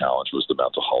question, the challenge was the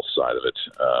mental health side of it.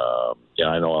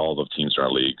 I know all the teams in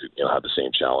our league, had the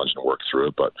same challenge and worked through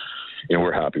it. But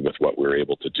we're happy with what we're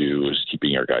able to do, is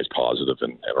keeping our guys positive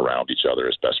and around each other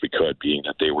as best we could, being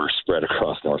that they were spread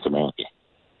across North America.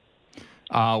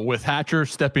 With Hatcher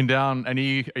stepping down, are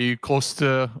you close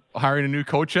to hiring a new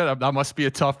coach yet? That must be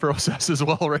a tough process as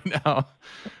well right now.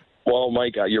 Well,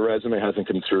 Mike, your resume hasn't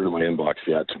come through to my inbox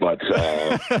yet, but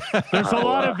there's a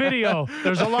lot of video.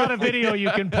 There's a lot of video you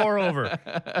can pour over.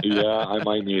 Yeah, I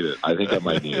might need it. I think I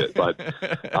might need it. But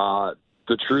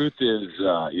the truth is,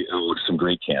 some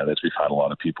great candidates. We've had a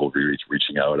lot of people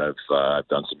reaching out. I've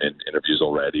done some interviews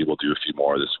already. We'll do a few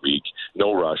more this week.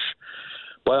 No rush.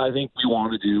 But I think we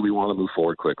want to move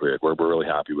forward quickly. We're really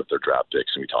happy with their draft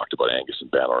picks, and we talked about Angus and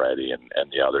Ben already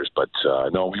and the others. But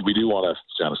no, we do want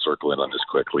to kind of circle in on this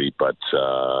quickly. But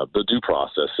the due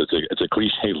process, it's a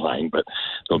cliche line, but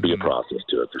there'll be a process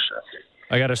to it for sure.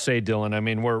 I got to say,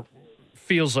 Dylan,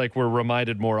 feels like we're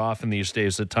reminded more often these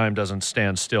days that time doesn't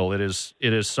stand still. It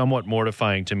is somewhat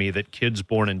mortifying to me that kids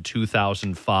born in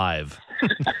 2005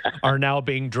 are now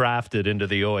being drafted into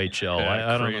the OHL.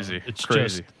 Yeah, I don't crazy. know. It's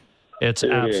crazy. It's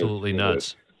absolutely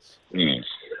nuts.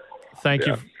 Thank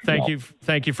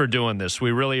you for doing this. We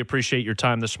really appreciate your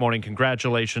time this morning.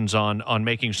 Congratulations on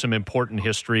making some important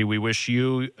history. We wish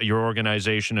you, your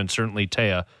organization, and certainly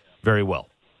Taya very well.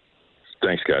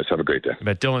 Thanks, guys. Have a great day.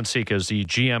 But Dylan Sika is the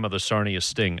GM of the Sarnia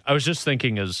Sting. I was just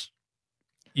thinking, as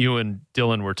you and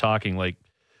Dylan were talking, like,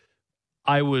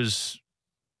 I was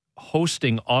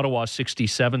hosting Ottawa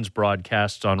 67's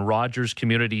broadcasts on Rogers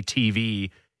Community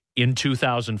TV in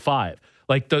 2005.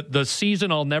 Like the season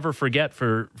I'll never forget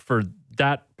for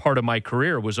that part of my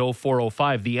career was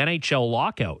 04-05, the NHL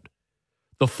lockout.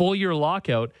 The full year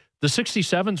lockout, the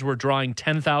 67s were drawing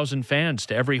 10,000 fans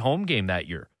to every home game that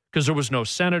year because there was no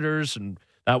Senators, and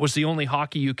that was the only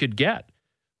hockey you could get.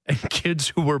 And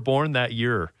kids who were born that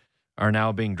year are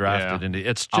now being drafted into.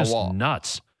 It's just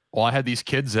nuts. Well, I had these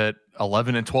kids at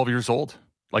 11 and 12 years old.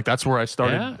 Like, that's where I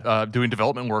started doing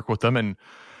development work with them. And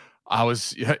I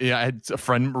had a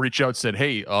friend reach out, said,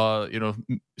 hey,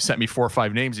 sent me 4 or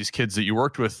 5 names, these kids that you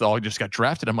worked with all just got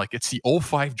drafted. I'm like, it's the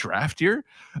 05 draft year?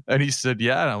 And he said,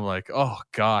 yeah. And I'm like, oh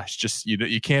gosh, just,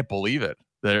 you can't believe it.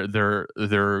 They're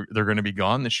going to be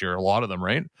gone this year. A lot of them,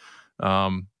 right?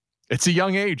 It's a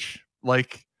young age,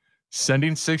 like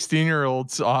sending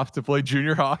 16-year-olds off to play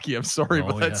junior hockey. I'm sorry,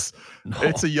 but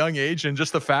it's a young age. And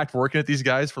just the fact working at these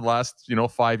guys for the last,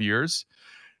 5 years,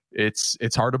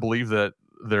 it's hard to believe that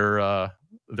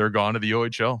they're gone to the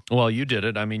OHL. Well, you did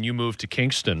it. I mean, you moved to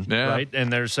Kingston, right?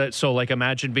 And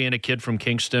imagine being a kid from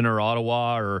Kingston or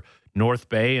Ottawa or North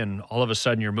Bay, and all of a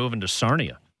sudden you're moving to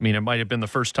Sarnia. I mean, it might have been the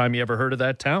first time you ever heard of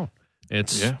that town.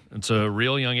 It's a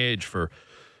real young age for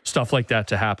stuff like that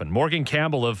to happen. Morgan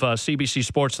Campbell of CBC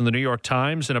Sports and the New York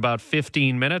Times in about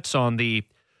 15 minutes on the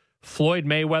Floyd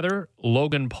Mayweather,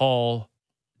 Logan Paul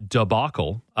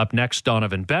debacle. Up next,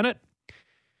 Donovan Bennett.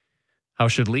 How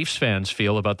should Leafs fans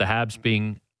feel about the Habs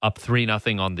being up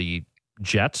 3-0 on the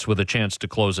Jets with a chance to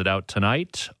close it out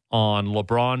tonight? On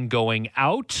LeBron going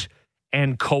out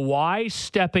and Kawhi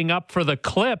stepping up for the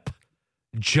clip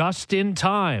just in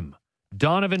time.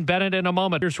 Donovan Bennett in a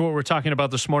moment. Here's what we're talking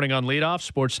about this morning on Leadoff.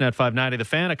 Sportsnet 590 The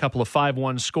Fan. A couple of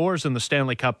 5-1 scores in the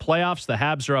Stanley Cup playoffs. The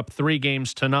Habs are up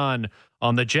 3-0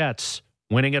 on the Jets,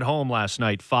 winning at home last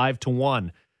night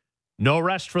 5-1. No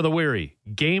rest for the weary.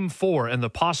 Game 4 and the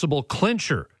possible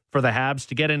clincher for the Habs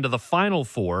to get into the Final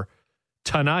Four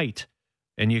tonight.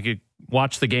 And you could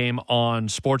watch the game on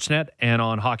Sportsnet and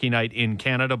on Hockey Night in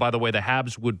Canada. By the way, the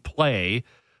Habs would play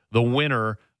the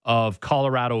winner of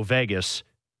Colorado-Vegas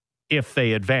if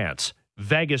they advance.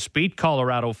 Vegas beat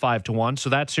Colorado 5-1, so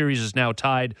that series is now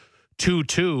tied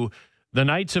 2-2. The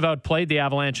Knights have outplayed the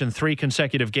Avalanche in 3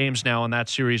 consecutive games now, and that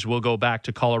series will go back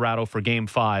to Colorado for Game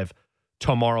 5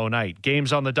 tomorrow night.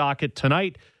 Games on the docket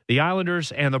tonight. The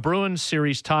Islanders and the Bruins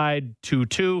series tied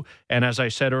 2-2. And as I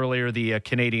said earlier, the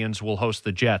Canadiens will host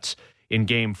the Jets in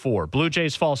Game 4. Blue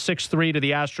Jays fall 6-3 to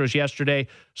the Astros yesterday,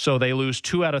 so they lose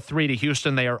 2 out of 3 to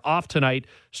Houston. They are off tonight,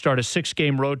 start a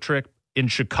 6-game road trip in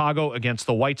Chicago against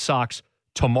the White Sox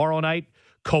tomorrow night.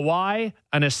 Kawhi,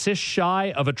 an assist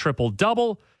shy of a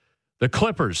triple-double. The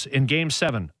Clippers in Game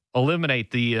 7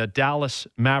 eliminate the Dallas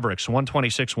Mavericks,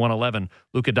 126-111.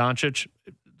 Luka Doncic,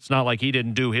 it's not like he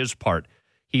didn't do his part.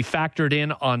 He factored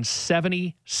in on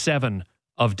 77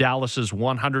 of Dallas's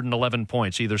 111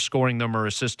 points, either scoring them or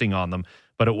assisting on them,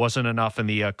 but it wasn't enough in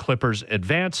the Clippers'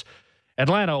 advance.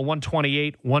 Atlanta, a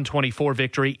 128-124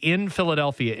 victory in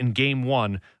Philadelphia in Game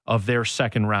 1 of their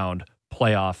second-round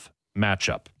playoff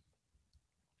matchup.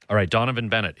 All right, Donovan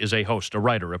Bennett is a host, a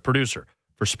writer, a producer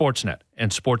for Sportsnet and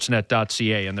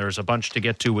Sportsnet.ca, and there's a bunch to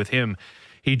get to with him.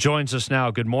 He joins us now.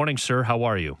 Good morning, sir. How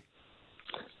are you?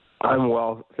 I'm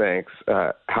well, thanks.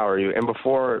 How are you? And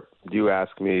before you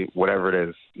ask me whatever it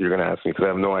is you're going to ask me, because I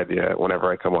have no idea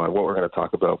whenever I come on what we're going to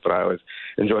talk about, but I always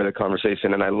enjoy the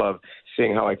conversation, and I love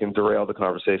seeing how I can derail the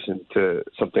conversation to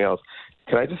something else.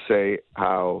 Can I just say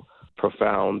how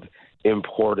profound,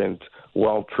 important,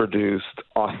 well-produced,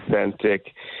 authentic,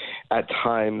 at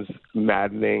times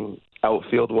maddening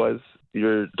Outfield was,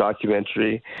 your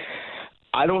documentary?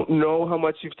 I don't know how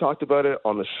much you've talked about it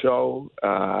on the show.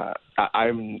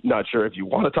 I'm not sure if you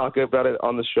want to talk about it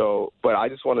on the show, but I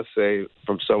just want to say,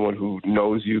 from someone who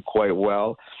knows you quite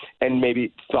well and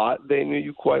maybe thought they knew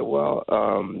you quite well,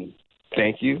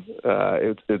 thank you.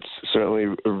 It's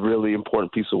certainly a really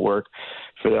important piece of work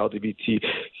for the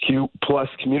LGBTQ plus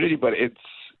community, but it's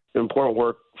important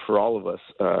work for all of us.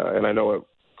 And I know it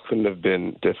couldn't have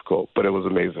been difficult, but it was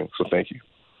amazing. So thank you.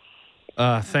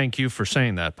 Thank you for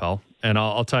saying that, pal. And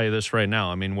I'll tell you this right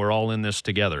now. I mean, we're all in this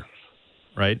together,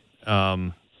 right?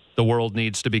 The world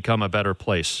needs to become a better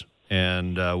place,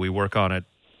 and we work on it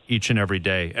each and every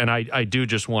day. And I do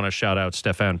just want to shout out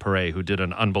Stéphane Perret, who did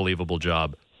an unbelievable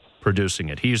job producing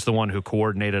it. He's the one who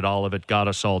coordinated all of it, got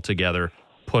us all together,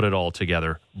 put it all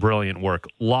together. Brilliant work.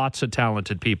 Lots of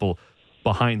talented people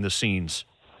behind the scenes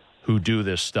who do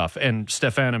this stuff. And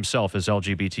Stéphane himself is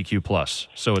LGBTQ+.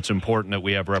 So it's important that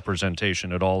we have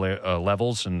representation at all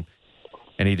levels, and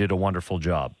he did a wonderful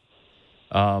job.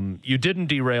 You didn't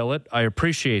derail it. I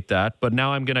appreciate that. But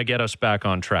now I'm going to get us back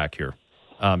on track here,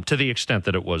 to the extent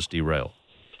that it was derailed.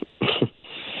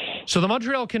 So the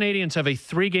Montreal Canadiens have a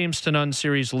 3-0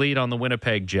 series lead on the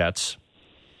Winnipeg Jets,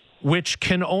 which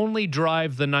can only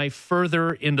drive the knife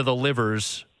further into the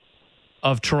livers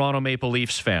of Toronto Maple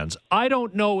Leafs fans. I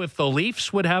don't know if the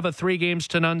Leafs would have a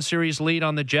 3-0 series lead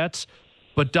on the Jets,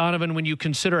 but Donovan, when you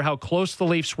consider how close the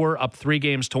Leafs were, up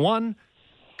 3-1,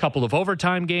 couple of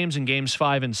overtime games in games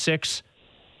 5 and 6,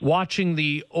 watching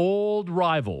the old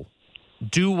rival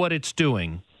do what it's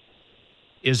doing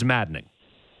is maddening.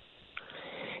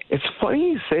 It's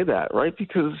funny you say that, right?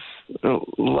 Because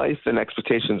life and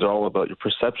expectations are all about your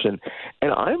perception.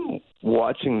 And I'm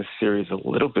watching the series a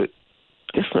little bit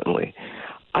differently.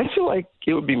 I feel like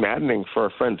it would be maddening for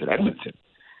our friends in Edmonton.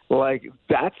 Like,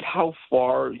 that's how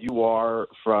far you are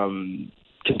from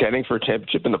contending for a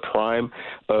championship in the prime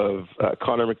of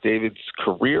Connor McDavid's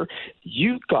career.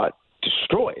 You got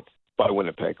destroyed by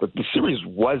Winnipeg. Like, the series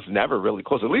was never really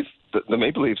close. At least the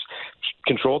Maple Leafs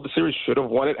controlled the series, should have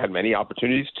won it, had many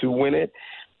opportunities to win it.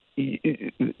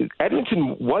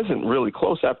 Edmonton wasn't really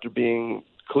close after being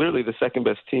clearly the second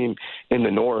best team in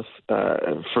the North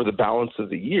for the balance of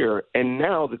the year. And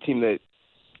now the team that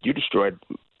you destroyed,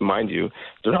 mind you,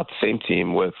 they're not the same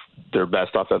team with their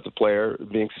best offensive player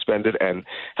being suspended and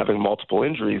having multiple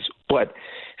injuries. But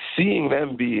seeing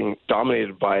them being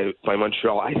dominated by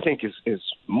Montreal, I think is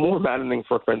more maddening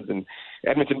for friends in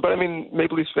Edmonton. But, I mean,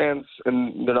 Maple Leafs fans,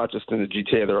 and they're not just in the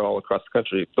GTA, they're all across the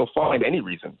country, they'll find any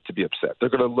reason to be upset. They're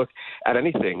going to look at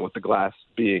anything with the glass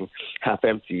being half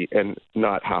empty and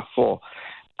not half full.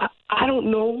 I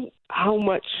don't know how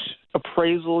much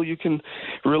appraisal you can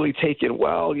really take it.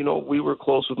 Well, you know, we were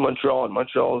close with Montreal, and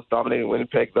Montreal is dominating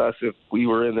Winnipeg. Thus, if we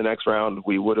were in the next round,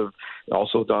 we would have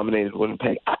also dominated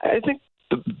Winnipeg. I think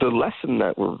the lesson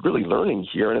that we're really learning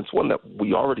here, and it's one that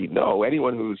we already know,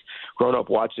 anyone who's grown up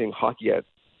watching hockey at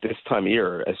this time of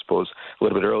year, I suppose a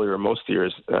little bit earlier most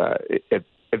years, at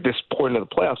this point of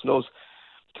the playoffs knows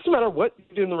it doesn't matter what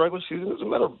you do in the regular season. It doesn't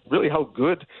matter really how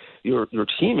good your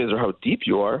team is or how deep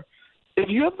you are. If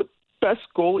you have the best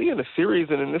goalie in a series,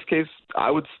 and in this case,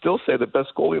 I would still say the best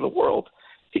goalie in the world,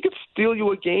 he could steal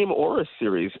you a game or a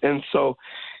series. And so,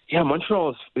 yeah,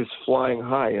 Montreal is flying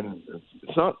high, and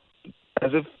it's not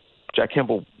as if Jack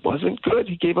Campbell wasn't good.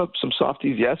 He gave up some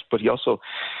softies, yes, but he also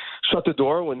shut the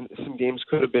door when some games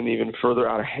could have been even further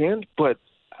out of hand. But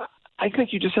I think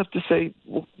you just have to say,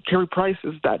 well, Carey Price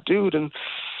is that dude, and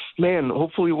man,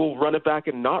 hopefully we'll run it back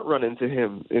and not run into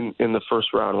him in the first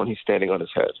round when he's standing on his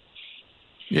head.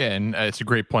 Yeah, and it's a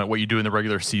great point. What you do in the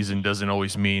regular season doesn't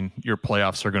always mean your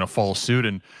playoffs are going to follow suit.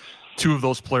 And two of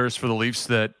those players for the Leafs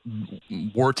that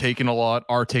are taking a lot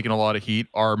of heat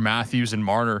are Matthews and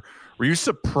Marner. Were you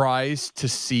surprised to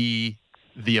see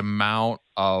the amount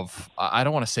of, I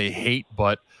don't want to say hate,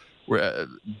 but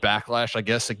backlash, I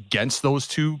guess, against those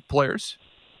two players?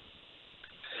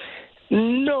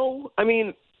 No. I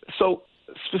mean, so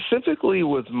specifically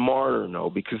with Marner, no,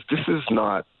 because this is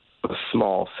not a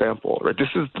small sample, right? This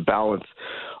is the balance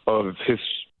of his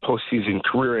postseason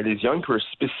career and his young career,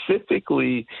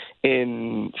 specifically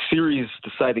in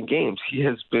series-deciding games. He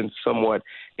has been somewhat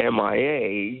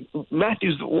MIA.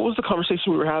 Matthews, what was the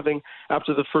conversation we were having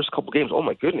after the first couple games? Oh,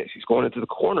 my goodness, he's going into the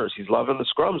corners. He's loving the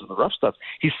scrums and the rough stuff.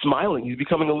 He's smiling. He's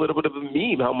becoming a little bit of a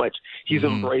meme, how much he's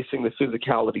embracing the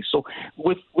physicality. So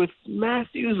with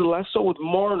Matthews, less so with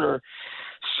Marner,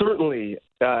 certainly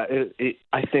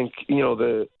I think, you know,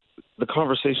 the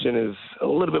conversation is a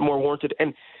little bit more warranted.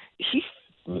 And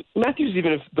Matthews,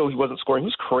 even though he wasn't scoring, he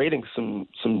was creating some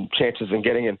chances and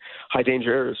getting in high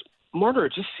danger areas. Marner,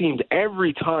 it just seemed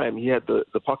every time he had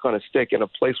the puck on his stick in a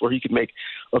place where he could make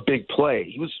a big play,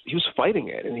 he was fighting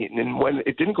it. And when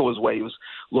it didn't go his way, he was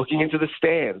looking into the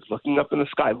stands, looking up in the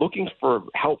sky, looking for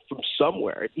help from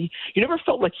somewhere. He never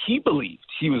felt like he believed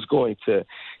he was going to,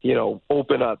 you know,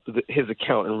 open up his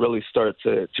account and really start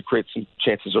to create some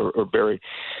chances or bury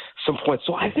some points.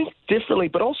 So I think differently,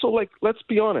 but also, like, let's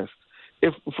be honest.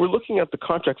 If we're looking at the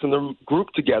contracts and they're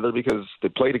grouped together because they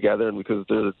play together and because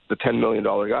they're the $10 million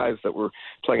guys that were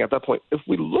playing at that point, if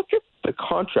we look at the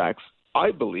contracts,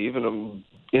 I believe, and I'm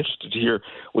interested to hear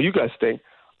what you guys think,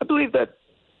 I believe that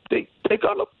they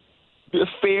got a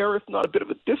fair, if not a bit of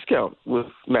a discount with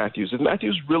Matthews. If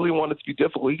Matthews really wanted to be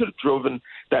difficult, he could have driven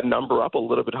that number up a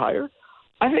little bit higher.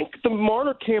 I think the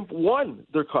Marner camp won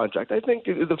their contract. I think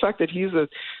the fact that he's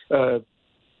a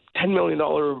 $10 million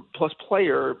plus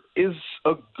player is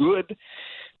a good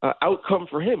outcome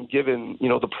for him, given, you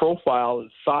know, the profile and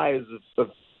size of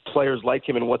players like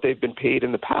him and what they've been paid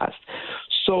in the past.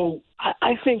 So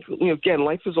I think, you know, again,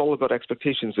 life is all about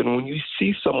expectations. And when you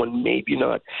see someone maybe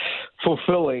not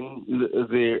fulfilling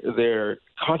their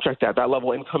contract at that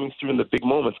level and coming through in the big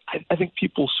moments, I think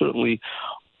people certainly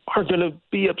are going to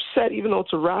be upset, even though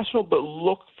it's irrational, but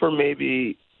look for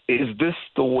maybe, is this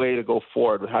the way to go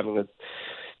forward with having a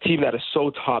team that is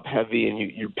so top heavy and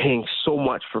you're paying so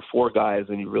much for four guys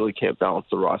and you really can't balance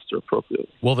the roster appropriately?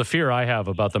 Well, the fear I have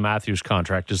about the Matthews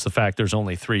contract is the fact there's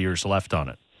only 3 years left on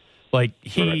it. Like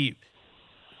you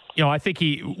know, I think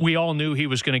we all knew he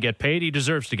was going to get paid. He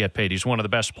deserves to get paid. He's one of the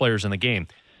best players in the game.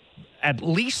 At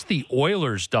least the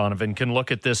Oilers, Donovan, can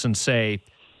look at this and say,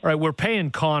 all right, we're paying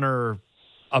Connor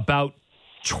about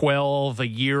 $12 a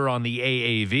year on the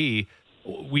AAV.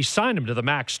 We signed him to the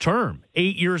max term,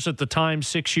 8 years at the time,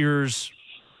 6 years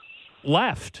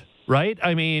left, right?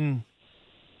 I mean,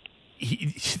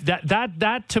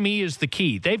 that to me is the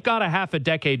key. They've got a half a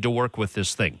decade to work with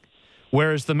this thing,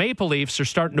 whereas the Maple Leafs are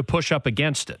starting to push up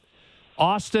against it.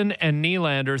 Austin and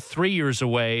Nylander 3 years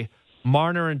away,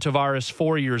 Marner and Tavares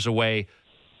 4 years away,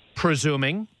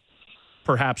 presuming,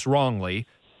 perhaps wrongly,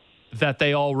 that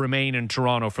they all remain in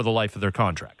Toronto for the life of their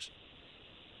contracts.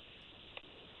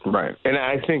 Right. And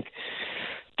I think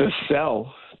the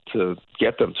sell to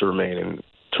get them to remain in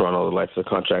Toronto the life of the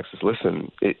contracts is,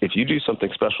 listen, if you do something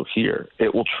special here,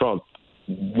 it will trump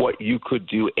what you could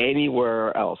do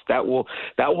anywhere else. That will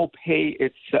pay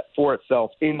for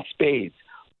itself in spades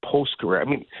post-career. I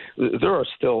mean, there are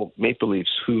still Maple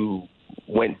Leafs who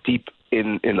went deep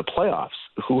in the playoffs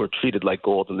who are treated like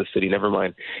gold in the city, never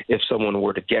mind if someone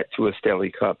were to get to a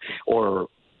Stanley Cup or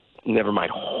never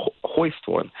mind hoist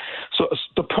one. So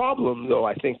the problem, though,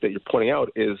 I think that you're pointing out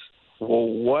is, well,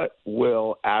 what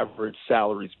will average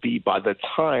salaries be by the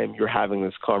time you're having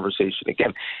this conversation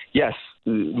again? Yes,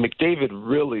 McDavid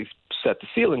really set the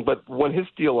ceiling, but when his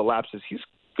deal elapses, he's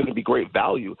going to be great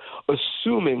value,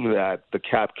 assuming that the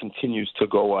cap continues to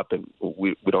go up, and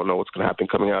we don't know what's going to happen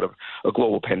coming out of a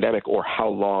global pandemic or how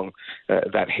long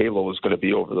that halo is going to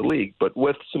be over the league. But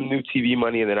with some new TV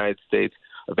money in the United States,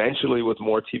 eventually with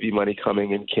more TV money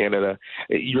coming in Canada,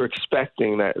 you're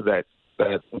expecting that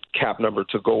cap number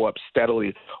to go up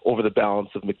steadily over the balance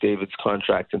of McDavid's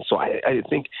contract. And so I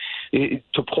think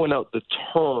to point out the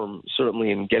term, certainly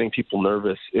in getting people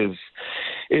nervous, is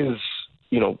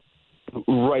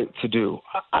right to do.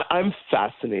 I'm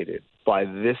fascinated by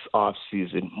this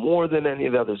offseason more than any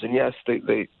of the others. And yes,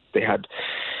 they had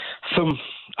some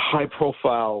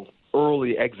high-profile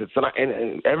early exits,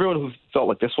 and everyone who felt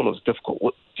like this one was difficult. Do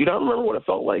you not remember what it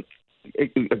felt like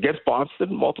against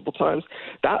Boston multiple times?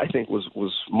 That, I think,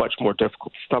 was much more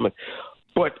difficult to stomach.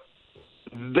 But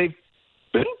they've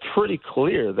been pretty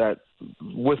clear that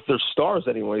with their stars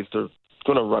anyways, they're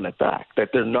going to run it back, that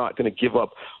they're not going to give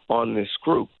up on this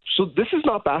group. So this is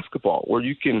not basketball where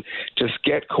you can just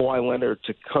get Kawhi Leonard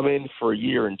to come in for a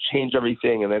year and change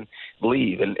everything and then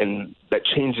leave, and that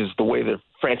changes the way the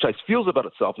franchise feels about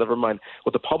itself, never mind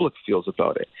what the public feels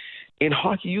about it. In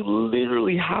hockey, you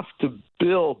literally have to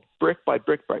build brick by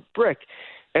brick by brick,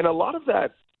 and a lot of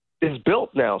that is built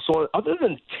now. So other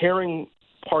than tearing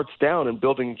parts down and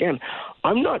building again,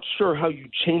 I'm not sure how you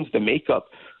change the makeup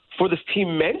for this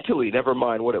team mentally, never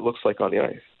mind what it looks like on the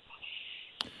ice.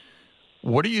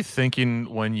 What are you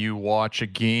thinking when you watch a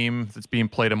game that's being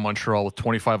played in Montreal with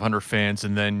 2,500 fans,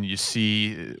 and then you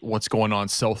see what's going on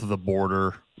south of the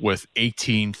border with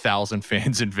 18,000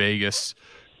 fans in Vegas?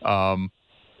 Are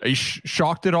you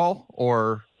shocked at all,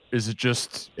 or is it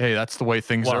just, hey, that's the way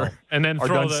things are? And then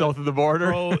done south of the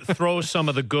border. throw some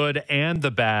of the good and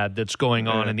the bad that's going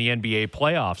on in the NBA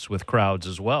playoffs with crowds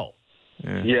as well.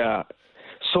 Yeah.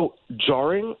 So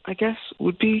jarring, I guess,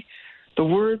 would be the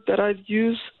word that I'd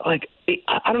use. Like,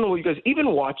 I don't know what you guys,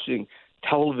 even watching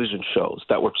television shows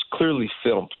that were clearly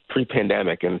filmed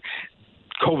pre-pandemic and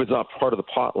COVID's not part of the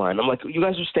plot line. I'm like, you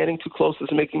guys are standing too close. This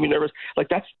is making me nervous. Like,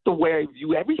 that's the way I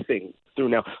view everything through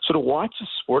now. So to watch a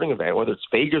sporting event, whether it's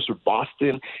Vegas or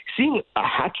Boston, seeing a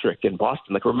hat trick in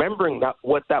Boston, like remembering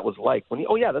what that was like when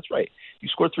that's right. You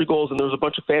scored 3 goals and there was a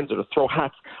bunch of fans there to throw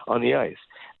hats on the ice.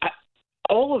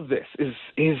 All of this is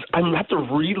I'm have to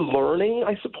relearning,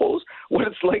 I suppose, what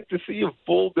it's like to see a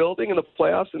full building in the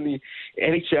playoffs in the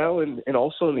NHL and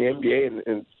also in the NBA.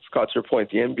 And Scott, to your point,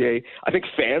 the NBA, I think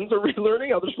fans are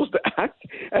relearning how they're supposed to act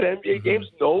at NBA games.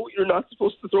 No, you're not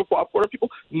supposed to throw popcorn at people.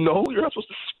 No, you're not supposed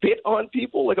to spit on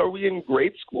people. Like, are we in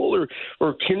grade school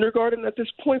or kindergarten at this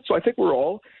point? So I think we're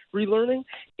all relearning.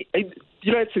 The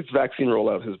United States vaccine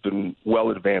rollout has been well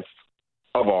advanced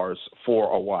of ours for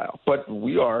a while. But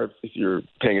we are, if you're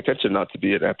paying attention, not to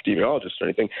be an epidemiologist or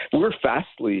anything, we're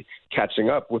fastly catching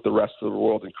up with the rest of the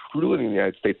world, including the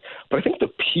United States. But I think the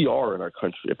PR in our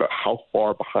country about how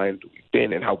far behind we've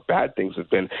been and how bad things have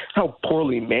been, how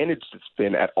poorly managed it's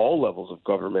been at all levels of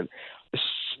government, is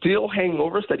still hanging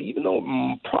over us, that even though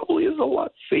it probably is a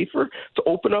lot safer to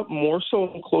open up more so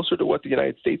and closer to what the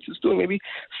United States is doing, maybe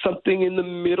something in the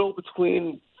middle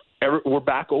between we're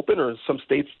back open, or in some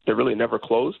states they're really never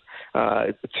closed.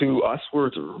 To us, where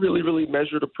it's a really, really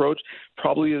measured approach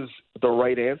probably is the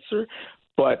right answer.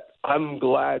 But I'm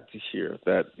glad to hear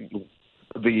that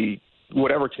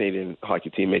whatever Canadian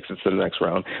hockey team makes it to the next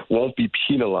round won't be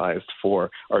penalized for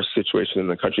our situation in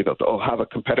the country. They'll have a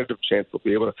competitive chance. They'll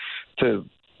be able to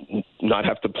not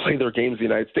have to play their games in the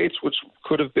United States, which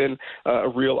could have been a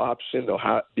real option.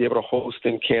 They'll be able to host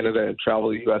in Canada and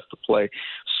travel to the U.S. to play.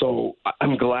 So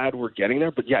I'm glad we're getting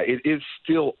there. But, yeah, it is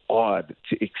still odd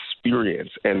to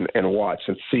experience and watch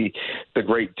and see the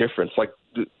great difference. Like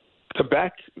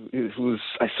Quebec, who's,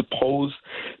 I suppose,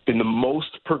 been the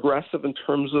most progressive in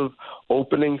terms of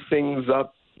opening things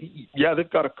up. Yeah, they've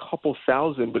got a couple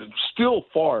thousand, but it's still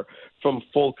far from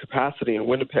full capacity. And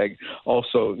Winnipeg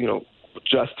also,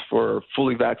 just for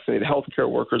fully vaccinated healthcare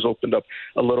workers opened up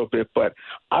a little bit. But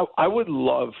I would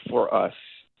love for us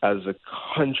as a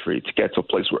country to get to a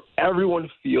place where everyone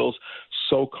feels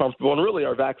so comfortable. And really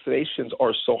our vaccinations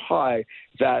are so high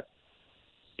that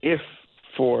if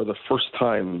for the first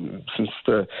time since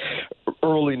the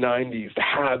early 90s, the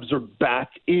Habs are back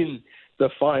in the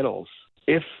finals,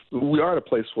 if we are at a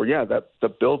place where, that the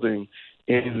building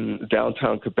in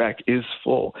downtown Quebec is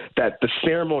full, that the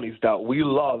ceremonies that we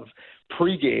love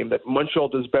pregame, that Montreal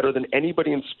does better than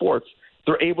anybody in sports,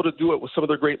 they're able to do it with some of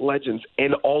their great legends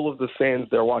and all of the fans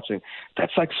they're watching.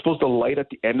 That's supposed to light at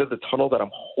the end of the tunnel that I'm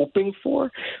hoping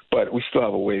for, but we still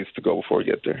have a ways to go before we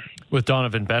get there. With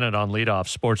Donovan Bennett on leadoff,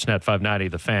 Sportsnet 590,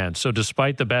 The Fan. So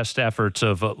despite the best efforts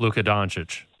of Luka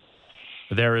Doncic,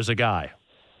 there is a guy,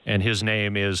 and his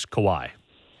name is Kawhi.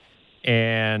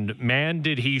 And man,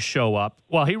 did he show up.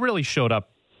 Well, he really showed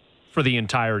up for the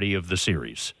entirety of the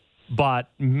series. But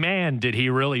man, did he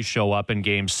really show up in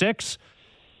Game 6.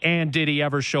 And did he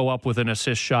ever show up with an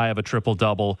assist shy of a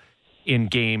triple-double in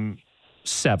Game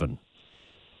 7?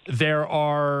 There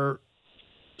are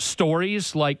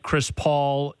stories like Chris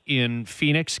Paul in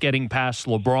Phoenix getting past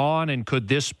LeBron, and could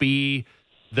this be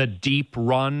the deep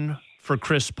run for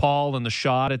Chris Paul and the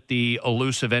shot at the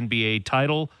elusive NBA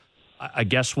title? I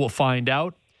guess we'll find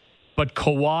out. But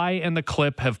Kawhi and the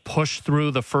Clip have pushed through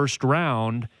the first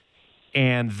round,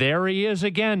 and there he is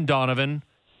again, Donovan,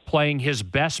 playing his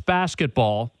best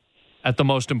basketball at the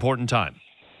most important time.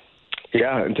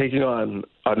 Yeah, and taking on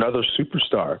another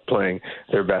superstar playing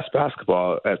their best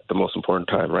basketball at the most important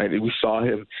time, right? We saw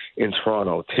him in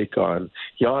Toronto take on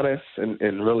Giannis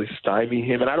and really stymie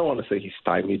him. And I don't want to say he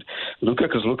stymied Luka,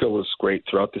 because Luka was great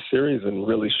throughout the series and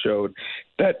really showed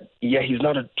that, he's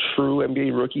not a true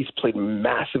NBA rookie. He's played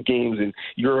massive games in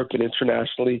Europe and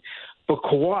internationally. But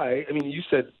Kawhi, you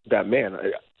said that man.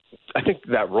 I think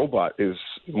that robot is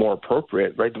more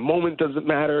appropriate, right? The moment doesn't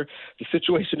matter. The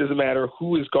situation doesn't matter.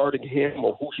 Who is guarding him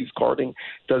or who he's guarding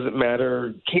doesn't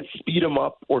matter. Can't speed him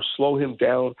up or slow him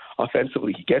down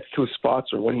offensively. He gets to his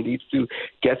spots, or when he needs to,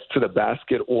 gets to the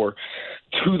basket or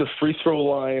to the free throw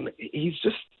line. He's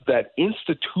just that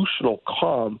institutional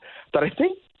calm that I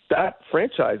think that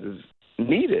franchise is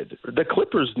needed. The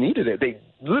Clippers needed it. They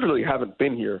literally haven't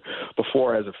been here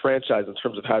before as a franchise in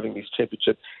terms of having these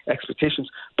championship expectations,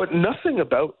 but nothing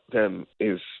about them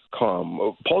is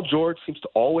calm. Paul George seems to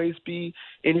always be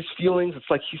in his feelings. It's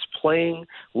like he's playing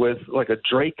with like a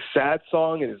Drake sad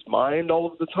song in his mind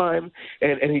all of the time,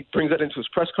 and he brings that into his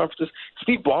press conferences.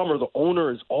 Steve Ballmer, the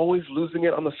owner, is always losing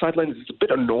it on the sidelines. It's a bit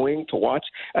annoying to watch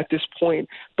at this point,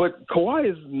 but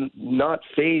Kawhi is not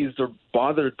fazed or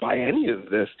bothered by any of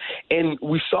this, and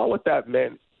we saw what that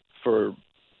meant for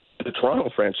the Toronto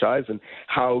franchise and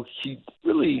how he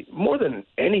really, more than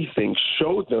anything,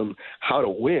 showed them how to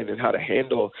win and how to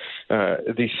handle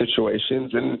these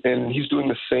situations. And he's doing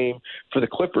the same for the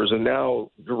Clippers. And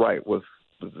now, you're right, with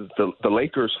the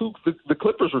Lakers, who the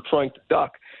Clippers were trying to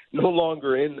duck, no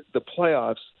longer in the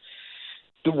playoffs.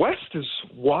 The West is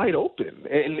wide open.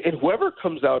 And whoever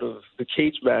comes out of the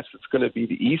cage match, it's going to be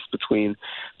the East between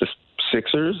the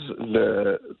Sixers,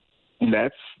 the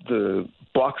Nets, the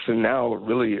Bucks, and now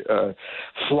really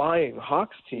flying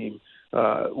Hawks team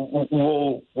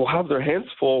will have their hands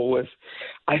full with,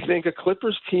 I think, a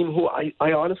Clippers team who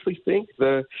I honestly think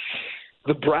the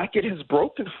bracket has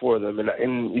broken for them.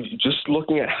 And just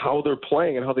looking at how they're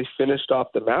playing and how they finished off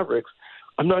the Mavericks,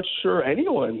 I'm not sure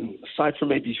anyone, aside from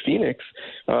maybe Phoenix,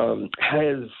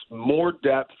 has more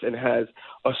depth and has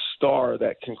a star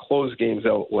that can close games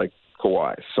out like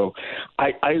Kawhi. So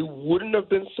I wouldn't have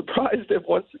been surprised if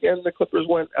once again the Clippers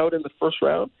went out in the first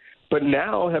round. But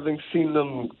now, having seen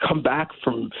them come back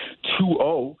from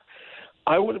 2-0,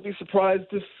 I wouldn't be surprised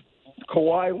if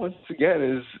Kawhi once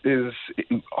again is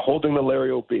holding the Larry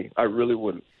O.B. I really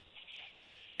wouldn't.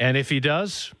 And if he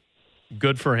does,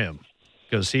 good for him,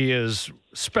 because he is,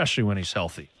 especially when he's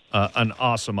healthy, an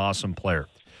awesome player.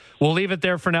 We'll leave it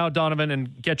there for now, Donovan,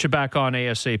 and get you back on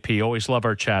ASAP. Always love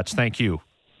our chats. Thank you.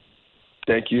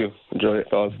 Thank you. Enjoy it,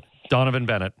 fellas. Donovan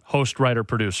Bennett, host, writer,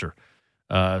 producer,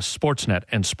 Sportsnet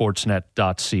and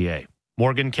Sportsnet.ca.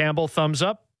 Morgan Campbell, thumbs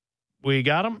up. We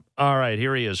got him. All right,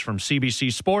 here he is from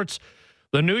CBC Sports.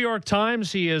 The New York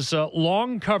Times, he has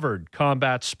long covered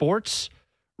combat sports,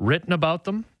 written about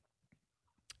them,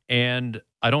 and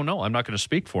I don't know. I'm not going to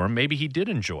speak for him. Maybe he did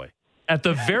enjoy. At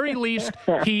the very least,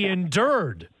 he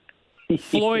endured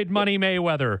Floyd Money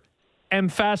Mayweather,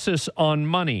 emphasis on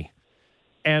money,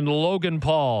 and Logan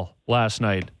Paul last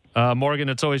night. Morgan,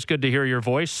 it's always good to hear your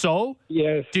voice. So,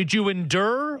 yes. Did you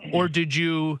endure or did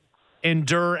you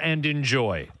endure and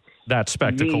enjoy that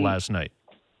spectacle last night?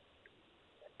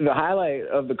 The highlight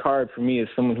of the card for me, as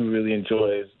someone who really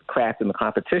enjoys craft and the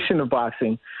competition of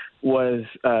boxing, was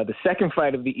the second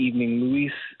fight of the evening,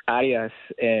 Luis Arias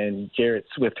and Jarrett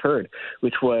Swift-Hurd,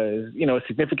 which was, a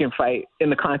significant fight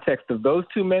in the context of those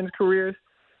two men's careers.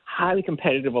 Highly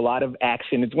competitive, a lot of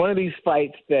action. It's one of these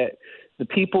fights that the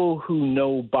people who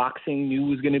know boxing knew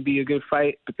was going to be a good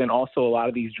fight, but then also a lot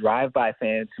of these drive-by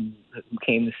fans who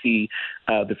came to see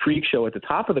the freak show at the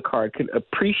top of the card could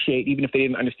appreciate, even if they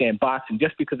didn't understand boxing,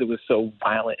 just because it was so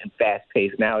violent and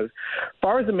fast-paced. Now, as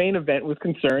far as the main event was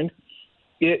concerned,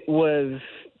 it was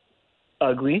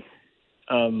ugly.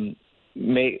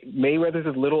 Mayweather's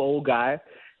a little old guy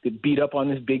that beat up on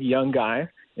this big young guy.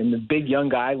 And the big young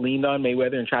guy leaned on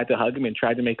Mayweather and tried to hug him and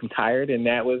tried to make him tired, and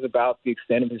that was about the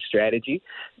extent of his strategy.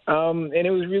 And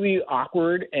it was really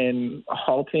awkward and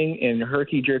halting and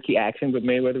herky-jerky action, but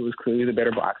Mayweather was clearly the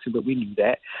better boxer, but we knew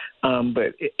that.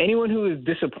 But anyone who is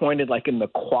disappointed, like in the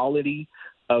quality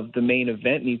of the main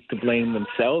event, needs to blame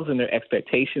themselves and their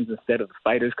expectations instead of the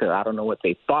fighters, because I don't know what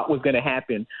they thought was going to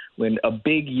happen when a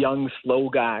big, young, slow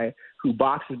guy who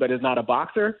boxes but is not a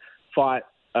boxer fought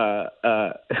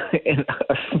a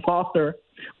smaller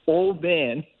old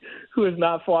man who has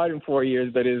not fought in 4 years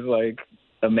but is like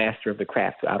a master of the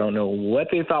craft. I don't know what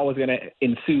they thought was going to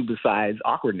ensue besides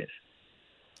awkwardness.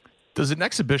 Does an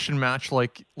exhibition match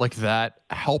like that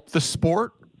help the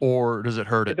sport, or does it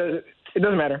hurt it? It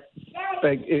doesn't matter.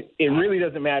 Like it really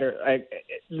doesn't matter.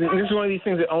 This is one of these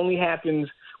things that only happens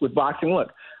with boxing.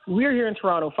 Look, we were here in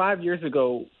Toronto 5 years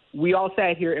ago. We all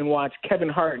sat here and watched Kevin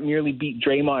Hart nearly beat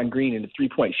Draymond Green in a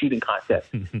three-point shooting contest.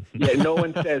 Yet no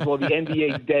one says, well, the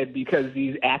NBA is dead because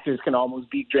these actors can almost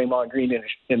beat Draymond Green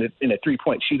in a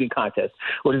three-point shooting contest.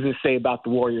 What does this say about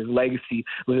the Warriors' legacy?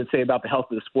 What does it say about the health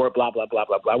of the sport? Blah, blah, blah,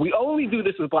 blah, blah. We only do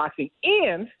this with boxing,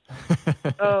 and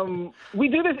we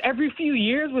do this every few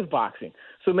years with boxing.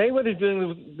 So Mayweather's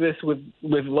doing this with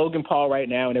Logan Paul right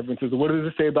now, and everyone says, what does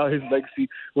it say about his legacy?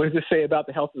 What does it say about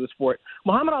the health of the sport?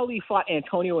 Muhammad Ali fought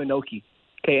Antonio Inoki.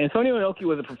 Okay, Antonio Inoki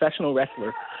was a professional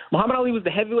wrestler. Muhammad Ali was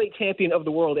the heavyweight champion of the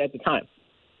world at the time,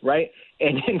 right?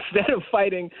 And instead of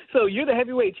fighting, so you're the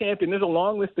heavyweight champion. There's a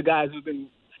long list of guys who've been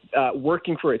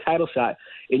working for a title shot,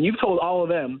 and you've told all of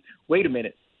them, wait a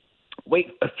minute.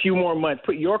 Wait a few more months.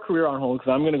 Put your career on hold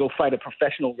because I'm going to go fight a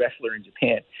professional wrestler in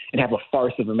Japan and have a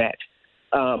farce of a match.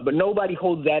 But nobody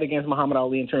holds that against Muhammad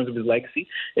Ali in terms of his legacy,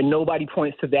 and nobody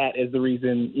points to that as the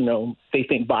reason, they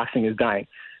think boxing is dying.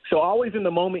 So always in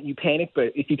the moment you panic, but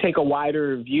if you take a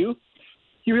wider view,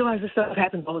 you realize this stuff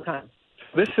happens all the time.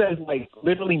 This says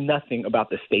literally nothing about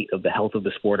the state of the health of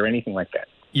the sport or anything like that.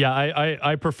 Yeah,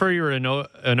 I prefer your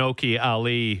Inoki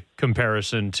Ali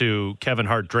comparison to Kevin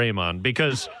Hart Draymond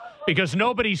because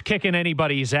nobody's kicking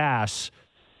anybody's ass,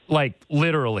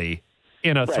 literally,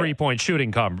 in a three-point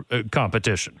shooting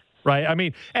competition, right? I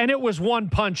mean, and it was one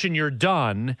punch and you're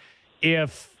done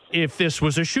if this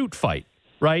was a shoot fight,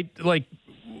 right? Like,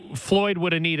 Floyd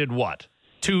would have needed,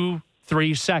 2-3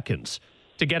 seconds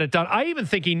to get it done. I even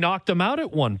think he knocked him out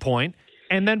at one point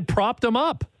and then propped him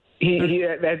up.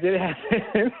 That did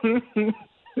happen.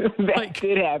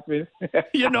 Did happen.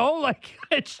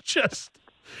 It's just...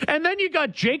 And then you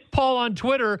got Jake Paul on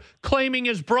Twitter claiming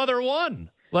his brother won.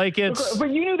 But you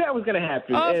knew that was going to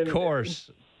happen. Of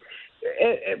course.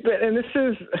 And this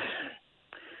is,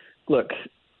 look,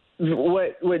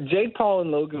 what Jake Paul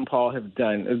and Logan Paul have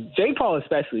done, Jake Paul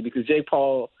especially, because Jake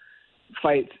Paul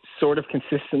fights sort of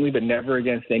consistently but never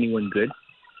against anyone good.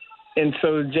 And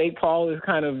so Jake Paul has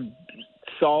kind of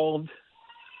solved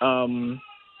the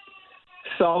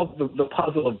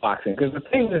puzzle of boxing. Because the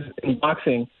thing is, in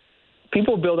boxing,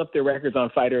 people build up their records on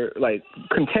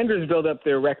contenders build up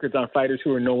their records on fighters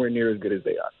who are nowhere near as good as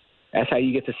they are. That's how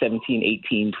you get to 17,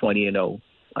 18, 20-0,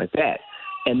 like that.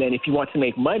 And then if you want to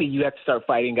make money, you have to start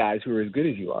fighting guys who are as good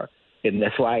as you are. And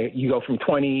that's why you go from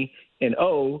 20-0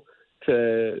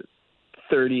 to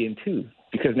 30-2,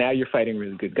 because now you're fighting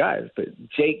really good guys. But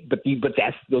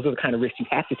those are the kind of risks you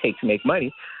have to take to make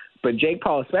money. But Jake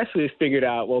Paul especially has figured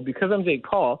out, well, because I'm Jake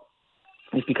Paul,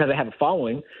 it's because I have a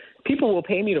following, people will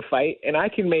pay me to fight, and I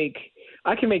can make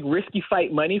risky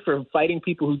fight money for fighting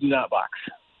people who do not box.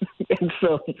 And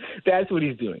so that's what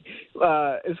he's doing.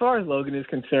 As far as Logan is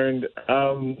concerned,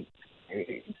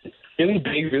 really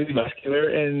big, really muscular,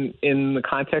 and in the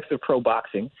context of pro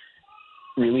boxing,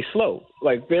 really slow.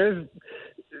 Like, there's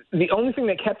the only thing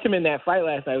that kept him in that fight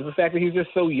last night was the fact that he was just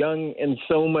so young and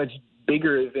so much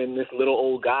bigger than this little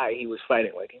old guy he was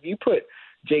fighting. Like, if you put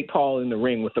Jake Paul in the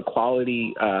ring with a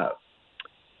quality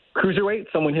cruiserweight,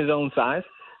 someone his own size,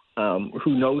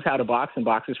 who knows how to box and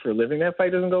boxes for a living, that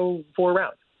fight doesn't go 4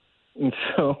 rounds. And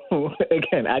so,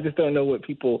 again, I just don't know what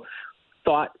people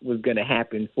thought was going to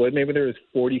happen. Floyd Mayweather is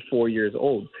 44 years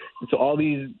old. And so all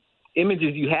these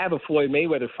images you have of Floyd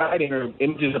Mayweather fighting are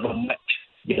images of a much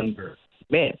younger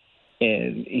man.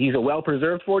 And he's a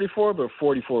well-preserved 44, but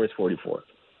 44 is 44.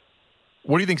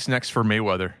 What do you think's next for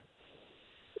Mayweather?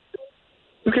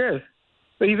 Who cares?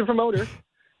 But he's a promoter.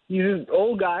 He's an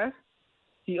old guy.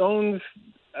 He owns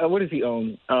what does he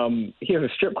own? He has a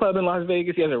strip club in Las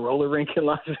Vegas. He has a roller rink in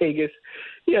Las Vegas.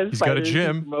 He's got a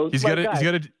gym. He's got a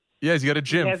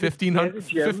gym.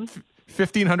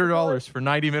 $1,500 for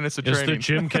 90 minutes of training. Is the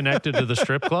gym connected to the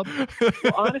strip club? Well,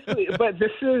 honestly, but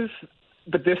this is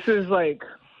like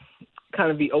kind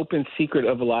of the open secret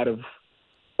of a lot of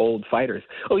old fighters.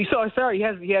 Oh, you saw? Sorry, he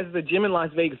has the gym in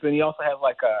Las Vegas, then he also has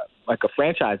like a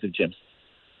franchise of gyms.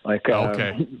 Like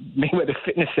Mayweather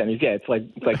Fitness Centers, yeah, it's like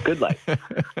Good Life.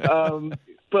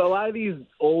 But a lot of these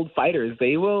old fighters,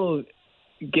 they will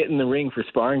get in the ring for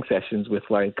sparring sessions with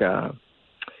like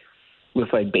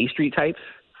Bay Street types.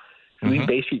 Mm-hmm. These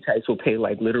Bay Street types will pay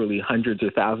like literally hundreds or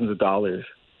thousands of dollars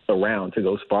a round to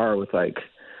go spar with like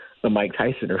a Mike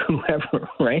Tyson or whoever,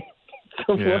 right?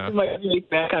 So Floyd might make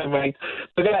that kind of money.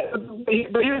 But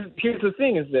here's the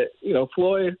thing: is that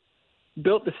Floyd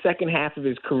built the second half of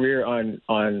his career on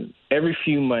every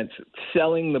few months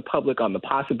selling the public on the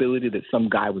possibility that some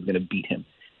guy was going to beat him,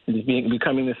 and just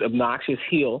becoming this obnoxious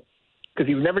heel because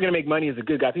he was never going to make money as a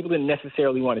good guy. People didn't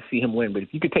necessarily want to see him win, but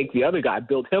if you could take the other guy,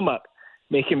 build him up,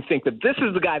 make him think that this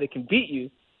is the guy that can beat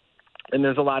you, and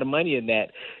there's a lot of money in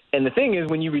that. And the thing is,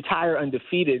 when you retire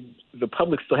undefeated, the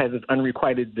public still has this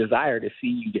unrequited desire to see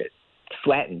you get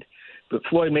flattened. But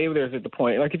Floyd Mayweather is at the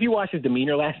point, like if you watch his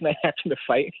demeanor last night after the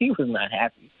fight, he was not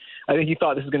happy. I think he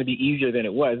thought this was going to be easier than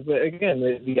it was. But again,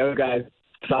 the other guy's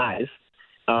size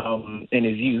and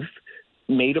his youth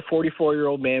made a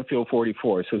 44-year-old man feel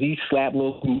 44. So he slapped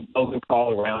Logan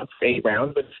Paul around for 8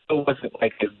 rounds, but it still wasn't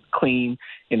like as clean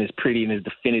and as pretty and as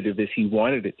definitive as he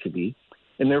wanted it to be.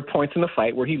 And there were points in the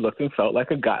fight where he looked and felt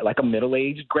like a guy, like a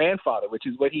middle-aged grandfather, which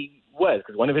is what he was,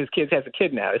 because one of his kids has a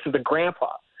kid now. This is a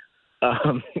grandpa.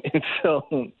 And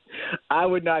so I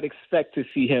would not expect to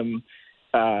see him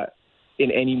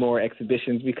in any more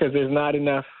exhibitions because there's not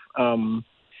enough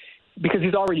because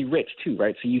he's already rich too,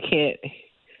 right? So you can't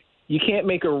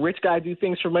make a rich guy do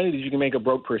things for money that you can make a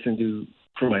broke person do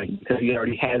for money because he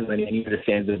already has money and he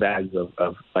understands the value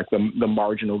of like the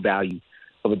marginal value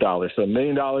of a dollar. So $1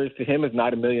 million to him is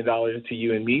not $1 million to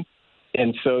you and me.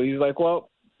 And so he's like, well,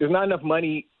 there's not enough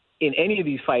money in any of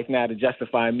these fights now to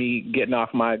justify me getting off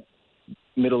my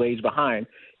middle age behind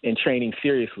and training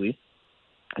seriously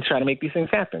and trying to make these things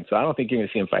happen. So I don't think you're going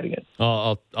to see him fight again.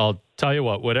 I'll tell you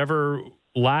what, whatever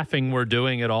laughing we're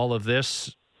doing at all of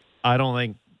this, I don't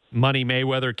think Money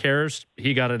Mayweather cares.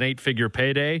 He got an 8-figure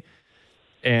payday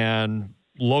and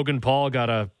Logan Paul got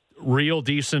a real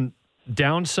decent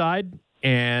downside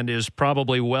and is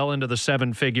probably well into the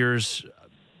 7 figures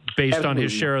based on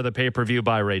his share of the pay-per-view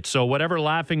buy rate. So whatever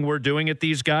laughing we're doing at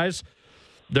these guys,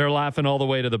 they're laughing all the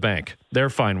way to the bank. They're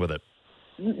fine with it.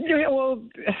 Yeah, well,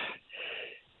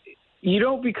 you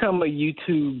don't become a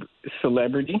YouTube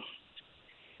celebrity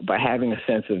by having a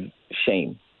sense of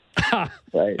shame,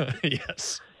 right?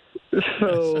 Yes.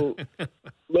 So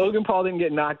Logan Paul didn't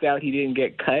get knocked out. He didn't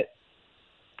get cut.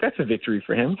 That's a victory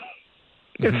for him.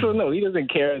 Mm-hmm. So, no, he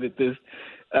doesn't care that this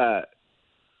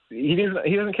he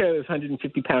doesn't care that this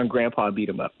 150-pound grandpa beat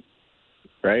him up,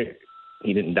 right?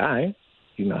 He didn't die.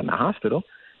 He's not in the hospital.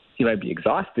 He might be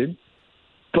exhausted,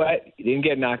 but he didn't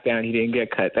get knocked down. He didn't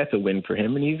get cut. That's a win for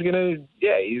him, and he's gonna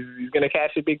cash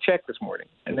a big check this morning,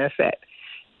 and that's that.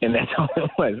 And that's all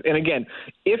it was. And again,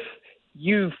 if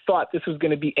you thought this was going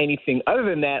to be anything other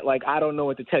than that, like I don't know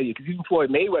what to tell you, because even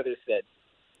Floyd Mayweather said,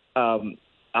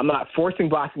 "I'm not forcing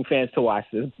boxing fans to watch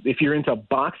this. If you're into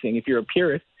boxing, if you're a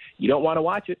purist, you don't want to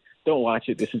watch it. Don't watch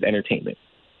it. This is entertainment."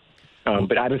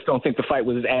 But I just don't think the fight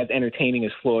was as entertaining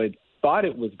as Floyd thought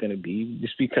it was going to be,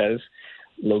 just because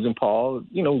Logan Paul,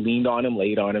 leaned on him,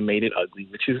 laid on him, made it ugly,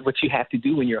 which is what you have to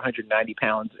do when you're 190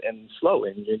 pounds and slow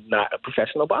and you're not a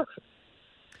professional boxer.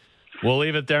 We'll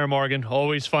leave it there, Morgan.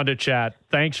 Always fun to chat.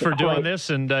 Thanks for doing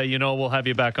this, and we'll have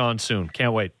you back on soon.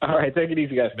 Can't wait. All right, take it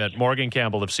easy, guys. Morgan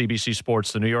Campbell of CBC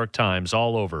Sports, the New York Times,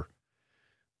 all over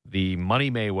the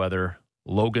Money Mayweather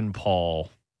Logan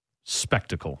Paul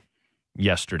spectacle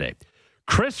yesterday.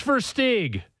 Christopher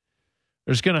Stieg.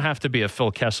 There's going to have to be a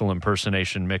Phil Kessel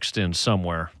impersonation mixed in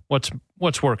somewhere.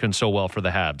 What's working so well for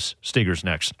the Habs? Steger's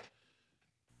next.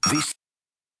 This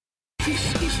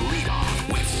is Lead Off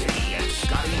with Ziggy and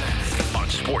Scotty on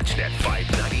Sportsnet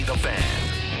 590 The Fan.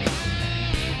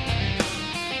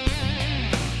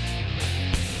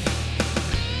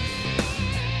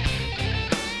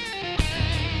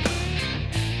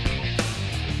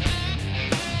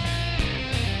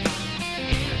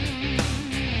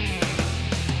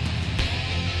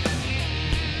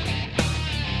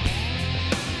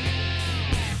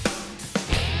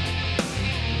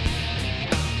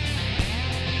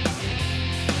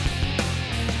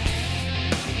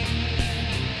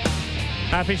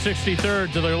 Happy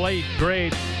 63rd to the late,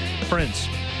 great Prince.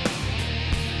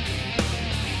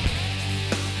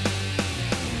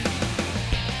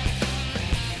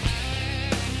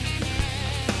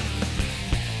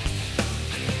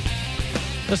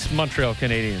 This Montreal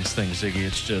Canadiens thing, Ziggy,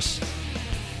 it's just...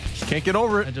 Can't get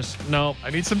over it. I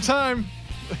need some time.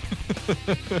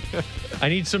 I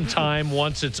need some time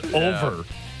once it's over.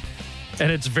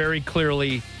 And it's very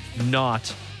clearly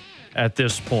not at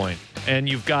this point. And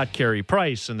you've got Carey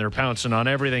Price, and they're pouncing on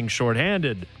everything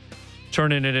shorthanded,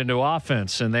 turning it into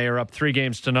offense. And they are up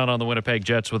 3-0 on the Winnipeg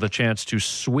Jets with a chance to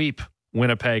sweep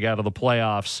Winnipeg out of the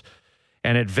playoffs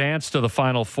and advance to the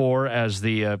Final Four as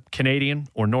the Canadian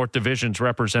or North Division's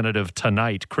representative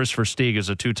tonight. Christopher Stieg is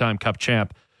a 2-time Cup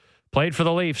champ. Played for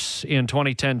the Leafs in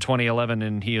 2010, 2011,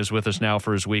 and he is with us now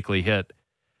for his weekly hit.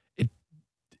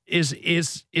 Is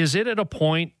it at a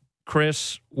point,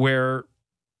 Chris, where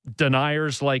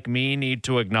deniers like me need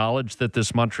to acknowledge that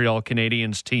this Montreal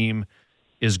Canadiens team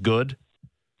is good?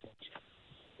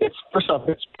 First off,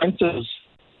 it's Prince's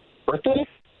birthday.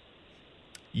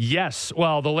 Yes.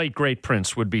 Well, the late, great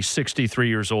Prince would be 63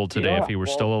 years old today if he were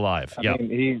still alive. I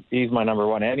mean, he's my number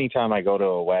one. Anytime I go to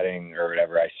a wedding or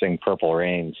whatever, I sing Purple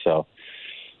Rain. So,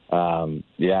 Prince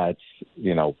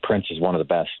is one of the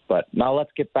best. But now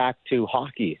let's get back to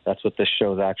hockey. That's what this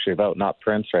show is actually about, not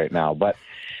Prince right now. But,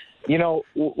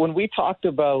 when we talked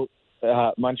about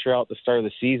Montreal at the start of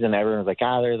the season, everyone was like,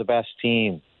 they're the best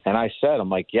team. And I said, I'm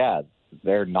like, yeah,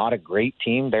 they're not a great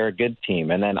team. They're a good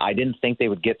team. And then I didn't think they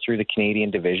would get through the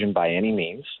Canadian division by any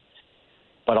means.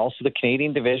 But also the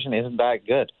Canadian division isn't that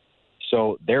good.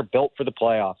 So they're built for the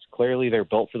playoffs. Clearly they're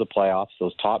built for the playoffs.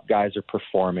 Those top guys are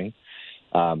performing.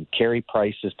 Carey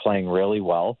Price is playing really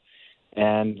well.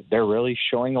 And they're really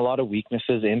showing a lot of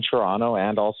weaknesses in Toronto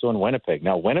and also in Winnipeg.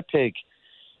 Now, Winnipeg,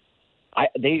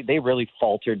 they really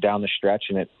faltered down the stretch,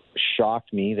 and it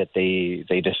shocked me that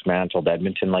they dismantled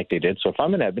Edmonton like they did. So if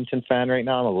I'm an Edmonton fan right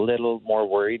now, I'm a little more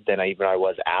worried than I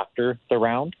was after the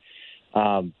round.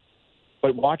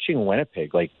 But watching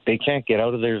Winnipeg, they can't get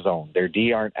out of their zone. Their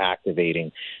D aren't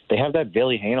activating. They have that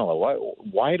Billy Heinola.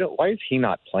 Why is he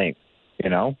not playing?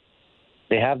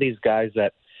 They have these guys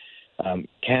that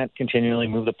can't continually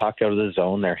move the puck out of the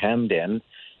zone. They're hemmed in,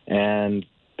 and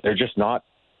they're just not.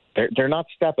 They're not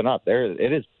stepping up.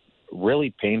 It is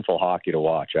really painful hockey to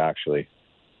watch, actually.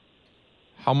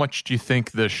 How much do you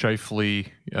think the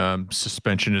Scheifele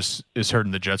suspension is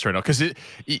hurting the Jets right now? Because the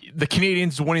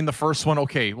Canadiens winning the first one,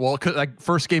 okay, well,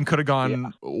 first game could have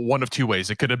gone one of two ways.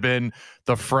 It could have been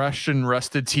the fresh and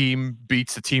rested team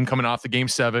beats the team coming off the Game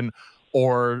 7,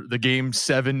 or the Game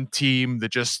 7 team that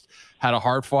just had a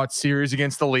hard-fought series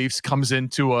against the Leafs comes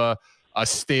into a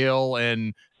stale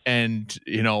and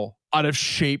out of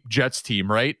shape Jets team,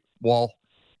 right? Well,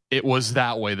 it was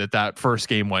that way that first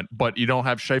game went, but you don't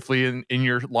have Scheifele in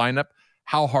your lineup.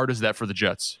 How hard is that for the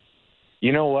Jets?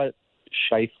 You know what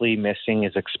Scheifele missing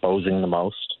is exposing the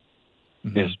most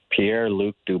is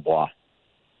Pierre-Luc Dubois.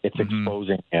 It's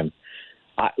exposing him.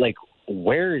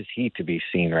 Where is he to be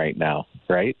seen right now,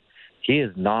 right? He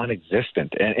is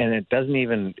non-existent. And it doesn't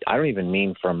even, I don't even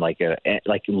mean from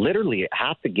literally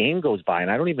half the game goes by and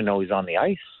I don't even know he's on the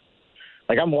ice.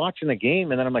 I'm watching the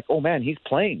game and then I'm like, oh man, he's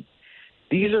playing.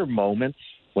 These are moments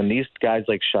when these guys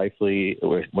like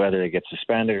Scheifele, whether they get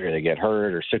suspended or they get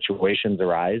hurt or situations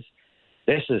arise,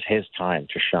 this is his time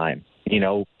to shine.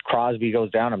 Crosby goes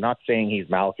down. I'm not saying he's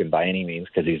Malkin by any means,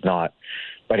 because he's not,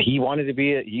 but he wanted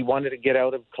to get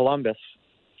out of Columbus.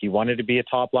 He wanted to be a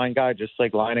top line guy, just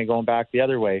like Laine going back the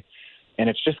other way. And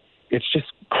it's just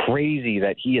crazy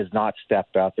that he has not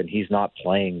stepped up and he's not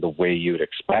playing the way you'd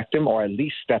expect him, or at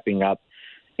least stepping up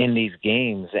in these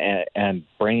games and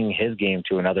bringing his game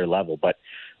to another level. But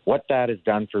what that has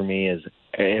done for me is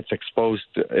it's exposed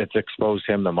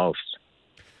him the most.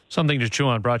 Something to chew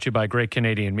on, brought to you by Great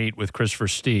Canadian Meat with Christopher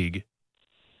Stieg.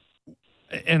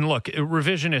 and look,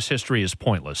 revisionist history is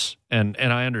pointless, and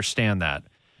I understand that.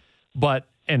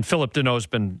 And Philip Deneau's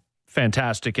been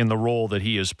fantastic in the role that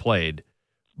he has played.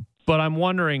 But I'm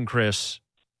wondering, Chris,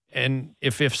 and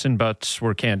if ifs and buts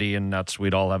were candy and nuts,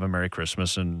 we'd all have a Merry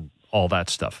Christmas and all that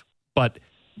stuff. But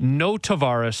no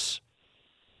Tavares,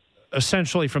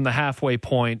 essentially from the halfway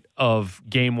point of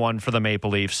Game 1 for the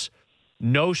Maple Leafs.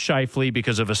 No Scheifele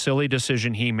because of a silly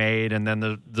decision he made and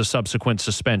then the subsequent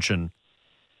suspension.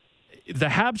 The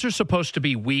Habs are supposed to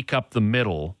be weak up the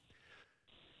middle.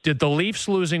 Did the Leafs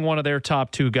losing one of their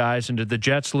top two guys and did the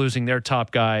Jets losing their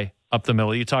top guy up the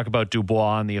middle? You talk about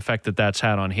Dubois and the effect that that's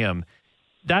had on him.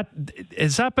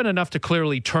 Has that been enough to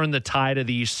clearly turn the tide of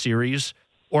these series?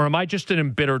 Or am I just an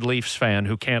embittered Leafs fan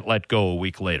who can't let go a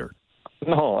week later?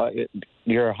 No,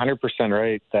 you're 100%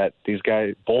 right that these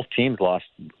guys, both teams lost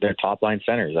their top line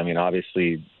centers. I mean,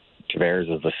 obviously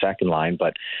Tavares is the second line,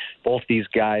 but both these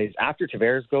guys, after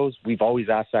Tavares goes, we've always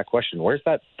asked that question. Where's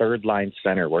that third line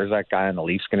center? Where's that guy on the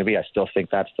Leafs going to be? I still think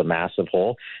that's the massive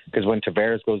hole because when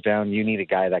Tavares goes down, you need a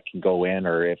guy that can go in,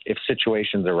 or if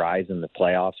situations arise in the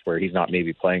playoffs where he's not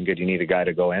maybe playing good, you need a guy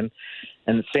to go in.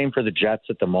 And the same for the Jets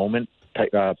at the moment,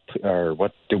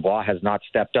 Dubois has not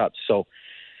stepped up. So,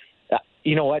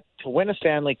 you know what? To win a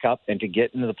Stanley Cup and to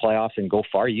get into the playoffs and go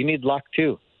far, you need luck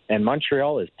too. And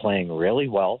Montreal is playing really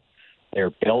well.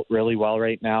 They're built really well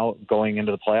right now going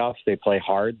into the playoffs. They play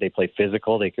hard. They play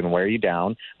physical. They can wear you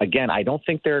down. Again, I don't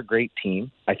think they're a great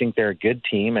team. I think they're a good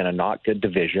team in a not good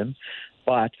division.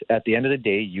 But at the end of the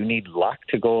day, you need luck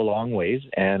to go a long ways.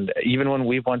 And even when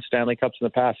we've won Stanley Cups in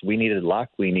the past, we needed luck.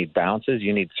 We need bounces.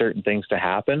 You need certain things to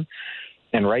happen.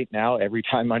 And right now, every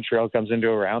time Montreal comes into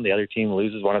a round, the other team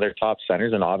loses one of their top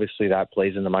centers, and obviously that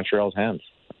plays into Montreal's hands.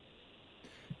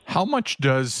 How much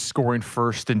does scoring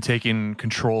first and taking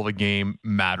control of the game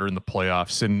matter in the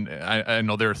playoffs? And I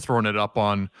know they're throwing it up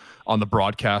on the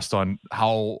broadcast on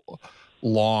how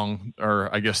long,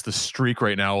 or I guess the streak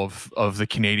right now of the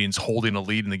Canadiens holding a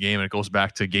lead in the game, and it goes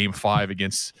back to Game 5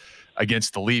 against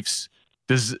the Leafs.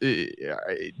 Is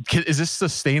this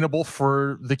sustainable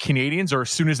for the Canadiens, or as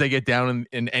soon as they get down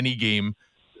in any game,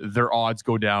 their odds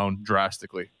go down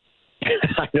drastically?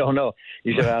 I don't know.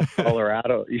 You should ask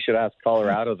Colorado. You should ask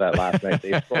Colorado that last night.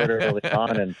 They scored early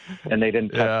on, and they didn't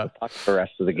touch the puck the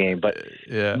rest of the game. But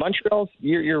Montreal's,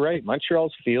 you're right.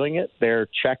 Montreal's feeling it. They're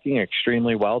checking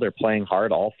extremely well. They're playing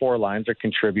hard. All four lines are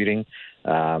contributing.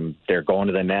 They're going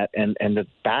to the net. And the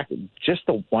back, just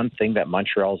the one thing that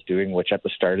Montreal's doing, which at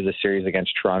the start of the series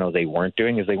against Toronto they weren't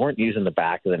doing, is they weren't using the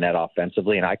back of the net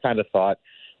offensively. And I kind of thought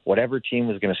whatever team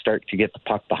was going to start to get the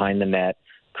puck behind the net,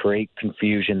 create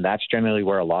confusion, that's generally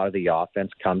where a lot of the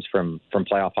offense comes from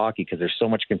playoff hockey, because there's so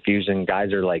much confusion.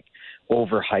 Guys are like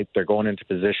overhyped. They're going into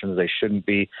positions they shouldn't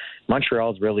be.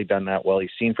 Montreal's really done that well.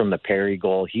 You've seen from the Perry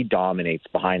goal, he dominates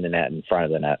behind the net, in front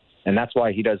of the net. And that's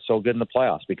why he does so good in the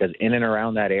playoffs, because in and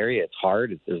around that area, it's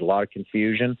hard. There's a lot of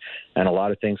confusion and a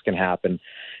lot of things can happen.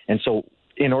 And so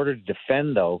in order to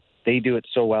defend, though, they do it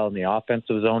so well in the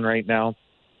offensive zone right now.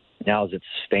 Now, is it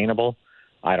sustainable?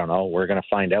 I don't know. We're going to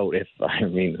find out.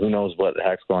 Who knows what the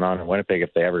heck's going on in Winnipeg,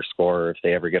 if they ever score or if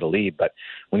they ever get a lead. But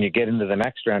when you get into the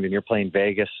next round and you're playing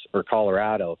Vegas or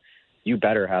Colorado, you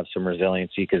better have some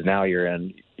resiliency, because now you're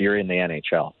in the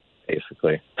NHL,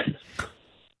 basically.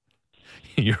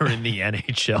 You're in the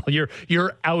NHL.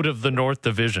 You're out of the North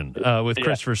Division with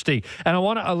Christopher Stig. And I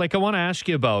want to ask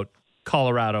you about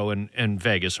Colorado and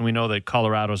Vegas. And we know that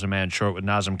Colorado's a man short with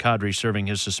Nazem Kadri serving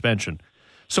his suspension.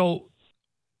 So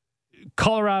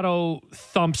Colorado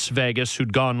thumps Vegas,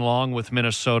 who'd gone long with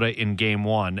Minnesota in Game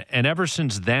 1. And ever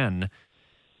since then,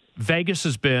 Vegas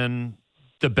has been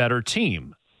the better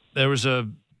team. There was a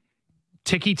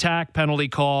ticky-tack penalty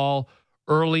call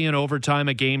early in overtime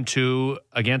of Game 2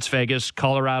 against Vegas.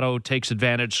 Colorado takes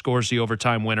advantage, scores the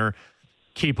overtime winner,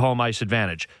 keep home ice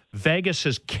advantage. Vegas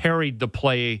has carried the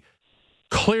play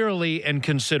clearly and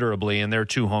considerably in their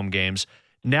 2 home games.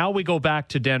 Now we go back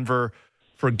to Denver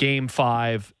for Game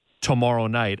 5 tomorrow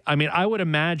night. I mean, I would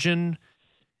imagine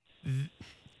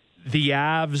the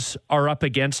Avs are up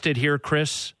against it here,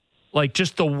 Chris. Like,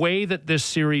 just the way that this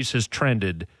series has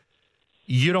trended,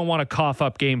 you don't want to cough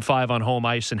up Game 5 on home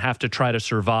ice and have to try to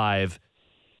survive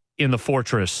in the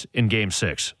Fortress in Game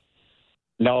 6.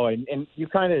 No, and you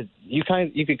could kind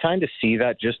of see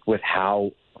that just with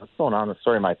how what's going on.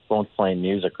 Sorry, my phone's playing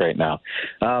music right now.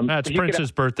 It's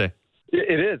Prince's birthday.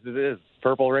 It is.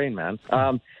 Purple Rain, man.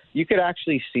 You could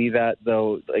actually see that,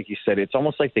 though, like you said, it's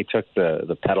almost like they took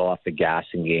the pedal off the gas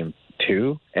in Game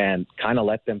 2 and kind of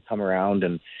let them come around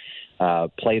and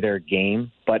play their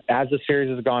game. But as the series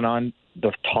has gone on,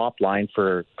 the top line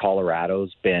for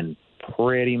Colorado's been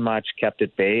pretty much kept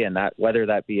at bay, and that whether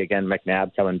that be, again,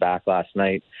 McNabb coming back last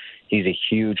night, he's a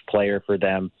huge player for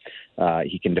them.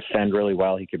 He can defend really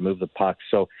well. He can move the puck.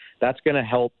 So that's going to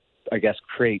help, I guess,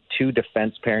 create two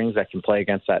defense pairings that can play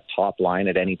against that top line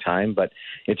at any time. But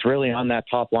it's really on that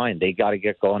top line. They got to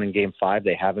get going in Game 5.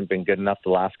 They haven't been good enough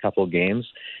the last couple of games,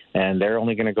 and they're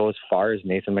only going to go as far as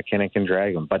Nathan McKinnon can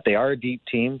drag them. But they are a deep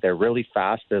team. They're really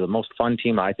fast. They're the most fun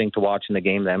team, I think, to watch in the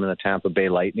game, them and the Tampa Bay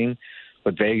Lightning.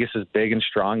 But Vegas is big and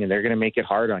strong, and they're going to make it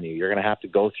hard on you. You're going to have to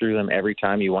go through them every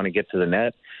time you want to get to the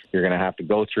net. You're going to have to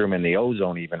go through them in the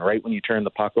O-zone even. Right when you turn the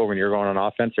puck over and you're going on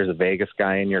offense, there's a Vegas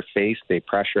guy in your face. They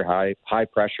pressure high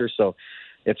pressure. So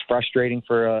it's frustrating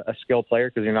for a skilled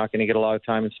player because you're not going to get a lot of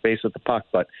time and space with the puck.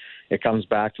 But it comes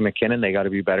back to McKinnon. They got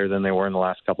to be better than they were in the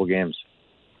last couple games.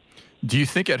 Do you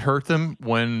think it hurt them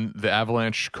when the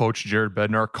Avalanche coach Jared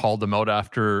Bednar called them out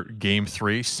after Game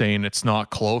 3, saying it's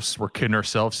not close? We're kidding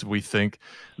ourselves. We think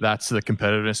that's the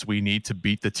competitiveness we need to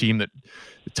beat the team that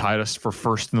tied us for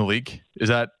first in the league. Is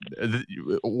that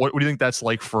what do you think that's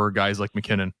like for guys like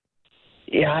McKinnon?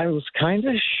 Yeah, I was kind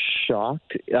of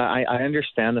shocked. I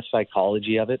understand the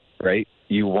psychology of it, right?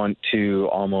 You want to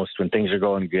almost, when things are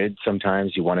going good,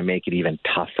 sometimes you want to make it even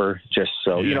tougher just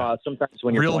so, you know, sometimes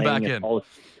when you're playing, back in.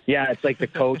 It's like the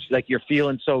coach, like you're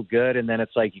feeling so good, and then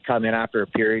it's like you come in after a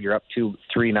period, you're up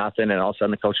 2-3-0, and all of a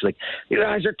sudden the coach is like, you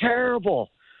guys are terrible.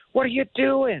 What are you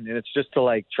doing? And it's just to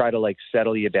like try to like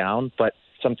settle you down, but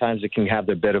sometimes it can have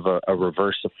a bit of a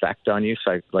reverse effect on you,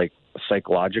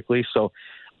 psychologically. So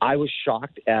I was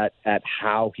shocked at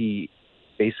how he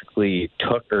basically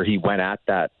he went at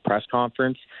that press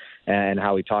conference and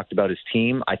how he talked about his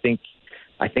team. I think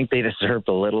they deserved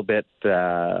a little bit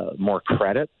more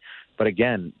credit. But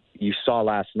again, you saw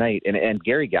last night, and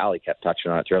Gary Galley kept touching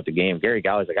on it throughout the game. Gary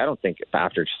Galley's like, I don't think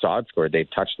after Saad scored, they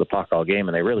touched the puck all game,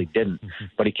 and they really didn't.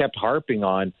 But he kept harping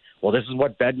on, well, this is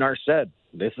what Bednar said.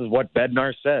 This is what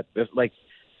Bednar said. This, like,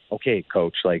 okay,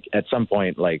 coach, like at some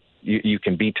point, like you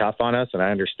can be tough on us, and I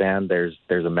understand there's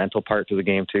a mental part to the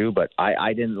game too, but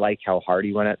I didn't like how hard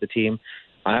he went at the team.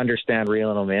 I understand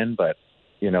reeling them in, but,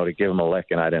 you know, to give him a lick,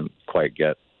 and I didn't quite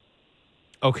get.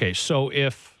 Okay, so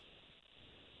if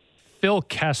Phil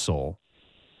Kessel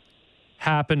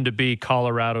happened to be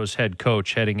Colorado's head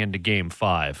coach heading into Game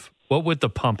 5, what would the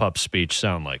pump-up speech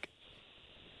sound like?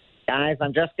 Guys,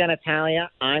 I'm just going to tell you,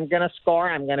 I'm going to score.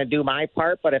 I'm going to do my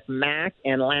part. But if Mac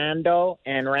and Lando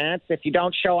and Rance, if you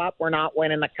don't show up, we're not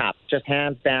winning the cup. Just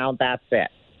hands down, that's it.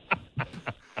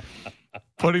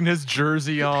 Putting his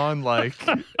jersey on, like,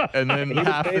 and then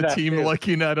half the team too.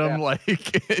 Looking at him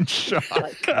like in shock.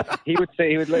 He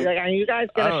would look like, are you guys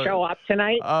going to show up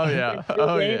tonight? Oh, yeah.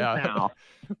 Oh, yeah. Now.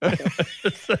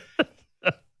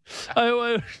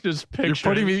 I just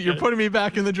picturing. You're putting me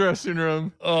back in the dressing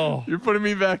room. Oh, you're putting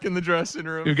me back in the dressing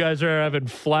room. You guys are having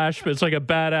flashbacks. It's like a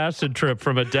bad acid trip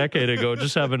from a decade ago.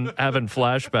 Just having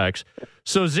flashbacks.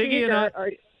 So Ziggy and I.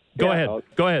 Go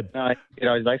ahead. You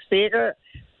know, he's like, Seeger,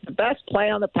 the best play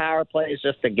on the power play is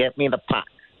just to get me the puck.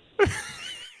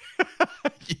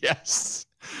 Yes,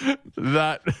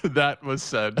 that was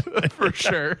said for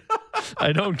sure.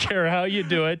 I don't care how you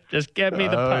do it. Just get me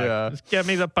the puck. Yeah. Just get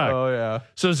me the puck. Oh, yeah.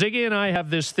 So Ziggy and I have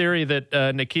this theory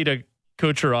that Nikita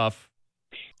Kucherov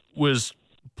was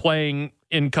playing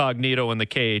incognito in the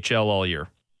KHL all year.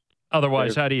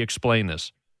 Otherwise, how do you explain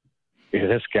this?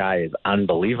 This guy is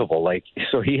unbelievable. Like,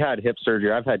 so he had hip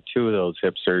surgery. I've had 2 of those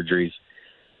hip surgeries.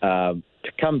 To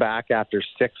come back after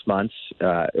 6 months,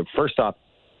 first off,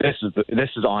 this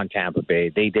is on Tampa Bay.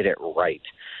 They did it right,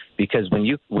 because when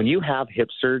you have hip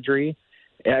surgery,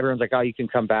 everyone's like, oh, you can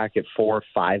come back at 4 or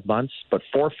 5 months, but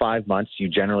 4 or 5 months, you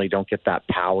generally don't get that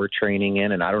power training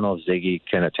in. And I don't know if Ziggy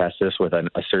can attest this with a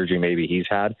surgery maybe he's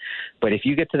had, but if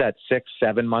you get to that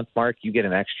 6-7 month mark, you get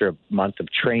an extra month of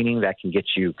training that can get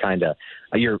you kind of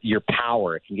your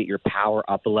power. It can get your power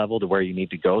up a level to where you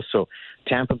need to go. So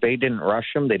Tampa Bay didn't rush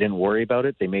him. They didn't worry about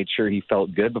it. They made sure he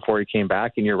felt good before he came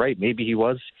back. And you're right. Maybe he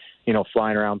was,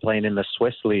 flying around playing in the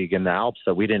Swiss League in the Alps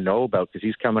that we didn't know about, because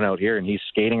he's coming out here and he's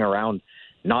skating around,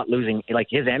 not losing, like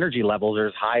his energy levels are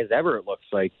as high as ever, it looks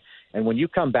like. And when you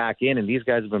come back in, and these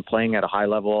guys have been playing at a high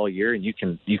level all year, and you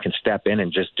can step in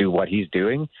and just do what he's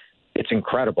doing, it's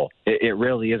incredible. It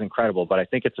really is incredible. But I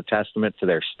think it's a testament to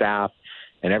their staff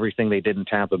and everything they did in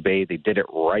Tampa Bay. They did it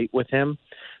right with him.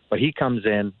 But he comes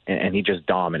in and he just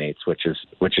dominates, which is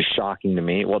shocking to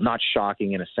me. Well, not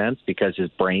shocking in a sense, because his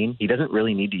brain, he doesn't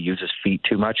really need to use his feet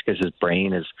too much, because his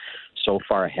brain is so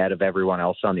far ahead of everyone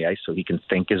else on the ice, so he can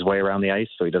think his way around the ice,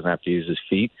 so he doesn't have to use his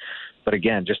feet. But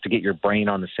again, just to get your brain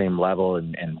on the same level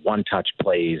and one-touch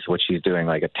plays, which he's doing,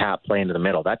 like a tap play into the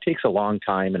middle, that takes a long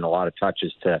time and a lot of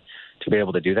touches to be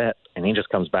able to do that. And he just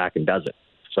comes back and does it.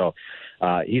 So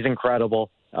he's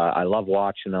incredible. I love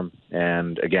watching him.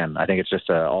 And again, I think it's just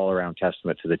an all-around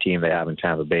testament to the team they have in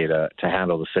Tampa Bay to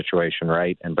handle the situation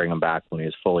right and bring him back when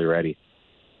he's fully ready.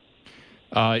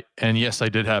 And yes, I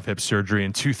did have hip surgery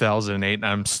in 2008, and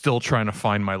I'm still trying to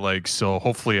find my legs. So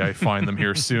hopefully I find them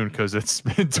here soon, because it's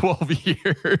been 12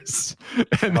 years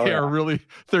and they are really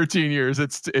 13 years.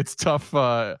 It's tough.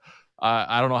 I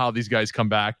don't know how these guys come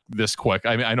back this quick.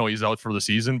 I mean, I know he's out for the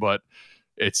season, but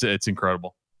it's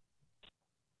incredible.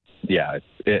 Yeah,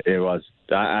 it was.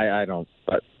 I don't,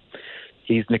 but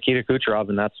he's Nikita Kucherov,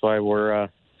 and that's why we're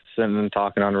sitting and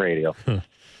talking on radio.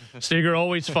 Steger,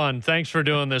 always fun. Thanks for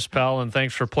doing this, pal, and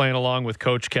thanks for playing along with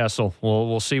Coach Kessel.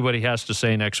 We'll see what he has to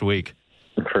say next week.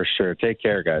 For sure. Take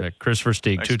care, guys. Chris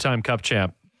Versteeg, two-time Cup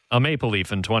champ, a Maple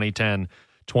Leaf in 2010,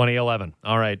 2011.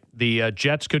 All right, the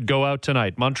Jets could go out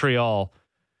tonight. Montreal,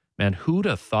 man, who'd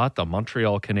have thought the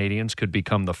Montreal Canadiens could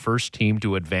become the first team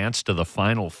to advance to the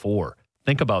Final Four?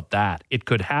 Think about that. It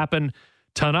could happen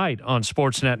tonight on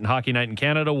Sportsnet and Hockey Night in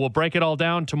Canada. We'll break it all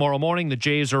down tomorrow morning. The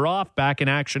Jays are off, back in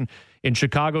action in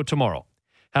Chicago tomorrow.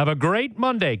 Have a great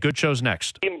Monday. Good shows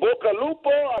next. In bocca al lupo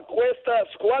a questa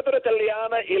squadra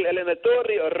italiana, gli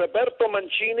allenatori Roberto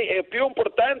Mancini e più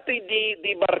importanti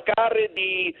di Barcare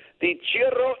di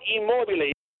Ciro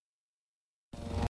Immobile.